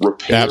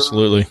 Repair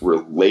Absolutely.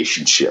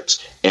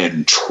 Relationships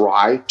and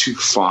try to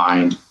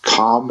find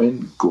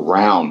common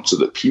ground so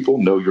that people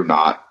know you're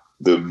not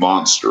the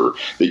monster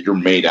that you're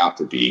made out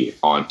to be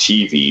on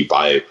TV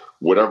by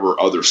whatever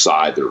other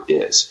side there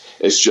is.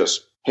 It's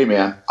just, hey,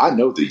 man, I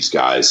know these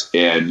guys.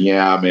 And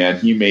yeah, man,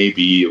 he may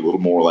be a little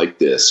more like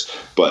this.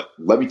 But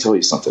let me tell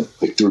you something.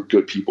 Like, they're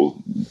good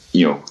people,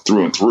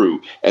 through and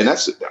through. And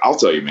I'll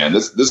tell you, man,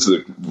 this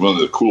is one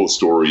of the coolest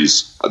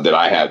stories that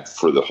I had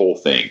for the whole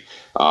thing.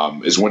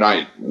 Is when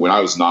I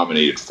was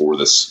nominated for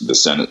the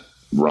Senate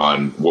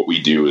run, what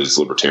we do as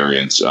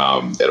libertarians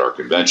at our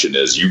convention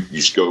is you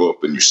just go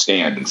up and you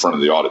stand in front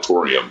of the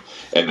auditorium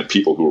and the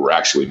people who are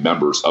actually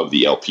members of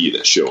the LP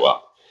that show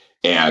up,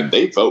 and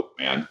they vote,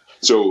 man.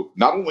 So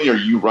not only are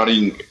you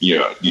running,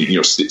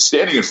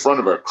 standing in front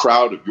of a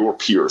crowd of your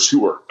peers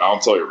who are, I'll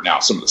tell you right now,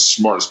 some of the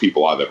smartest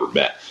people I've ever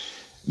met.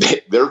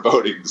 They're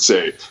voting to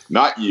say,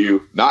 not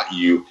you, not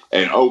you.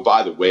 And oh,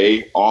 by the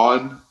way,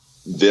 on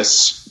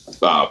this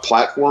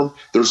platform,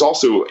 there's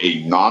also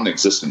a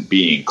non-existent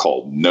being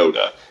called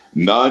NODA,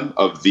 none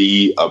of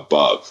the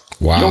above.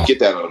 Wow. You don't get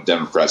that on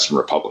Democrats and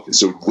Republicans.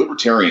 So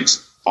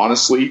libertarians,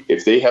 honestly,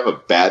 if they have a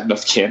bad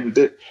enough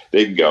candidate,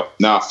 they can go,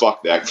 nah,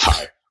 fuck that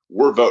guy.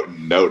 We're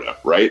voting NODA,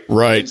 right?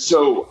 Right. And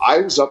so I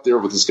was up there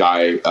with this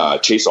guy,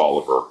 Chase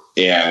Oliver,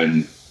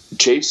 and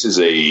Chase is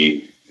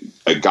a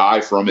guy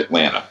from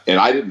Atlanta, and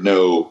I didn't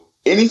know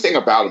anything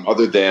about him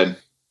other than,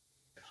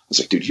 I was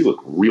like, dude, you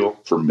look real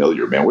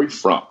familiar, man. Where are you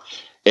from?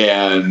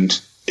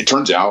 And it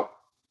turns out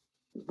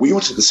we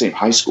went to the same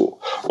high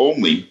school,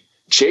 only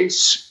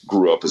Chase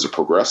grew up as a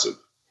progressive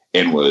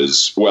and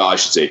was, well, I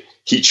should say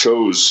he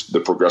chose the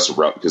progressive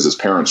route because his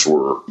parents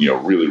were,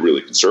 really,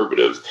 really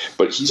conservative,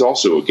 but he's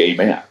also a gay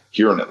man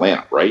here in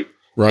Atlanta. Right.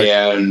 Right.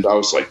 And I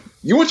was like,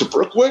 you went to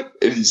Brookwood?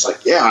 And he's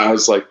like, yeah. I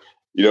was like,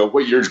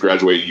 what year did you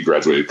graduate? You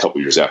graduated a couple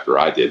years after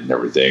I did and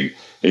everything.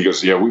 And he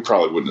goes, yeah, we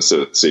probably wouldn't have sat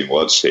at the same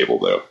lunch table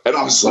though. And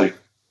I was like,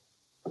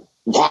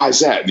 why is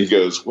that? And he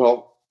goes,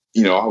 well,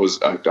 I was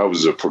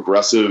a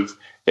progressive,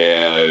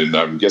 and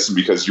I'm guessing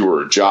because you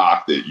were a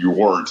jock that you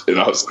weren't. And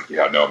I was like,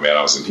 yeah, no, man,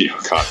 I was a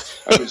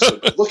neocon. I was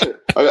like, look at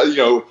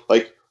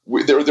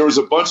it. There was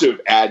a bunch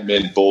of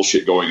admin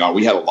bullshit going on.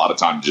 We had a lot of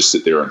time to just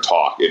sit there and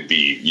talk and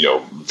be,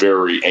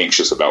 very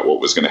anxious about what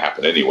was going to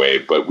happen anyway.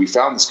 But we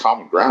found this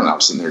common ground. I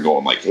was sitting there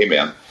going like, hey,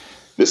 man,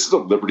 this is a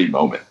liberty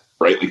moment,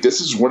 right? Like, this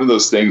is one of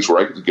those things where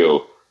I could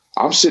go,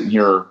 I'm sitting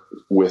here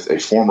with a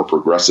former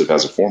progressive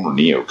as a former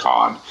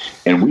neocon,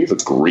 and we've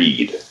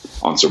agreed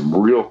on some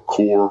real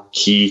core,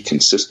 key,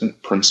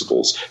 consistent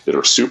principles that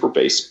are super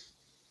basic,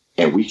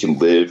 and we can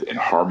live in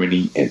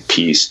harmony and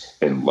peace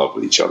and love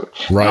with each other.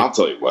 Right. And I'll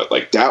tell you what,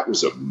 that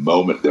was a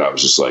moment that I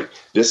was just like,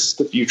 this is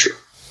the future.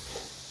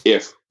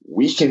 If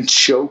we can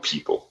show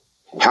people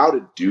how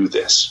to do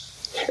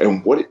this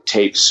and what it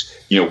takes,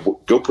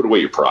 go put away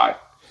your pride,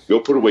 go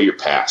put away your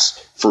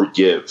past,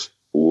 forgive,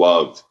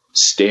 love,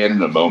 stand in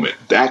the moment,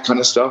 that kind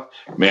of stuff,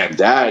 man,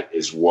 that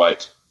is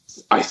what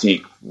I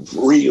think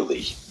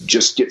really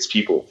just gets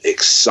people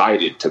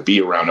excited to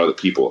be around other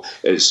people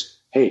is,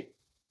 hey,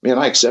 man,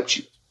 I accept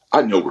you.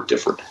 I know we're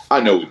different.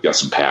 I know we've got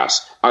some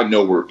past. I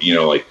know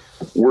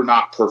we're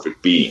not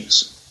perfect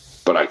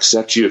beings, but I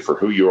accept you for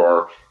who you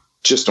are.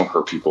 Just don't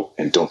hurt people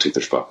and don't take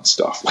their fucking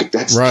stuff. Like,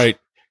 that's right.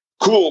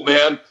 Cool,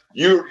 man.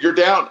 You're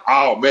down.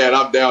 Oh man,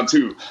 I'm down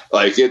too.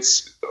 Like,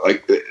 it's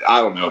like, I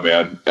don't know,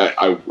 man.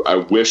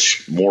 I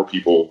wish more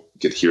people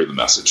could hear the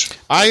message.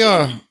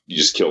 You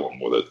just kill them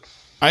with it.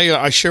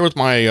 I share with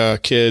my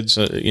kids,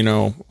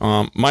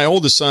 my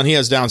oldest son, he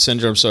has Down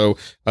syndrome. So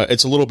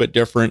it's a little bit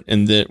different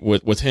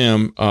with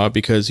him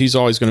because he's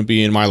always going to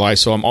be in my life.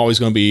 So I'm always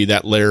going to be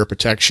that layer of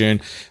protection.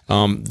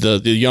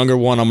 The younger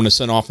one, I'm going to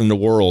send off in the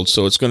world.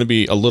 So it's going to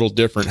be a little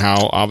different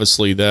how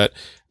obviously that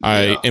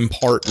I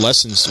impart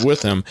lessons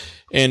with him.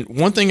 And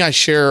one thing I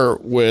share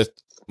with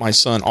my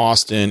son,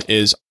 Austin,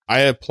 is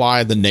I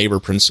apply the neighbor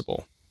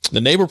principle. The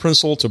neighbor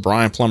principle to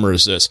Brian Plummer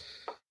is this.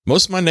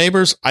 Most of my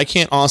neighbors, I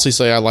can't honestly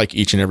say I like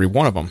each and every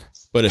one of them,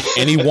 but if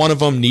any one of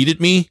them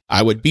needed me,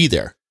 I would be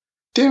there.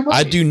 Damn right.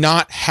 I do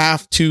not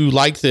have to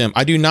like them.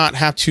 I do not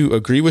have to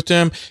agree with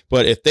them.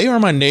 But if they are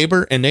my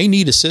neighbor and they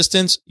need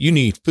assistance, you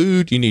need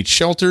food, you need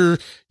shelter,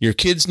 your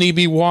kids need to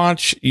be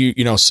watched,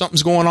 you know,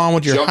 something's going on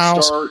with your Jump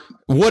house, start,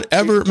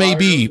 whatever it may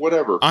be,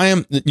 whatever. I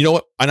am, you know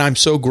what? And I'm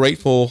so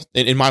grateful.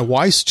 And my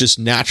wife's just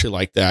naturally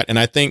like that. And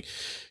I think,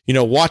 you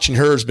know, watching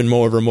her has been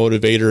more of a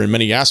motivator in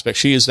many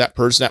aspects. She is that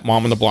person, that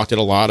mom on the block that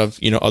a lot of,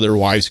 you know, other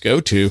wives go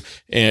to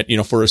and, you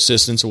know, for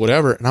assistance or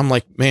whatever. And I'm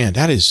like, man,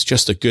 that is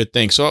just a good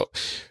thing. So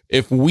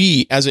if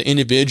we as an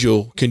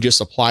individual can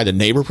just apply the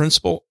neighbor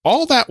principle,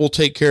 all that will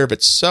take care of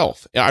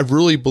itself. I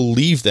really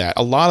believe that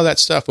a lot of that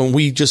stuff, when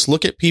we just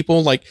look at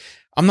people, like,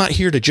 I'm not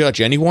here to judge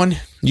anyone.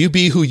 You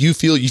be who you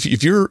feel.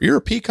 If you're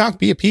a peacock,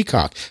 be a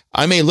peacock.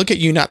 I may look at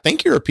you, not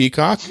think you're a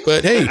peacock,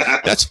 but hey,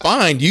 that's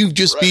fine. You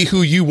just be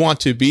who you want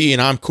to be.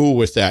 And I'm cool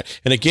with that.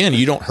 And again,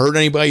 you don't hurt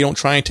anybody. You don't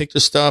try and take the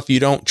stuff. You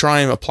don't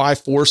try and apply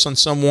force on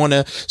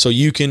someone so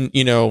you can,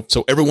 you know,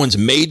 so everyone's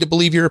made to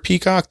believe you're a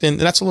peacock. Then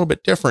that's a little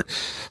bit different.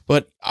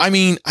 But I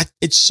mean,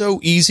 it's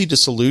so easy to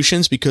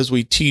solutions because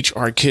we teach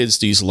our kids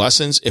these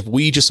lessons. If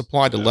we just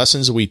apply the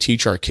lessons that we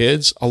teach our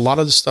kids, a lot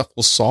of the stuff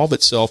will solve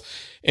itself.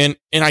 And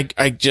I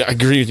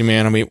agree with you,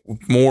 man. I mean,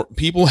 more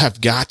people have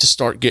got to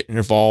start getting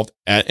involved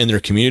in their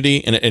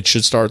community, and it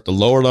should start at the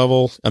lower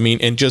level. I mean,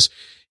 and just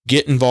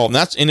get involved. And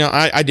that's, you know,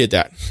 I did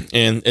that,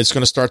 and it's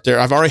going to start there.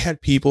 I've already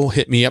had people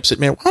hit me up, said,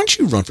 man, why don't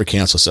you run for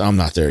council? So I'm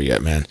not there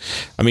yet, man.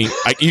 I mean,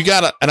 you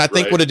gotta, and I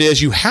think what it is,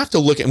 you have to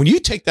look at when you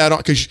take that on,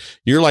 because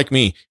you're like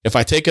me. If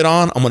I take it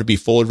on, I'm going to be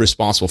fully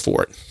responsible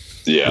for it.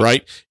 Yeah.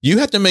 Right. You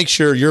have to make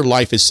sure your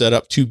life is set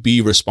up to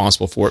be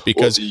responsible for it,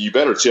 because you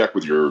better check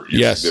with your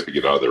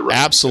significant other. Right?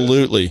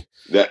 Absolutely.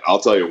 That I'll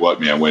tell you what,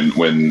 man,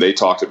 when they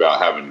talked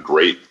about having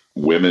great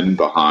women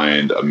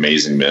behind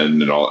amazing men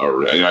and all,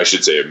 or I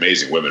should say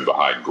amazing women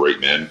behind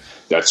great men,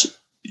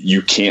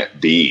 you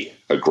can't be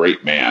a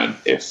great man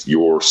if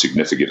your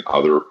significant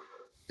other,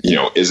 you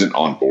know, isn't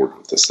on board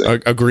with this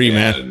thing. Agree,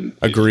 man.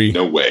 Agree.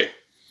 No way.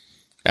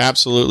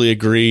 Absolutely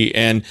agree.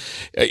 And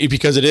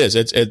because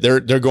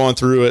they're going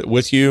through it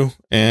with you,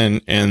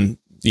 and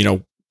you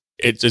know,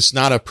 it's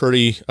not a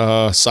pretty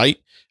sight.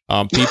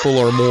 People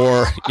are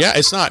more,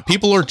 it's not.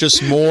 People are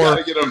just more.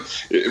 You gotta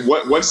get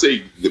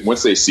them,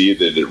 once they see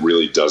that it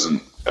really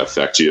doesn't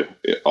affect you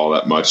all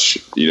that much,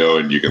 you know,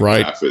 and you can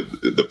laugh at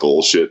the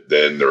bullshit,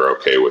 then they're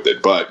okay with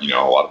it. But, you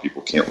know, a lot of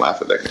people can't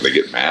laugh at that. They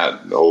get mad.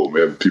 Oh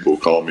man, people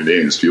call me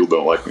names. People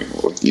don't like me.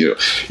 Well, you know,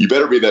 you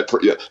better be that.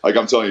 Like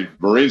I'm telling you,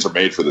 Marines are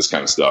made for this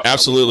kind of stuff.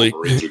 Absolutely.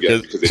 Marines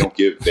get because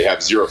they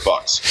have zero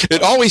fucks.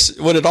 It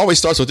always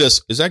starts with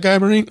this. Is that guy a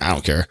Marine? I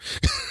don't care.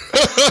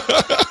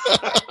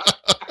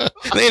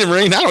 They ain't a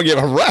Marine. I don't give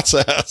a rat's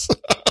ass.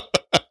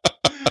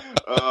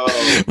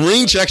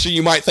 Marine checks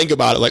you might think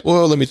about it. Like,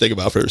 well, let me think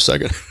about it for a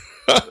second.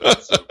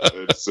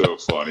 It's so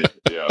funny.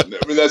 Yeah.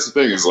 I mean, that's the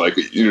thing is like,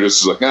 you know, it's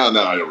just like,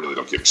 no, I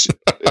don't give a shit.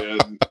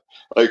 And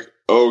like,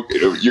 oh,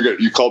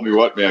 you called me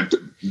what, man?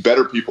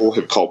 Better people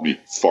have called me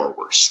far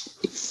worse.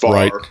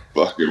 Fucking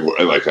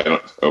like, I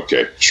don't,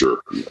 okay,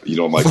 sure. You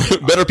don't like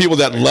better people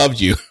that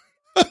loved you.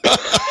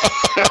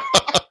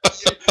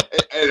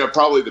 And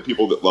probably the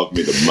people that love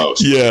me the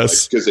most.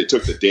 Yes. Because they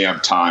took the damn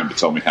time to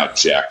tell me how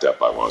jacked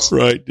up I was.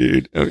 Right,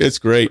 dude. It's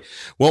great.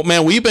 Well,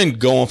 man, we've been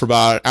going for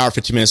about an hour,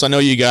 15 minutes. I know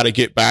you got to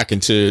get back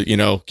into, you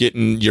know,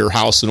 getting your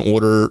house in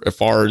order as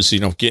far as, you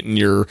know, getting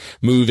your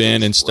move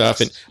in and stuff.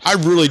 And I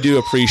really do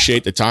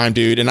appreciate the time,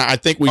 dude. And I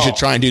think we should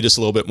try and do this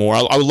a little bit more.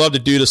 I would love to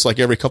do this like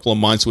every couple of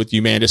months with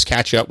you, man. Just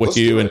catch up with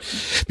you. And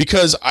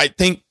because I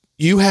think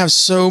you have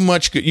so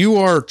much good, you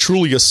are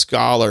truly a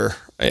scholar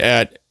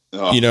at,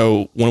 you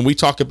know, when we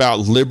talk about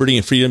liberty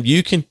and freedom,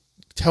 you can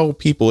tell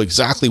people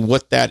exactly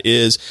what that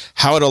is,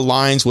 how it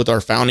aligns with our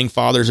founding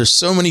fathers. There's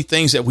so many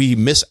things that we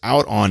miss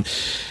out on,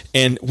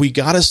 and we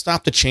got to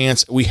stop the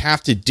chance. We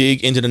have to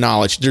dig into the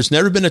knowledge. There's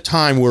never been a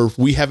time where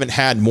we haven't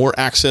had more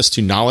access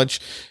to knowledge.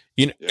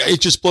 It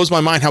just blows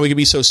my mind how we could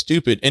be so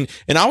stupid. And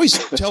I always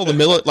tell the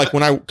military, like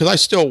because I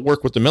still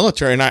work with the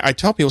military, and I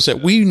tell people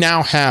that we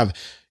now have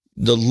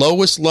the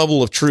lowest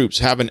level of troops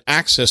having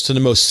access to the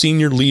most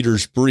senior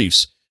leaders'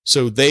 briefs,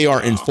 so they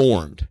are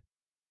informed,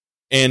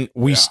 and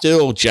we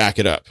still jack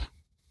it up.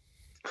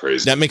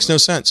 Crazy. That makes no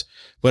sense.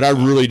 But I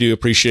really do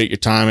appreciate your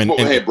time. And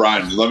hey,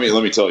 Brian, let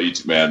me tell you,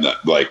 man,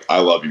 that, like, I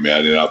love you,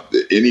 man. And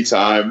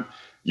anytime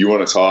you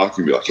want to talk,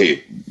 you be like,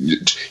 hey, you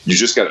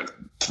just got to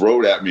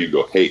throw it at me and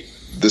go, hey,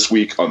 this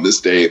week on this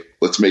day,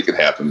 let's make it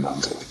happen. I'm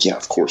like, yeah,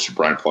 of course, you're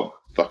Brian Plum.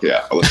 Fuck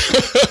yeah,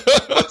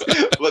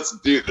 let's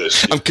do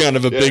this. I'm kind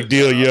of a big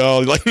deal,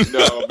 y'all. Like,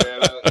 no,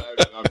 man,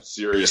 I'm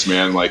serious,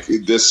 man. Like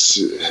this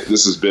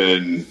has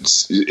been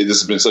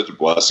such a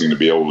blessing to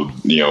be able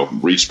to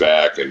reach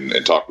back and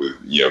talk with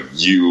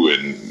you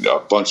and a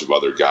bunch of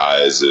other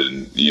guys,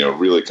 and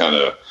really kind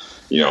of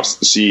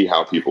see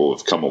how people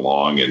have come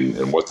along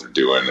and what they're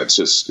doing.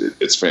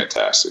 It's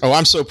fantastic. Oh,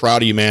 I'm so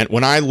proud of you, man.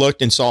 When I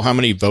looked and saw how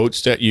many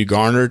votes that you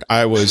garnered,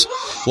 I was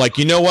like,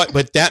 you know what?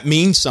 But that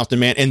means something,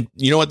 man. And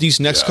you know what?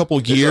 These next couple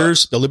of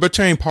years, the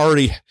Libertarian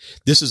Party,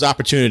 this is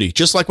opportunity.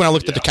 Just like when I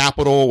looked at the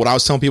Capitol, what I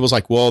was telling people was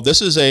like, well,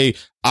 this is a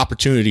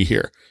opportunity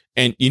here,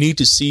 and you need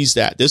to seize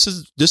that. This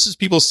is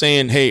people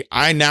saying, hey,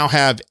 I now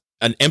have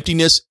an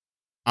emptiness.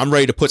 I'm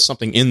ready to put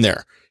something in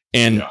there.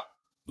 And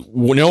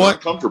you know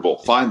what? Comfortable,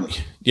 finally.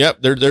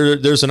 Yep,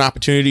 there's an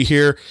opportunity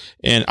here,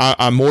 and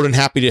I'm more than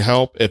happy to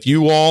help. If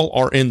you all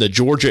are in the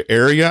Georgia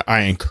area,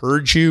 I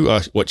encourage you.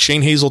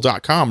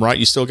 ShaneHazel.com, right?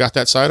 You still got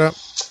that site up?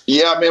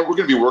 Yeah, man, we're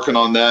going to be working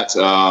on that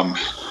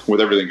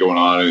with everything going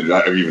on. And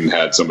I've even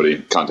had somebody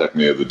contact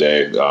me the other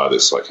day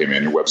that's like, hey,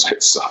 man, your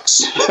website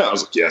sucks. I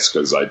was like, yes,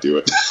 because I do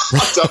it.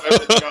 I tell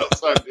everything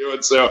else I'm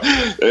doing. So,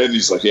 and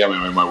he's like, yeah,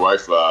 man, my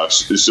wife,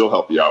 she'll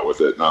help you out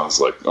with it. And I was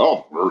like,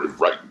 oh,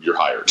 right, you're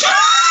hired.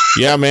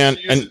 Yeah, man.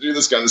 I used to do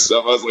this kind of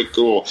stuff. I was like,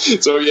 cool.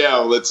 So yeah,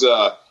 let's.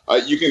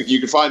 You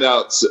can find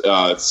out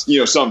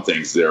some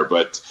things there,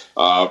 but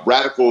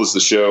Radical is the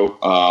show.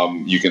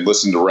 You can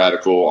listen to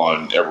Radical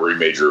on every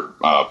major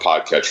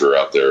podcatcher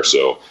out there.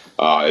 So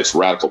it's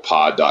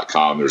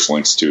radicalpod.com. There's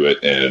links to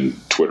it, and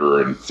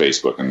Twitter and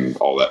Facebook and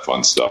all that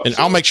fun stuff. And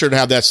I'll make sure to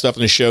have that stuff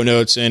in the show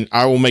notes, and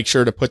I will make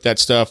sure to put that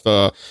stuff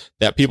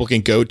that people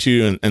can go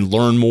to and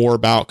learn more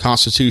about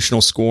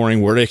constitutional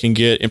scoring, where they can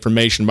get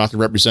information about the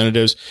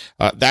representatives.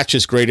 That's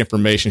just great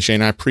information,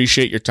 Shane. I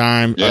appreciate your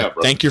time.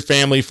 Thank your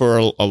family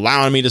for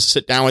allowing me to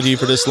sit down with you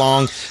for this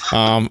long.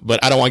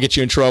 But I don't want to get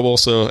you in trouble.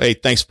 So, hey,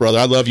 thanks, brother.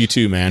 I love you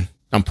too, man.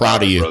 I'm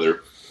proud of you.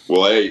 Brother.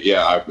 Well, hey,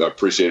 yeah, I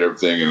appreciate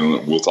everything,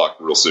 and we'll talk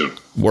real soon.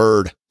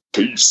 Word.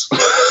 Peace.